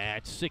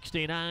at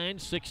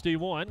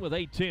 69-61 with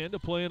 8:10 to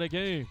play in the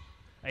game.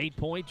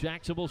 8-point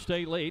Jacksonville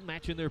State lead,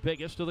 matching their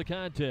biggest of the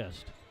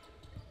contest.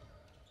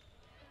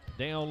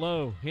 Down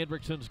low,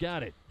 Hendrickson's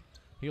got it.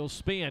 He'll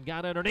spin,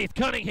 got underneath.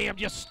 Cunningham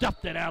just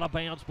stuffed it out of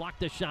bounds,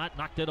 blocked the shot,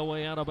 knocked it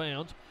away out of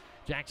bounds.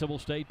 Jacksonville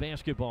State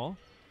basketball.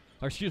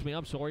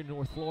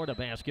 North Florida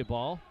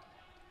basketball.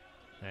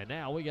 And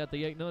now we got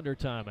the 8-and-under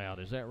timeout.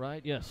 Is that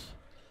right? Yes.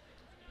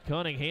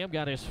 Cunningham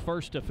got his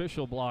first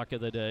official block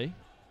of the day.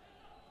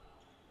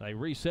 They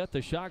reset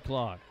the shot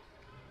clock.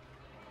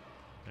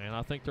 And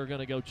I think they're going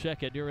to go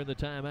check it during the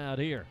timeout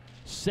here.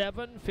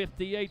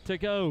 7:58 to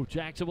go.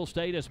 Jacksonville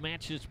State has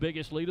matched its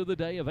biggest lead of the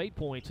day of 8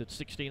 points at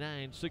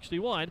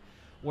 69-61.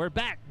 We're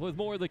back with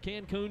more of the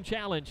Cancun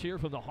Challenge here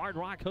from the Hard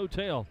Rock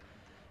Hotel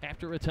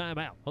after a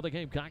timeout on the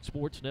Gamecock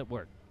Sports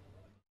Network.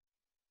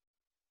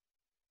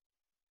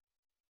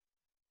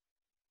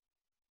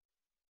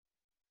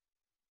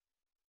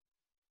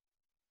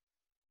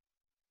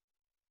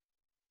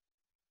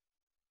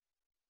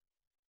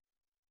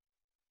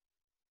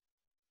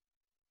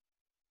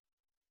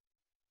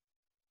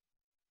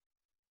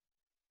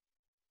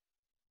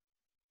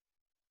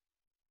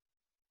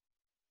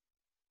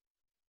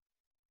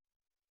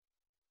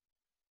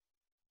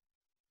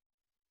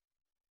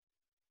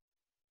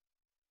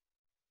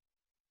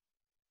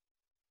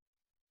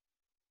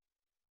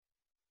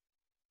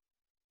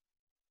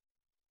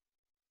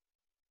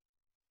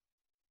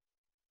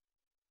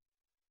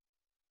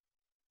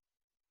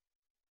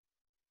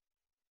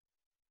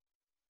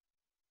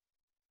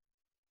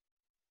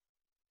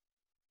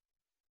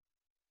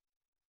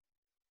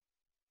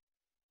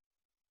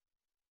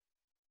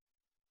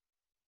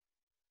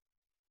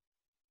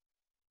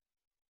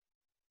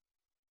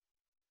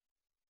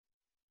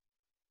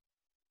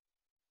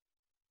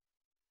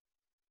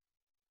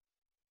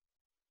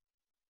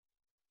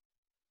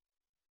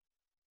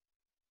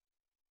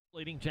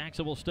 Leading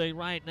Jacksonville State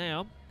right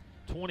now,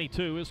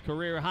 22 is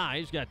career high.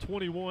 He's got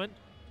 21,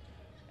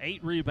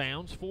 8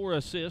 rebounds, 4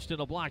 assists,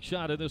 and a block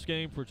shot in this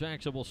game for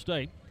Jacksonville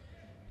State.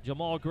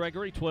 Jamal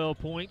Gregory, 12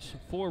 points,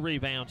 4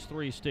 rebounds,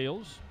 3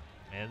 steals.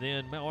 And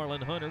then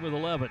Marlon Hunter with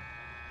 11.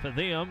 For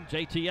them,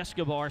 JT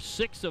Escobar,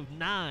 6 of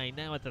 9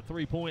 now at the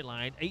 3-point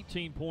line,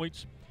 18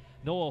 points.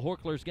 Noah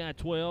Horkler's got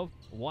 12.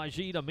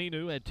 Wajid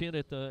Aminu had 10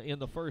 in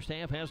the first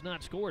half, has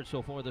not scored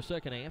so far the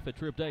second half. And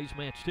Trip Days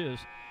matched his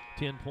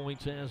 10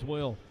 points as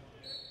well.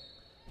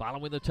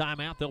 Following the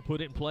timeout, they'll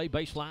put it in play.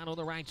 Baseline on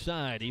the right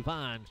side.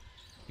 Ivan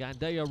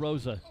Gandaya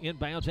Rosa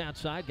inbounds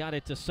outside. Got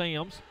it to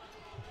Sams.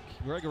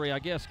 Gregory, I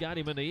guess, got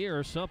him in the ear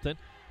or something.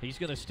 He's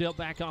going to step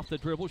back off the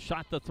dribble.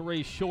 Shot the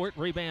 3 short.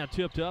 Rebound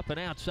tipped up and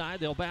outside.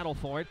 They'll battle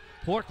for it.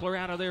 Horkler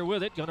out of there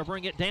with it. Going to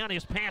bring it down.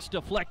 His pass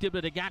deflected,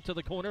 but it got to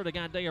the corner to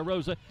Gandaya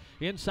Rosa.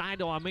 Inside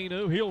to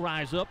Aminu. He'll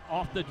rise up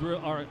off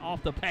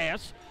the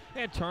pass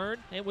and turn,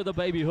 and with a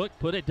baby hook,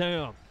 put it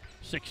down.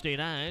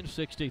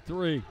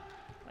 69-63.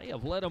 They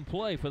have let them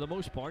play for the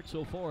most part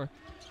so far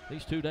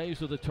these 2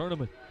 days of the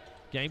tournament.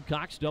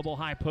 Gamecocks double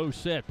high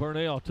post set.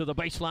 Burnell to the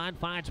baseline,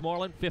 finds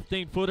Marlin.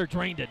 15-footer,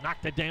 drained it,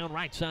 knocked it down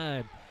right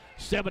side.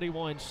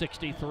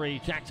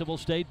 71-63. Jacksonville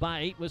State by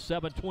 8 with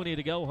 7:20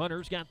 to go.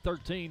 Hunter's got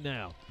 13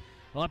 now.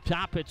 Up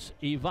top, it's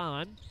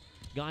Ivan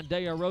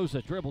Gandaya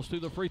Rosa. Dribbles through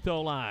the free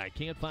throw line.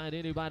 Can't find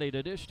anybody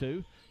to dish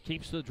to.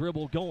 Keeps the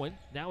dribble going.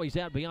 Now he's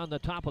out beyond the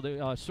top of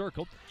the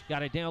circle.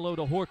 Got it down low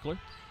to Horkler.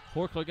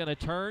 Horkler going to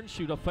turn,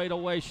 shoot a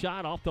fadeaway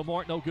shot off the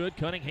mark, no good.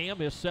 Cunningham,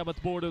 his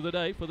 7th board of the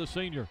day for the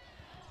senior.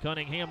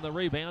 Cunningham the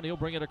rebound. He'll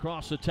bring it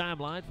across the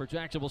timeline for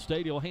Jacksonville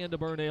State. He'll hand to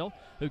Burnell,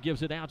 who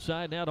gives it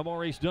outside now to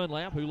Maurice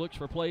Dunlap, who looks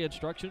for play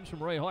instructions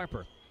from Ray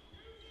Harper.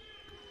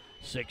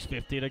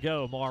 6:50 to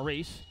go.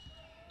 Maurice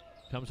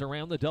comes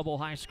around the double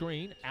high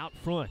screen out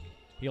front.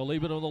 He'll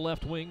leave it on the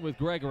left wing with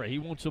Gregory. He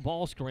wants a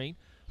ball screen.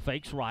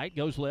 Fakes right,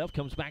 goes left,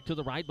 comes back to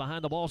the right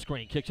behind the ball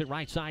screen. Kicks it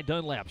right side,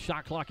 Dunlap.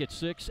 Shot clock at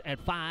 6, at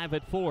 5,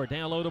 at 4.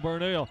 Down low to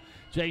Burnell.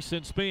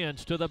 Jason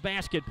spins to the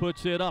basket,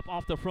 puts it up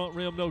off the front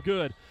rim, no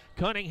good.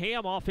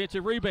 Cunningham,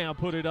 offensive rebound,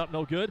 put it up,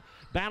 no good.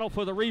 Battle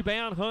for the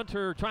rebound.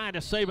 Hunter trying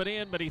to save it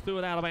in, but he threw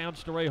it out of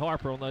bounds to Ray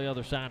Harper on the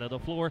other side of the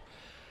floor.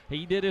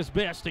 He did his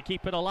best to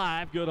keep it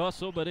alive. Good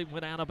hustle, but it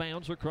went out of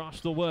bounds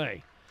across the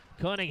way.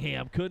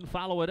 Cunningham couldn't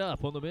follow it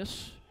up on the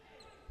miss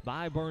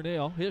by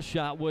Burnell. His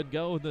shot wouldn't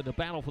go, and then the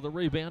battle for the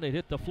rebound. It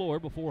hit the floor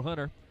before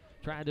Hunter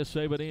tried to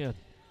save it in.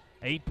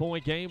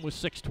 8-point game with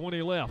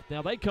 6:20 left.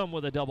 Now they come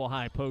with a double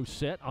high post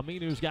set.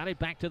 Aminu's got it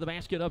back to the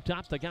basket up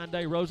top to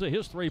Gande Rosa.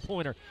 His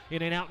three-pointer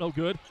in and out, no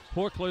good.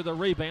 Horkler the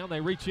rebound.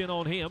 They reach in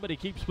on him, but he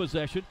keeps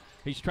possession.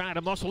 He's trying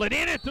to muscle it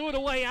in and threw it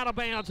away out of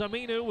bounds.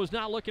 Aminu was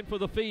not looking for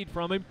the feed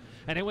from him,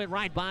 and it went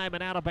right by him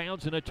and out of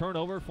bounds, and a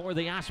turnover for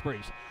the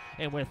Ospreys.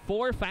 And with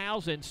 4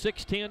 fouls and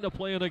 6:10 to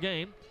play in the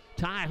game,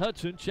 Ty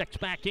Hudson checks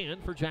back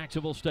in for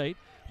Jacksonville State.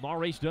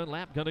 Maurice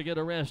Dunlap going to get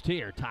a rest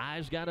here.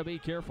 Ty's got to be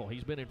careful.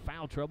 He's been in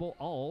foul trouble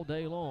all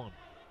day long.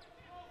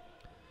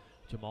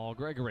 Jamal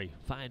Gregory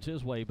finds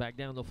his way back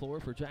down the floor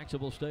for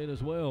Jacksonville State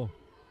as well.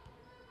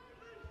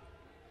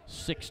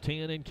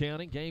 6:10 and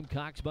counting.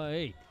 Gamecocks by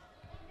 8.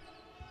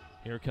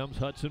 Here comes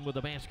Hudson with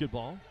the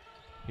basketball.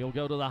 He'll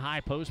go to the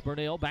high post.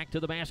 Burnell back to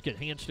the basket.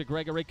 Hands to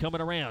Gregory coming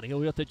around. He'll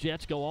let the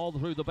Jets go all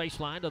through the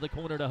baseline to the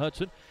corner to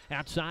Hudson.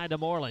 Outside to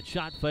Marlin.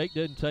 Shot fake.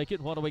 Didn't take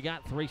it. What do we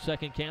got?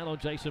 3-second count on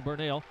Jason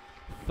Burnell.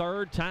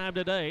 Third time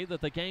today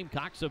that the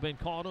Gamecocks have been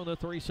caught on a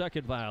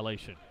 3-second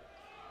violation.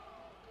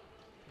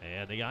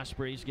 And the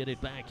Ospreys get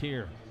it back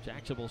here.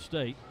 Jacksonville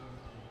State.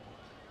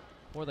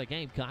 For the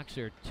Gamecocks,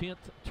 their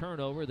 10th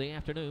turnover of the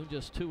afternoon.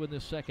 Just 2 in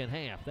the second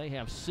half. They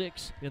have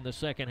 6 in the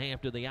second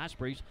half to the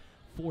Ospreys.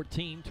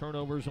 14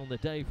 turnovers on the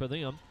day for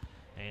them.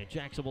 And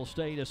Jacksonville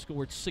State has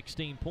scored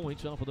 16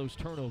 points off of those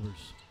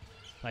turnovers.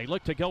 They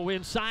look to go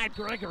inside.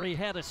 Gregory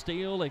had a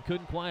steal and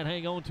couldn't quite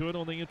hang on to it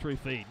on the entry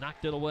feed.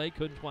 Knocked it away,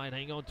 couldn't quite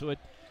hang on to it,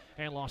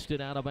 and lost it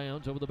out of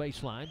bounds over the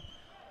baseline.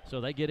 So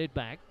they get it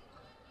back.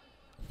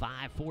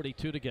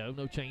 5:42 to go.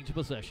 No change of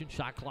possession.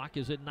 Shot clock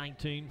is at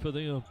 19 for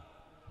them.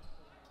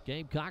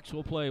 Gamecocks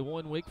will play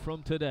 1 week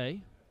from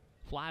today.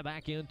 Fly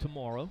back in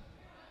tomorrow.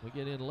 We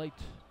get in late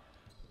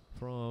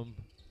from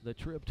the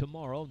trip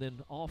tomorrow,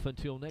 then off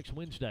until next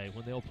Wednesday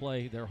when they'll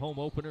play their home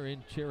opener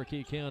in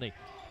Cherokee County.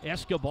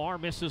 Escobar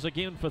misses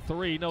again for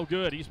 3. No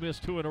good. He's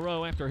missed 2 in a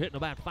row after hitting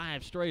about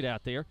 5 straight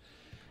out there.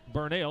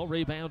 Burnell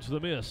rebounds the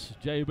miss.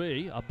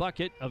 JB, a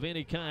bucket of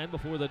any kind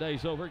before the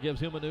day's over, gives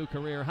him a new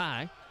career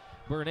high.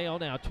 Burnell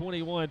now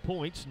 21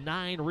 points,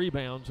 9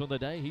 rebounds on the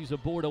day. He's a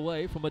board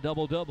away from a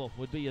double-double.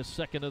 Would be his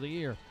second of the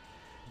year.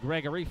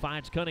 Gregory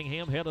finds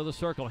Cunningham, head of the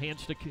circle.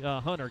 Hands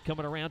to Hunter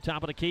coming around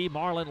top of the key.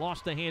 Marlin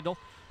lost the handle.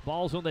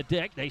 Ball's on the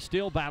deck. They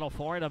still battle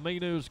for it.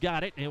 Aminu's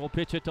got it, and will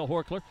pitch it to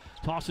Horkler.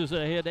 Tosses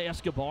it ahead to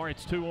Escobar.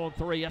 It's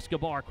 2-on-3.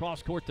 Escobar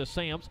cross court to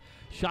Sams.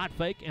 Shot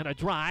fake and a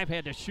drive.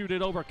 Had to shoot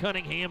it over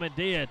Cunningham and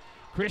did.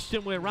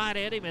 Christian went right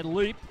at him and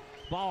leaped.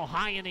 Ball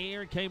high in the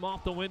air and came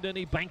off the window, and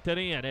he banked it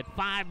in. At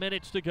 5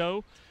 minutes to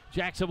go,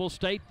 Jacksonville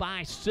State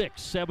by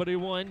 6.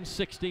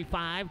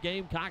 71-65.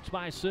 Gamecocks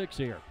by 6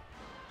 here.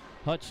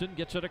 Hudson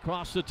gets it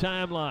across the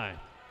timeline.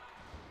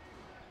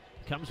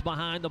 Comes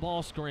behind the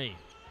ball screen.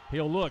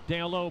 He'll look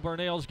down low.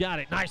 Burnell's got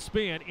it. Nice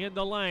spin in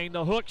the lane.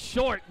 The hook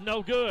short,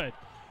 no good.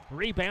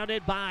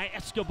 Rebounded by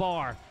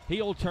Escobar.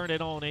 He'll turn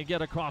it on and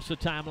get across the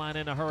timeline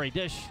in a hurry.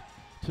 Dish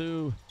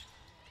to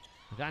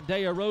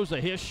Gandea Rosa.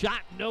 His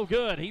shot, no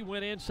good. He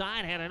went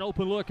inside, had an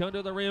open look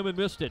under the rim and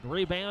missed it.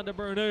 Rebound to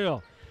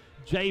Burnell.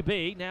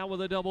 JB now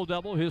with a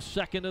double-double, his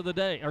second of the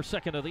day, or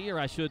second of the year,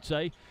 I should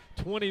say.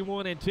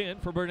 21 and 10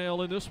 for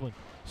Burnell in this one.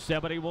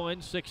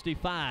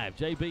 71-65.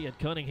 JB and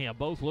Cunningham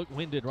both look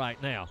winded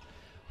right now.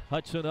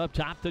 Hudson up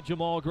top to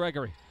Jamal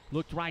Gregory.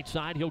 Looked right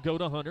side. He'll go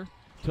to Hunter.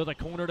 To the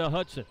corner to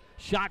Hudson.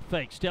 Shot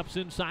fake. Steps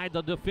inside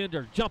the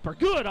defender. Jumper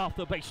good off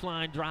the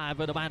baseline drive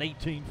at about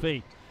 18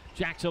 feet.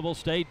 Jacksonville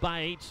State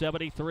by 8,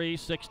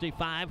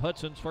 73-65.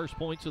 Hudson's first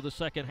points of the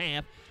second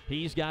half.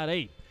 He's got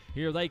 8.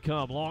 Here they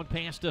come. Long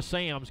pass to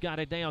Sams. Got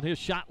it down. His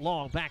shot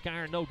long. Back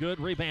iron, no good.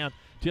 Rebound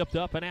tipped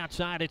up and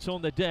outside. It's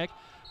on the deck.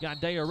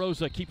 Gandea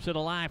Rosa keeps it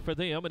alive for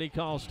them, and he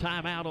calls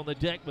timeout on the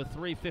deck with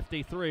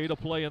 3:53 to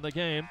play in the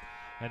game.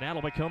 And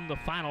that'll become the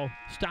final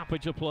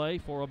stoppage of play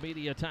for a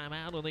media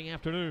timeout in the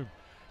afternoon.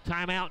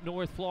 Timeout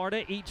North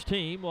Florida. Each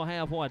team will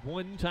have, what,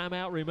 1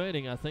 timeout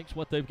remaining, I think is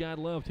what they've got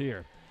left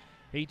here.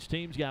 Each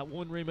team's got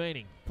 1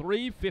 remaining.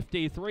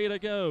 3:53 to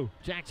go.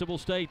 Jacksonville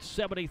State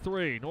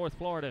 73, North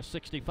Florida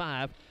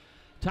 65.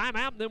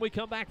 Timeout, and then we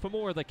come back for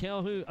more of the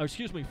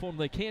from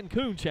the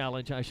Cancun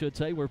Challenge, I should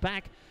say. We're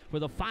back for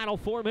the final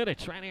 4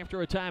 minutes right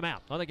after a timeout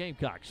on the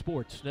Gamecock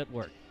Sports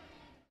Network.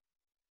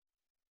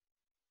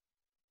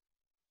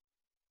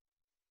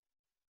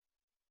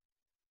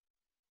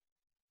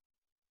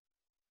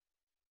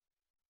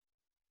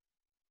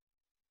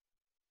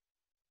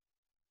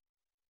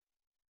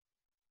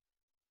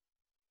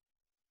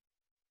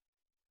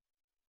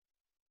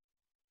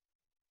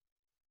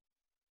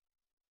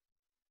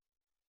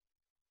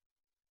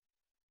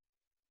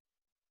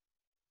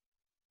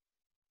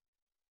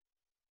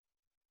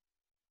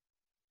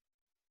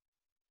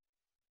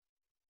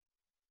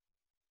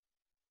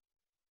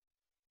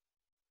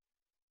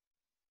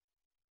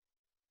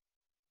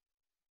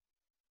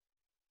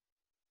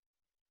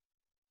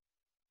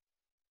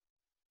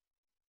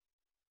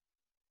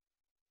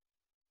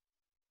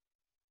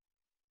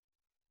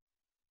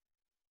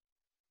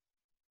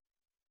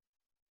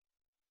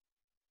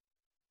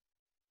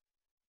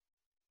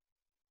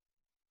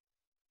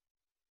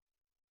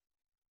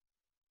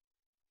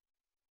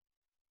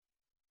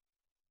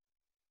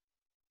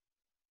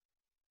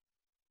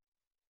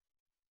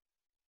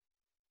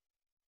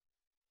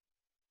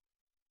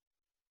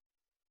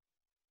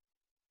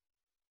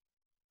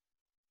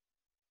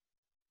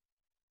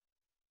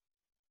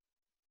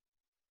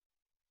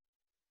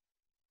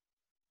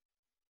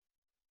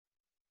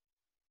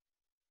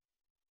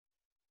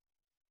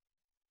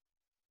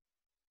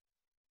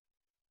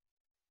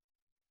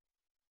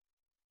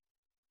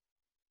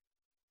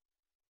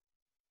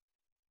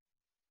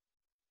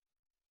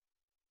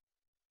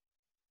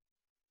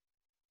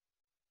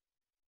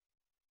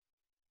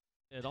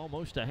 At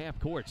almost a half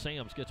court,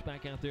 Sams gets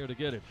back out there to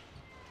get it.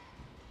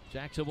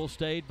 Jacksonville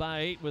stayed by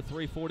 8 with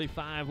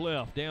 3:45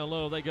 left. Down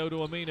low, they go to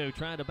Aminu,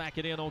 trying to back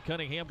it in on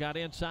Cunningham. Got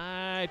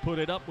inside, put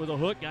it up with a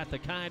hook, got the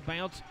kind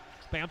bounce.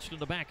 Bounced in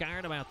the back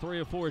iron about 3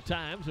 or 4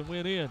 times and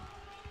went in.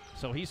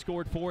 So he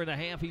scored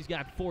 4.5. He's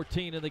got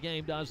 14 in the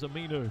game, does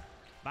Aminu.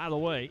 By the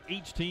way,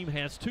 each team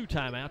has 2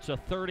 timeouts, a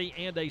 30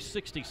 and a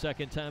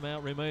 60-second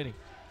timeout remaining.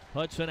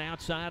 Hudson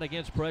outside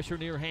against pressure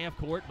near half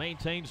court,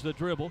 maintains the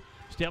dribble.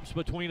 Steps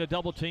between a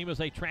double team as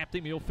they trapped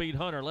him. He'll feed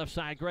Hunter. Left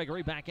side,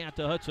 Gregory. Back out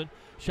to Hudson.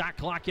 Shot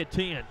clock at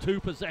 10.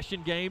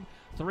 2-possession game.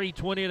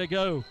 3:20 to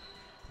go.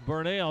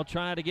 Burnell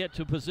trying to get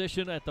to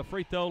position at the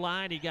free throw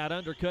line. He got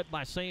undercut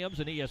by Sams,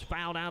 and he is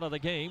fouled out of the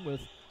game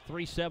with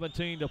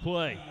 3:17 to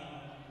play.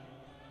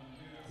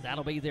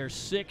 That'll be their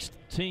 6th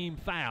team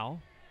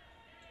foul.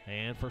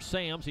 And for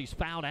Sams, he's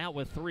fouled out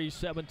with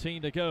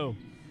 3:17 to go.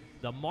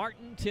 The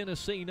Martin,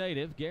 Tennessee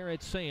native,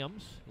 Garrett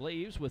Sams,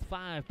 leaves with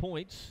 5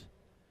 points.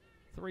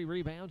 3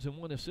 rebounds and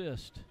 1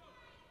 assist.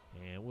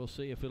 And we'll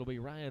see if it'll be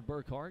Ryan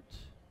Burkhart.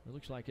 It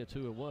looks like that's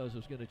who it was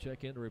who's going to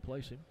check in to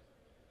replace him.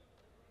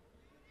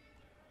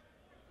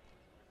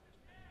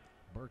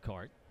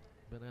 Burkhart,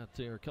 been out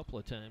there a couple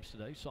of times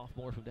today.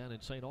 Sophomore from down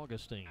in St.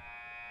 Augustine.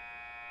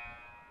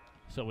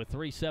 So with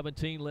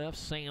 3:17 left,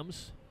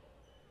 Sams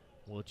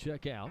will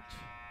check out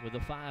with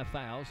the 5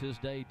 fouls. His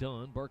day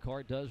done.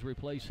 Burkhart does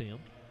replace him.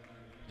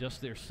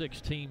 Just their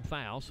 6th team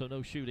foul, so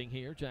no shooting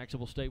here.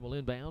 Jacksonville State will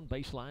inbound,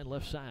 baseline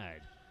left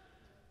side.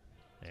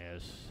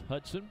 As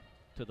Hudson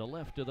to the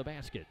left of the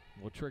basket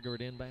will trigger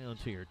it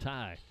inbounds here.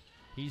 Ty,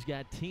 he's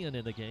got 10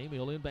 in the game.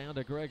 He'll inbound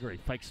to Gregory.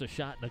 Fakes a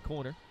shot in the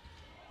corner.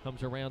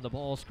 Comes around the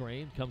ball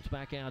screen, comes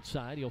back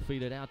outside. He'll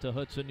feed it out to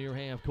Hudson near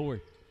half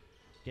court.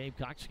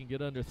 Gamecocks can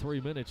get under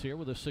 3 minutes here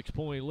with a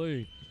 6-point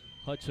lead.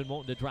 Hudson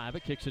wanting to drive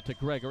it, kicks it to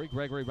Gregory.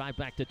 Gregory right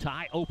back to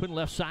Ty. Open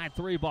left side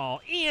 3 ball.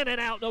 In and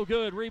out, no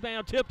good.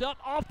 Rebound tipped up,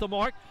 off the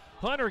mark.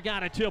 Hunter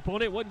got a tip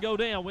on it, wouldn't go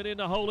down. Went in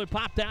the hole and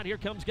popped out. Here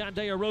comes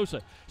Gandea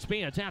Rosa.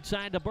 Spins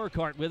outside to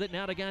Burkhart with it.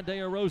 Now to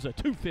Gandea Rosa.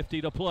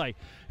 2:50 to play.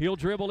 He'll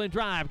dribble and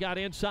drive. Got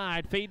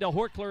inside. Feed to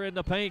Horkler in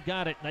the paint.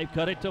 Got it. They've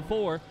cut it to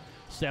 4.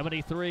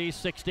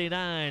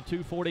 73-69.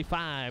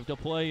 2:45 to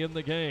play in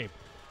the game.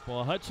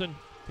 Well, Hudson,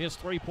 his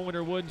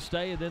 3-pointer wouldn't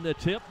stay, and then the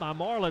tip by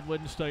Marlin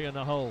wouldn't stay in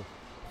the hole.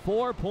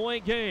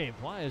 4-point game.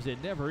 Why is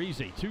it never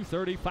easy?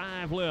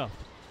 2:35 left.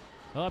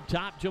 Up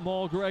top,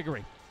 Jamal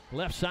Gregory.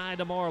 Left side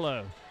to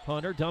Marlowe.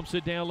 Hunter dumps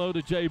it down low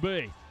to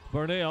JB.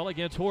 Burnell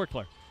against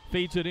Horkler.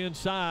 Feeds it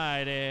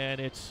inside,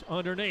 and it's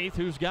underneath.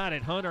 Who's got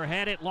it? Hunter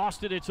had it,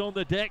 lost it. It's on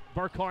the deck.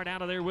 Burkhart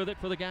out of there with it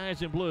for the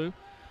guys in blue.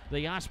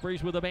 The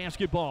Ospreys with the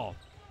basketball.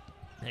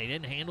 They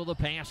didn't handle the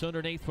pass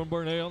underneath from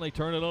Burnell. They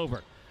turn it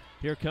over.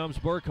 Here comes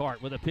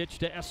Burkhart with a pitch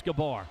to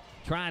Escobar.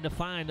 Trying to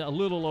find a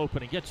little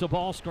opening. Gets the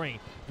ball screen.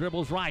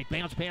 Dribbles right.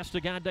 Bounce pass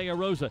to Gandea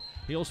Rosa.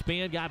 He'll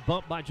spin. Got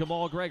bumped by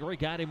Jamal Gregory.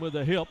 Got him with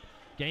a hip.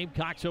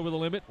 Gamecocks over the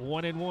limit.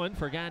 1-1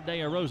 for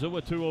Gandea Rosa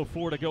with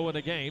 2:04 to go in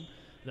the game.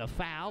 The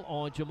foul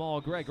on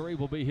Jamal Gregory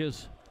will be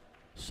his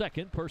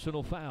 2nd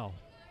personal foul.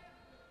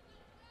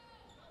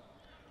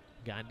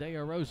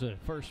 Gandea Rosa,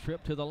 first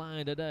trip to the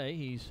line today.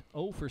 He's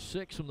 0 for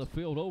 6 from the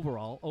field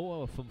overall.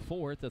 0 from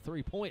 4 at the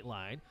 3-point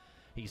line.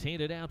 He's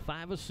handed out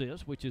 5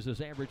 assists, which is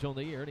his average on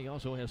the year, and he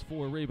also has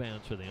 4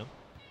 rebounds for them.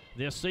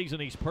 This season,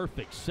 he's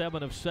perfect.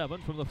 7 of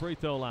 7 from the free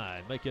throw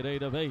line. Make it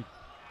 8 of 8.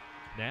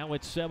 Now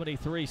it's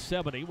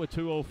 73-70 with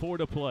 2:04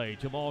 to play.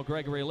 Jamal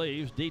Gregory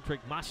leaves.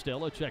 Dietrich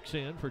Mostella checks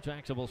in for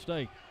Jacksonville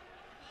State.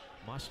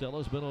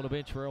 Mostella's been on the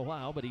bench for a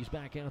while, but he's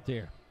back out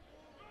there.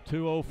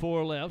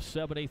 2:04 left,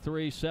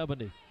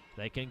 73-70.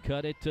 They can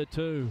cut it to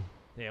 2.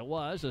 It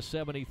was a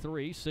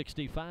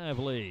 73-65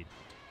 lead.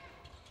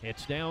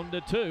 It's down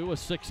to 2, a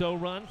 6-0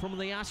 run from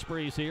the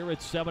Ospreys here.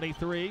 It's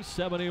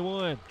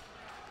 73-71.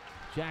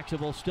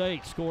 Jacksonville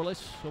State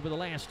scoreless over the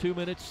last 2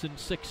 minutes and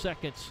 6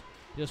 seconds.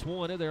 Just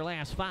 1 of their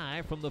last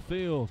 5 from the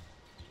field.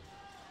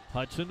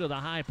 Hudson to the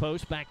high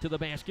post, back to the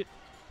basket.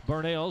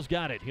 Burnell's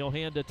got it. He'll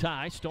hand to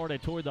Ty.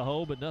 Started toward the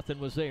hole, but nothing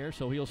was there,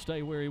 so he'll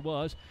stay where he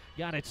was.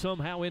 Got it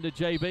somehow into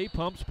JB.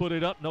 Pumps, put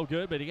it up, no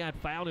good, but he got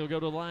fouled. He'll go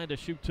to the line to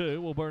shoot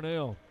 2. Well,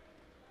 Burnell.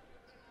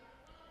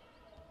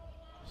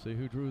 See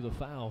who drew the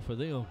foul for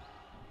them.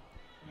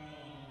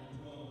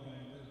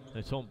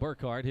 It's on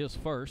Burkhart, his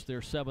first, their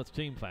 7th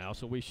team foul.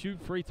 So we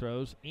shoot free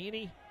throws.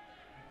 Any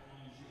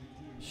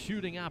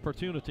shooting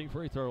opportunity,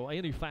 free throw,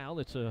 any foul,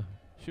 it's a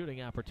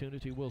shooting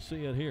opportunity. We'll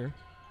see it here.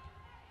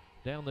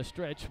 Down the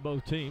stretch,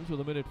 both teams with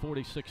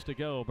 1:46 to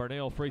go.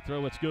 Burnell free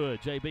throw, it's good.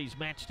 JB's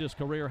matched his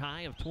career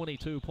high of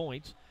 22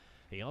 points.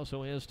 He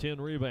also has 10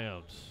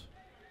 rebounds.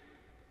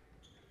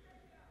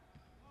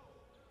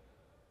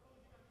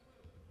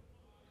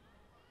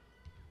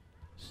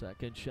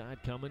 Second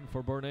shot coming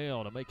for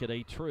Burnell to make it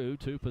a true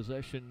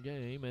 2-possession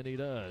game, and he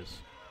does.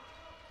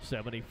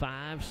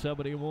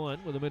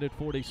 75-71 with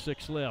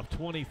 1:46 left.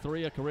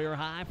 23, a career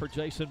high for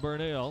Jason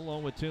Burnell,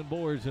 along with 10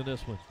 boards in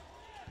this one.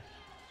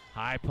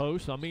 High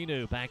post,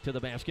 Aminu back to the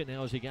basket.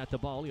 Now as he got the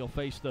ball, he'll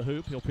face the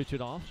hoop. He'll pitch it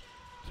off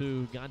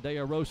to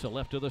Gandea Rosa,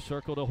 left of the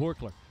circle to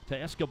Horkler. to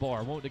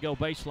Escobar. Wanting to go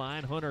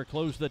baseline. Hunter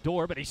closed the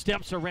door, but he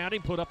steps around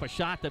him, put up a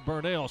shot that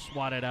Burnell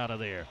swatted out of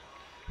there.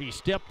 He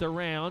stepped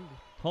around.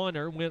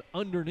 Hunter went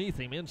underneath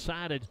him,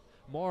 inside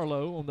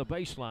Marlowe on the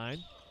baseline.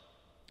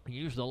 He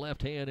used the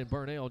left hand, and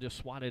Burnell just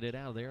swatted it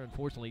out of there.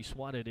 Unfortunately, he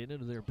swatted it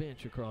into their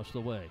bench across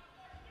the way.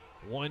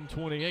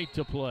 1:28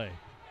 to play.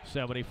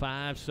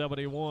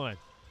 75-71.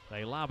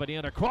 They lob it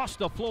in across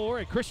the floor,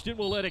 and Christian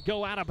will let it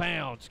go out of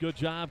bounds. Good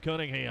job,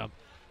 Cunningham.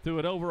 Threw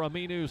it over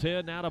Aminu's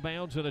head and out of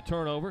bounds and a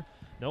turnover.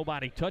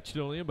 Nobody touched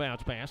it on the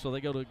inbounds pass, so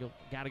they got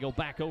to go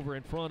back over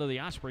in front of the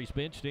Ospreys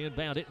bench to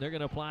inbound it, and they're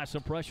going to apply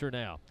some pressure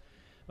now.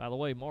 By the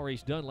way,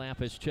 Maurice Dunlap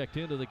has checked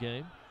into the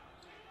game.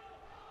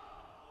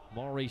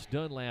 Maurice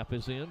Dunlap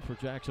is in for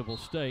Jacksonville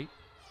State.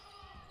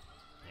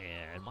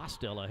 And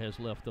Mostella has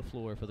left the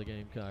floor for the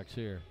Gamecocks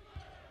here.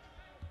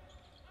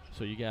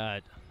 So you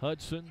got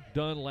Hudson,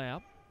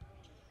 Dunlap,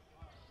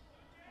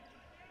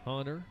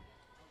 Hunter,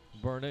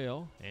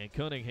 Burnell, and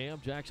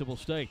Cunningham, Jacksonville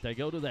State. They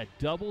go to that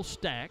double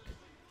stack,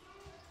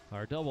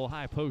 or double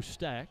high post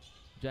stack.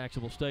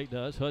 Jacksonville State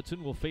does.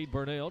 Hudson will feed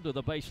Burnell to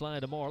the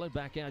baseline to Marlin.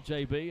 Back out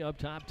JB, up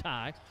top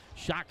Ty.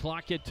 Shot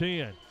clock at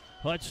 10.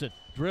 Hudson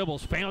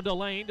dribbles, found a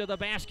lane to the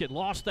basket,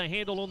 lost the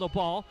handle on the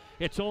ball.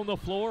 It's on the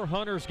floor.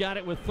 Hunter's got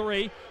it with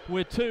 3.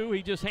 With 2,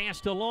 he just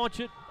has to launch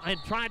it and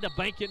tried to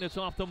bank it, and it's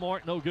off the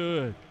mark. No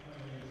good.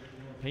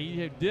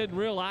 He didn't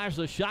realize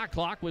the shot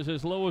clock was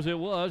as low as it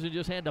was and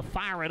just had to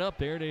fire it up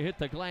there to hit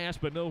the glass,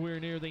 but nowhere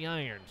near the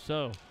iron.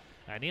 So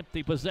an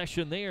empty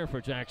possession there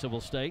for Jacksonville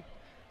State.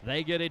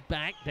 They get it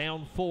back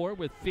down 4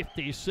 with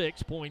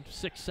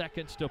 56.6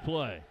 seconds to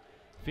play.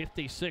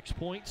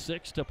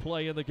 56.6 to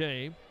play in the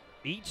game.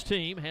 Each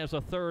team has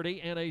a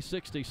 30 and a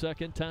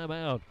 60-second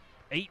timeout.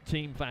 8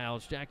 team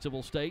fouls.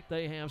 Jacksonville State,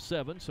 they have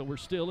 7, so we're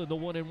still in the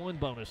 1-and-1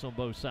 bonus on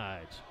both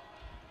sides.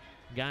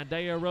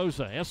 Gandea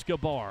Rosa,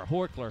 Escobar,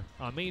 Horkler,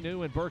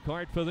 Aminu, and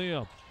Burkhart for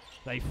them.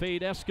 They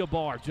feed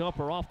Escobar.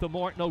 Jumper off the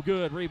mark, no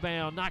good.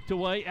 Rebound knocked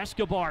away.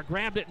 Escobar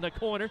grabbed it in the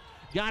corner,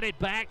 got it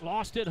back,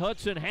 lost it.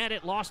 Hudson had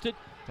it, lost it.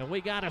 And we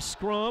got a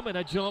scrum and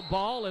a jump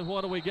ball, and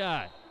what do we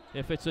got?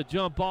 If it's a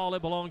jump ball,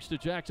 it belongs to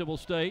Jacksonville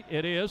State.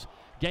 It is.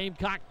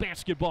 Gamecock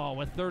basketball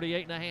with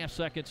 38.5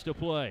 seconds to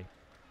play.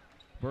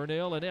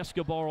 Burnell and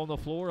Escobar on the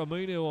floor,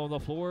 Aminu on the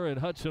floor, and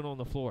Hudson on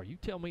the floor. You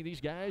tell me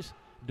these guys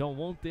don't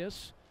want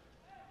this?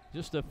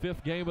 Just the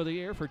 5th game of the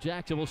year for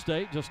Jacksonville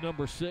State, just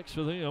number 6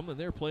 for them, and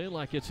they're playing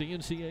like it's the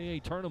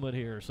NCAA tournament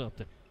here or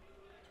something.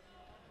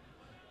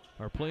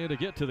 Or playing to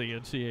get to the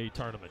NCAA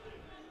tournament.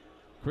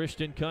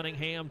 Christian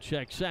Cunningham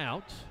checks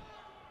out.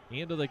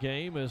 Into the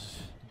game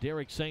is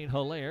Derek St.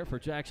 Hilaire for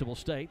Jacksonville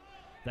State.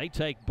 They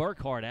take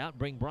Burkhart out,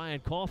 bring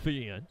Brian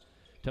Coffey in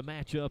to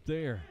match up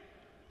there.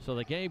 So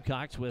the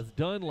Gamecocks with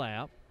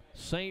Dunlap,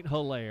 St.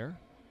 Hilaire,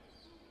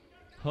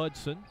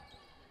 Hudson,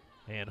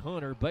 and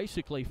Hunter,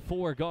 basically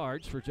 4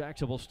 guards for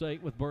Jacksonville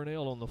State with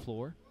Burnell on the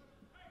floor.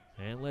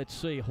 And let's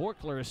see,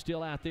 Horkler is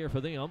still out there for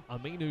them.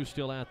 Aminu's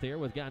still out there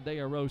with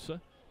Gandea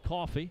Rosa,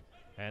 Coffey,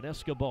 and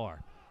Escobar.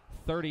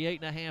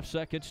 38.5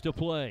 seconds to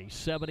play.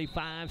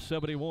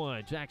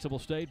 75-71. Jacksonville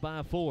State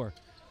by 4.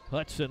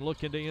 Hudson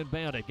looking to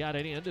inbound it. Got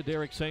it in to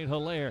Derek St.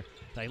 Hilaire.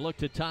 They look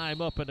to tie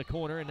him up in the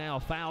corner, and now a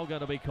foul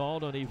going to be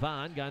called on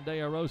Ivan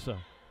Gandea Rosa.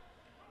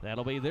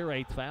 That'll be their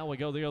 8th foul. We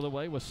go the other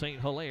way with St.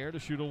 Hilaire to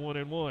shoot a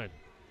 1-and-1.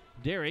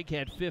 Derek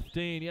had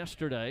 15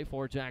 yesterday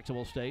for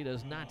Jacksonville State.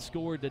 Has not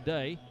scored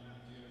today.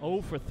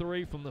 0 for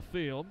 3 from the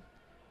field.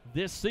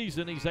 This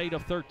season, he's 8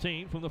 of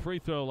 13 from the free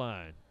throw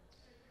line.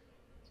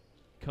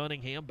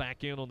 Cunningham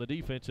back in on the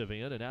defensive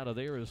end, and out of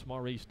there is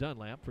Maurice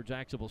Dunlap for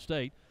Jacksonville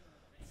State.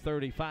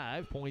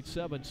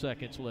 35.7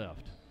 seconds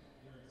left.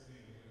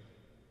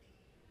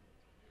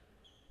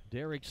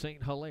 Derek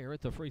St. Hilaire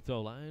at the free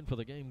throw line for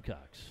the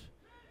Gamecocks.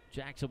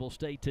 Jacksonville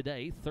State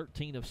today,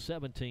 13 of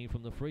 17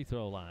 from the free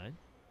throw line.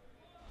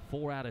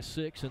 4 out of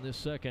 6 in this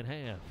second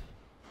half.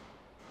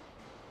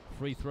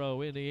 Free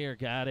throw in the air,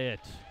 got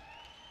it.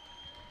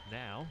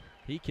 Now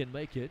he can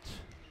make it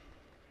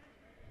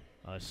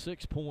a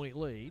 6-point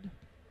lead.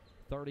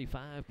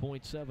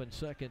 35.7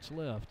 seconds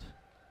left.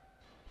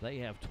 They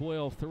have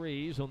 12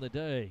 threes on the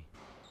day.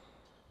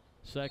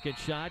 Second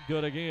shot,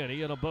 good again.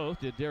 He hit them both.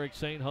 Did Derek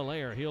St.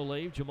 Hilaire. He'll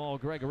leave. Jamal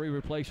Gregory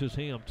replaces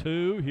him.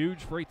 2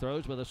 huge free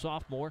throws with a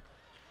sophomore.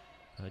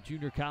 A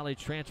junior college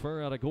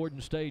transfer out of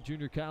Gordon State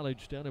Junior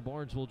College down in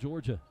Barnesville,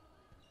 Georgia.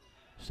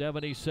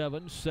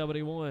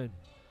 77-71.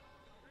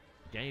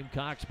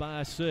 Gamecocks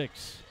by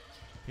 6.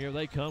 Here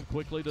they come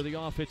quickly to the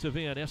offensive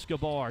end.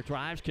 Escobar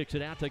drives, kicks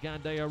it out to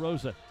Gandea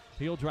Rosa.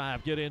 He'll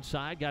drive, get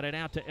inside, got it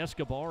out to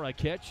Escobar. A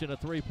catch and a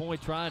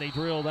 3-point try, and he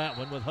drilled that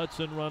one with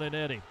Hudson running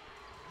at him.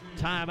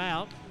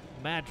 Timeout,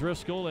 Matt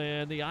Driscoll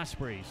and the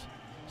Ospreys.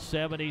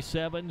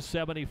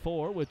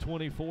 77-74 with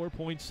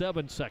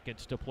 24.7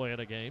 seconds to play in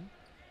a game.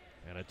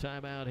 And a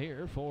timeout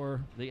here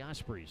for the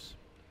Ospreys.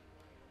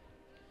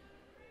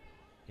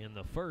 In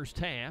the first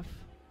half,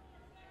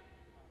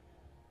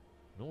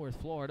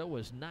 North Florida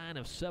was 9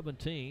 of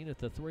 17 at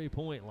the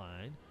 3-point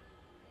line.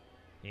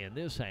 In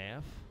this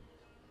half,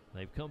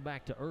 they've come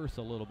back to earth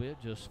a little bit,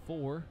 just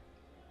 4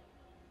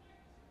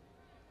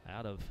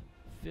 out of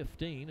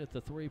 15 at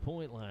the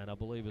three-point line, I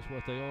believe is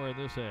what they are in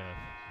this half.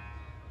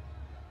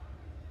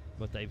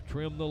 But they've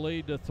trimmed the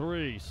lead to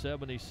 3,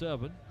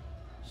 77-74,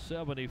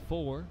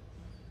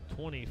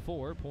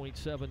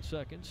 24.7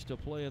 seconds to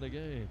play in the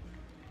game.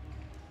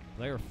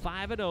 They are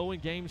 5-0 in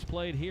games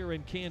played here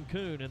in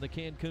Cancun in the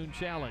Cancun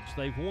Challenge.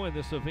 They've won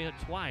this event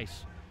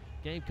twice.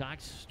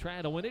 Gamecocks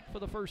trying to win it for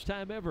the first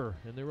time ever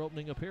in their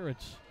opening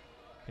appearance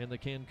in the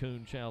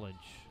Cancun Challenge.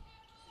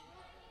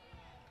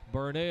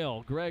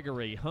 Burnell,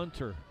 Gregory,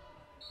 Hunter,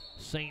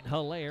 St.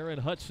 Hilaire,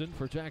 and Hudson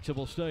for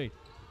Jacksonville State.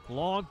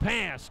 Long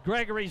pass.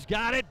 Gregory's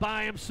got it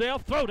by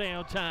himself.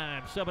 Throwdown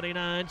time.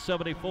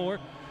 79-74.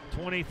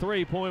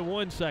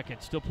 23.1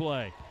 seconds to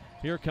play.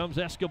 Here comes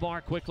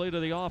Escobar quickly to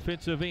the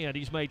offensive end.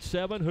 He's made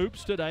 7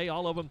 hoops today,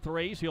 all of them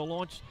threes. He'll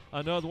launch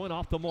another one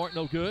off the mark,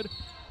 no good.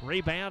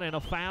 Rebound and a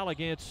foul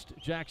against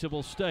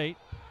Jacksonville State.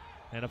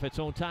 And if it's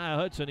on Ty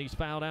Hudson, he's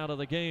fouled out of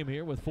the game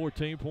here with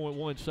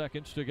 14.1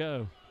 seconds to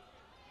go.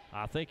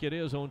 I think it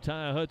is on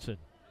Ty Hudson.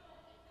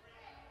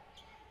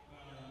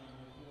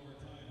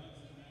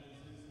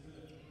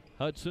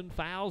 Hudson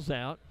fouls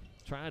out,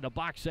 trying to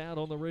box out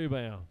on the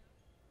rebound.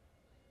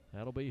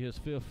 That'll be his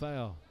 5th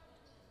foul.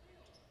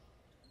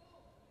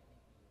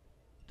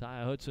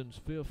 Ty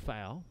Hudson's 5th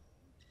foul.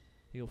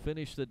 He'll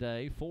finish the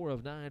day 4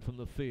 of 9 from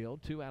the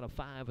field, 2 out of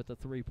 5 at the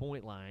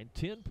three-point line,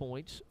 10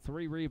 points,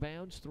 3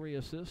 rebounds, 3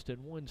 assists,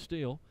 and 1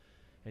 steal,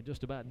 and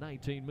just about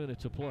 19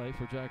 minutes of play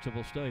for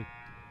Jacksonville State.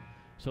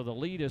 So the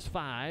lead is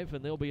 5,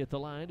 and they'll be at the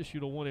line to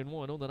shoot a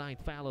 1-and-1 on the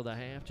 9th foul of the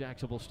half,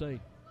 Jacksonville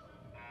State.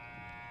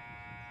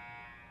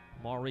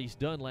 Maurice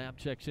Dunlap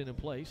checks in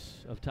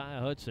place of Ty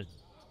Hudson.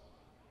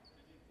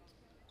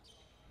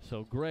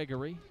 So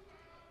Gregory,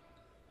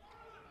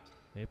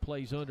 it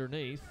plays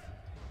underneath.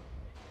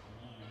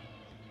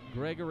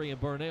 Gregory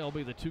and Burnell will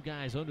be the 2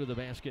 guys under the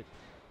basket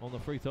on the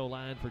free throw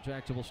line for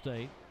Jacksonville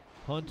State.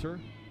 Hunter,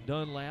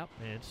 Dunlap,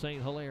 and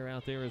St. Hilaire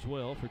out there as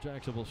well for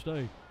Jacksonville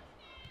State.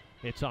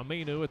 It's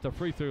Aminu at the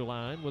free throw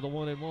line with a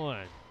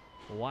 1-and-1.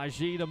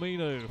 Wajid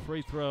Aminu,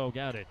 free throw,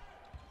 got it.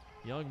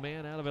 Young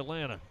man out of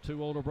Atlanta,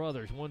 2 older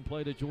brothers. One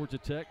played at Georgia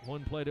Tech,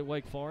 one played at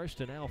Wake Forest,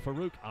 and Al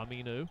Farouk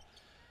Aminu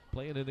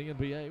playing in the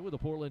NBA with the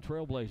Portland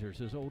Trailblazers,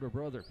 his older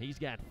brother. He's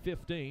got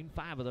 15,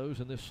 5 of those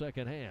in this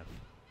second half.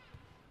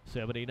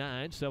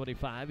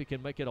 79-75, he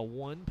can make it a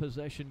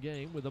 1-possession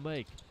game with a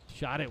make.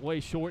 Shot it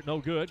way short, no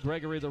good.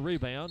 Gregory the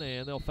rebound,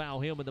 and they'll foul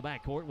him in the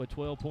backcourt with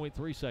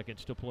 12.3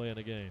 seconds to play in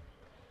the game.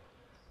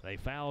 They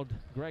fouled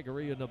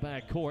Gregory in the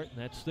backcourt, and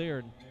that's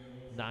their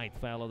 9th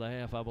foul of the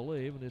half, I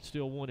believe, and it's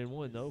still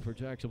 1-and-1 though for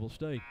Jacksonville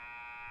State.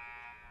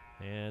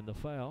 And the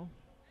foul.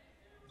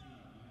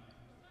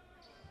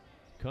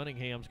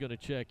 Cunningham's going to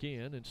check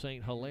in, and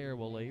St. Hilaire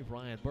will leave.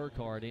 Ryan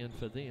Burkhardt in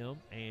for them,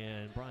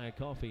 and Brian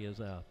Coffey is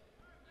out.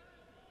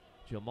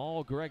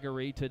 Jamal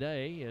Gregory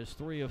today is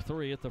 3 of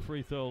 3 at the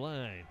free throw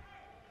line.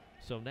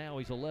 So now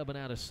he's 11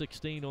 out of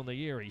 16 on the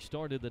year. He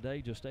started the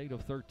day just 8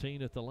 of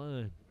 13 at the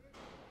line.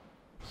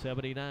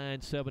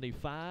 79-75,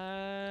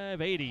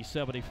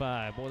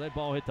 80-75. Boy, that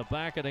ball hit the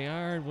back of the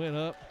iron, went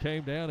up,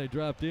 came down, and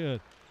dropped in.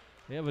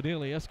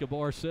 Evidently,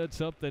 Escobar said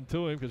something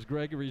to him because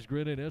Gregory's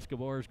grinning,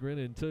 Escobar's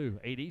grinning too.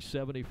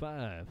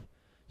 80-75.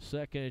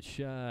 Second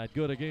shot,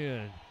 good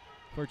again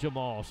for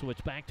Jamal. So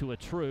it's back to a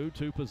true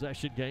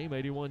 2-possession game,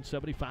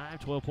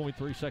 81-75,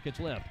 12.3 seconds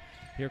left.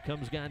 Here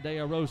comes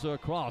Gandea Rosa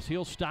across.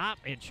 He'll stop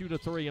and shoot a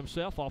 3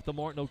 himself, off the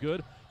mark, no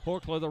good.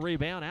 Horkler the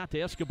rebound, out to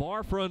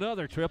Escobar for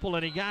another triple,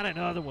 and he got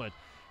another one.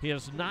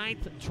 His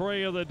 9th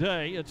tray of the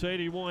day. It's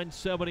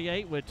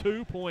 81-78 with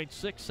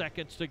 2.6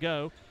 seconds to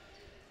go.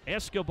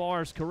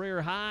 Escobar's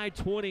career high,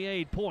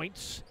 28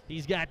 points.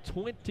 He's got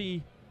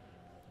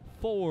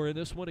 24 in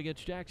this one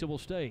against Jacksonville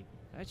State.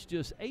 That's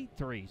just 8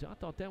 threes. I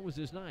thought that was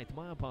his 9th.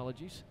 My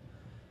apologies.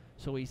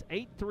 So he's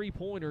 8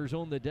 3-pointers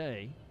on the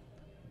day.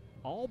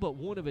 All but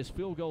one of his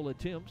field goal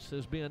attempts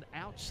has been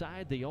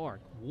outside the arc.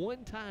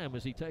 One time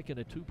has he taken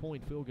a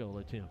 2-point field goal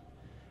attempt.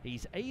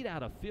 He's 8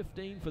 out of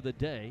 15 for the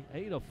day,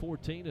 8 of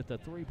 14 at the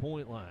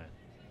 3-point line.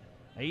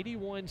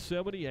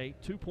 81-78,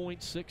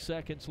 2.6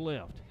 seconds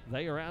left.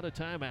 They are out of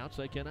timeouts.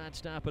 They cannot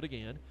stop it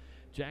again.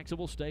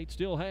 Jacksonville State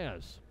still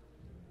has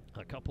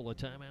a couple of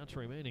timeouts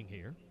remaining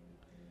here.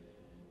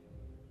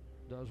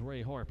 Does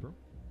Ray Harper.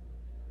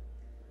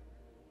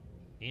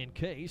 In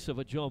case of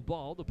a jump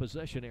ball, the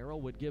possession arrow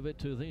would give it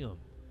to them.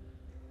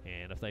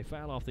 And if they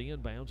foul off the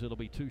inbounds, it'll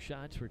be 2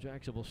 shots for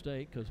Jacksonville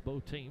State because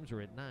both teams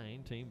are at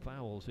 9 team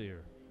fouls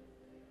here.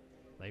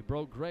 They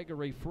broke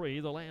Gregory free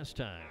the last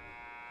time.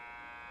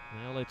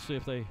 Now let's see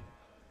if they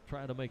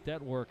try to make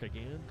that work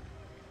again.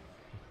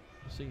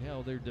 See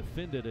how they're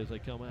defended as they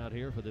come out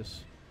here for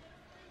this.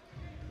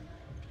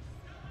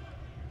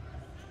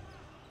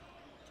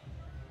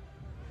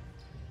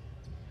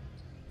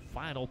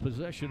 Final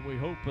possession, we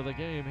hope, for the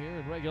game here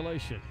in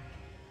regulation.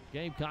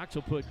 Gamecocks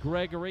will put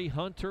Gregory,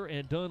 Hunter,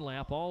 and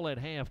Dunlap all at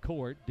half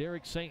court.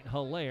 Derek St.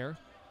 Hilaire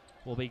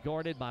will be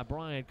guarded by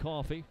Brian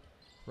Coffey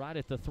right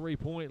at the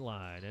 3-point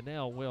line. And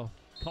now, well,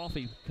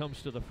 Coffey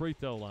comes to the free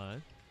throw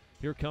line.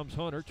 Here comes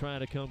Hunter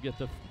trying to come get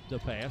the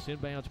pass.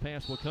 Inbounds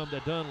pass will come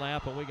to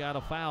Dunlap, and we got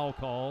a foul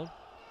called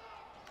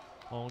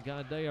on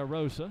Gandea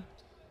Rosa.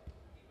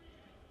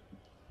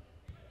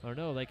 Or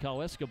no, they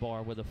call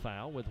Escobar with a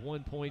foul with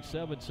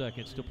 1.7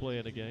 seconds to play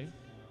in the game.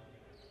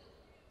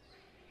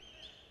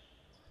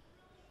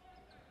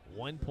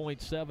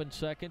 1.7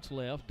 seconds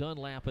left.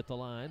 Dunlap at the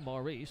line.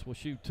 Maurice will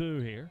shoot 2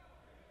 here.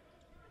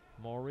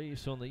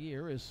 Maurice on the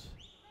year is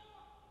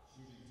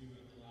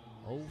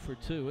 0 for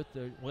 2 at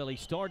the, well, he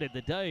started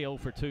the day 0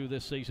 for 2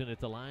 this season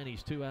at the line.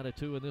 He's 2 out of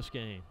 2 in this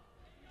game.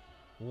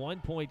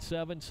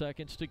 1.7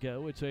 seconds to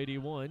go. It's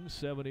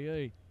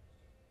 81-78.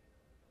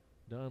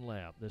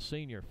 Dunlap, the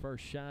senior,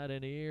 first shot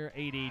in the air,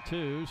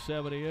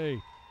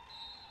 82-78.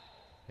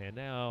 And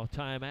now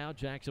timeout,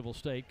 Jacksonville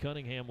State.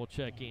 Cunningham will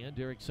check in.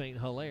 Derek St.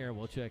 Hilaire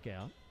will check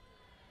out.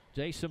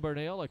 Jason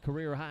Burnell, a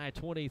career-high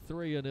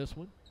 23 in this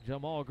one.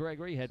 Jamal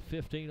Gregory had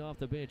 15 off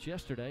the bench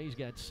yesterday. He's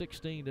got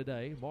 16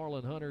 today.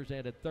 Marlon Hunter's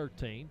added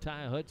 13.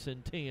 Ty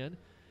Hudson, 10.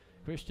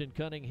 Christian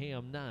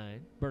Cunningham,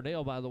 9.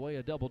 Burnell, by the way,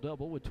 a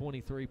double-double with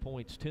 23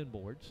 points, 10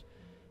 boards.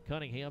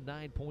 Cunningham,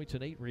 9 points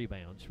and 8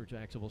 rebounds for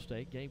Jacksonville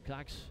State.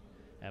 Gamecocks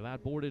have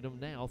outboarded them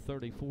now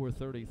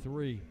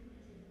 34-33.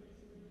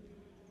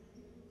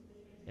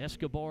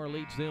 Escobar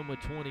leads them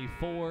with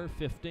 24,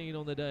 15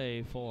 on the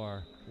day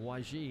for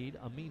Wajid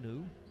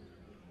Aminu.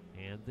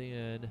 And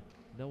then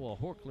Noah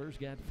Horkler's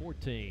got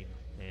 14.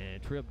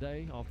 And Trip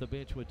Day off the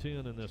bench with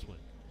 10 in this one.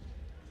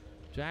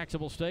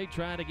 Jacksonville State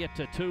trying to get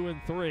to 2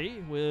 and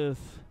 3 with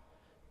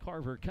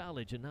Carver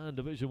College, a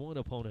non-Division I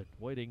opponent,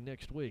 waiting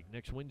next week,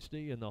 next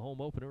Wednesday in the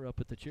home opener up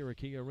at the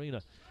Cherokee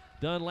Arena.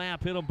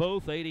 Dunlap hit them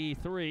both,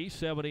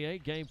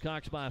 83-78.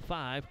 Gamecocks by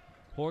 5.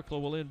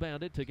 Horkler will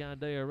inbound it to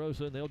Gandea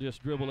Rosa, and they'll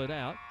just dribble it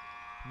out.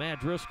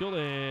 Matt Driscoll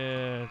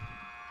and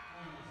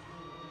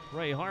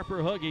Ray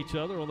Harper hug each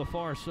other on the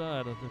far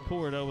side of the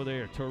court over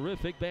there.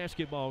 Terrific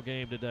basketball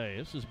game today.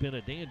 This has been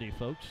a dandy,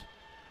 folks.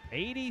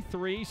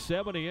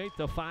 83-78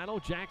 the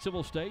final.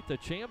 Jacksonville State, the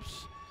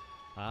champs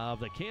of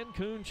the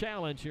Cancun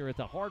Challenge here at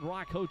the Hard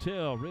Rock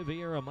Hotel,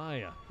 Riviera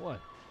Maya.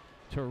 What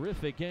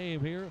terrific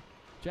game here.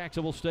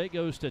 Jacksonville State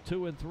goes to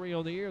 2 and 3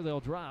 on the year. They'll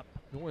drop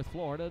North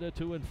Florida to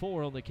 2 and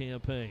 4 on the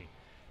campaign.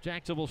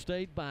 Jacksonville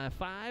State by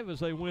 5 as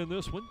they win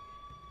this one.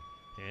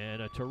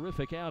 And a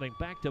terrific outing,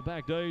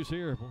 back-to-back days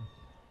here.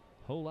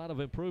 Whole lot of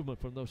improvement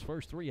from those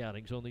first 3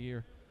 outings on the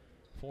year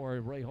for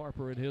Ray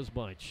Harper and his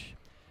bunch.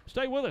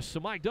 Stay with us.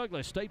 So Mike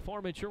Douglas, State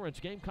Farm Insurance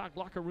Gamecock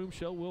Locker Room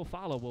Show will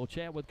follow. We'll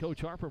chat with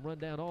Coach Harper, run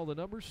down all the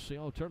numbers. The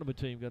all-tournament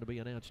team going to be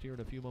announced here in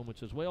a few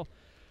moments as well.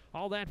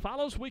 All that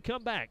follows. We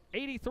come back.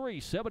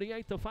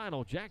 83-78 the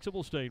final.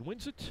 Jacksonville State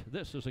wins it.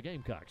 This is the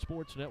Gamecock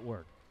Sports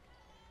Network.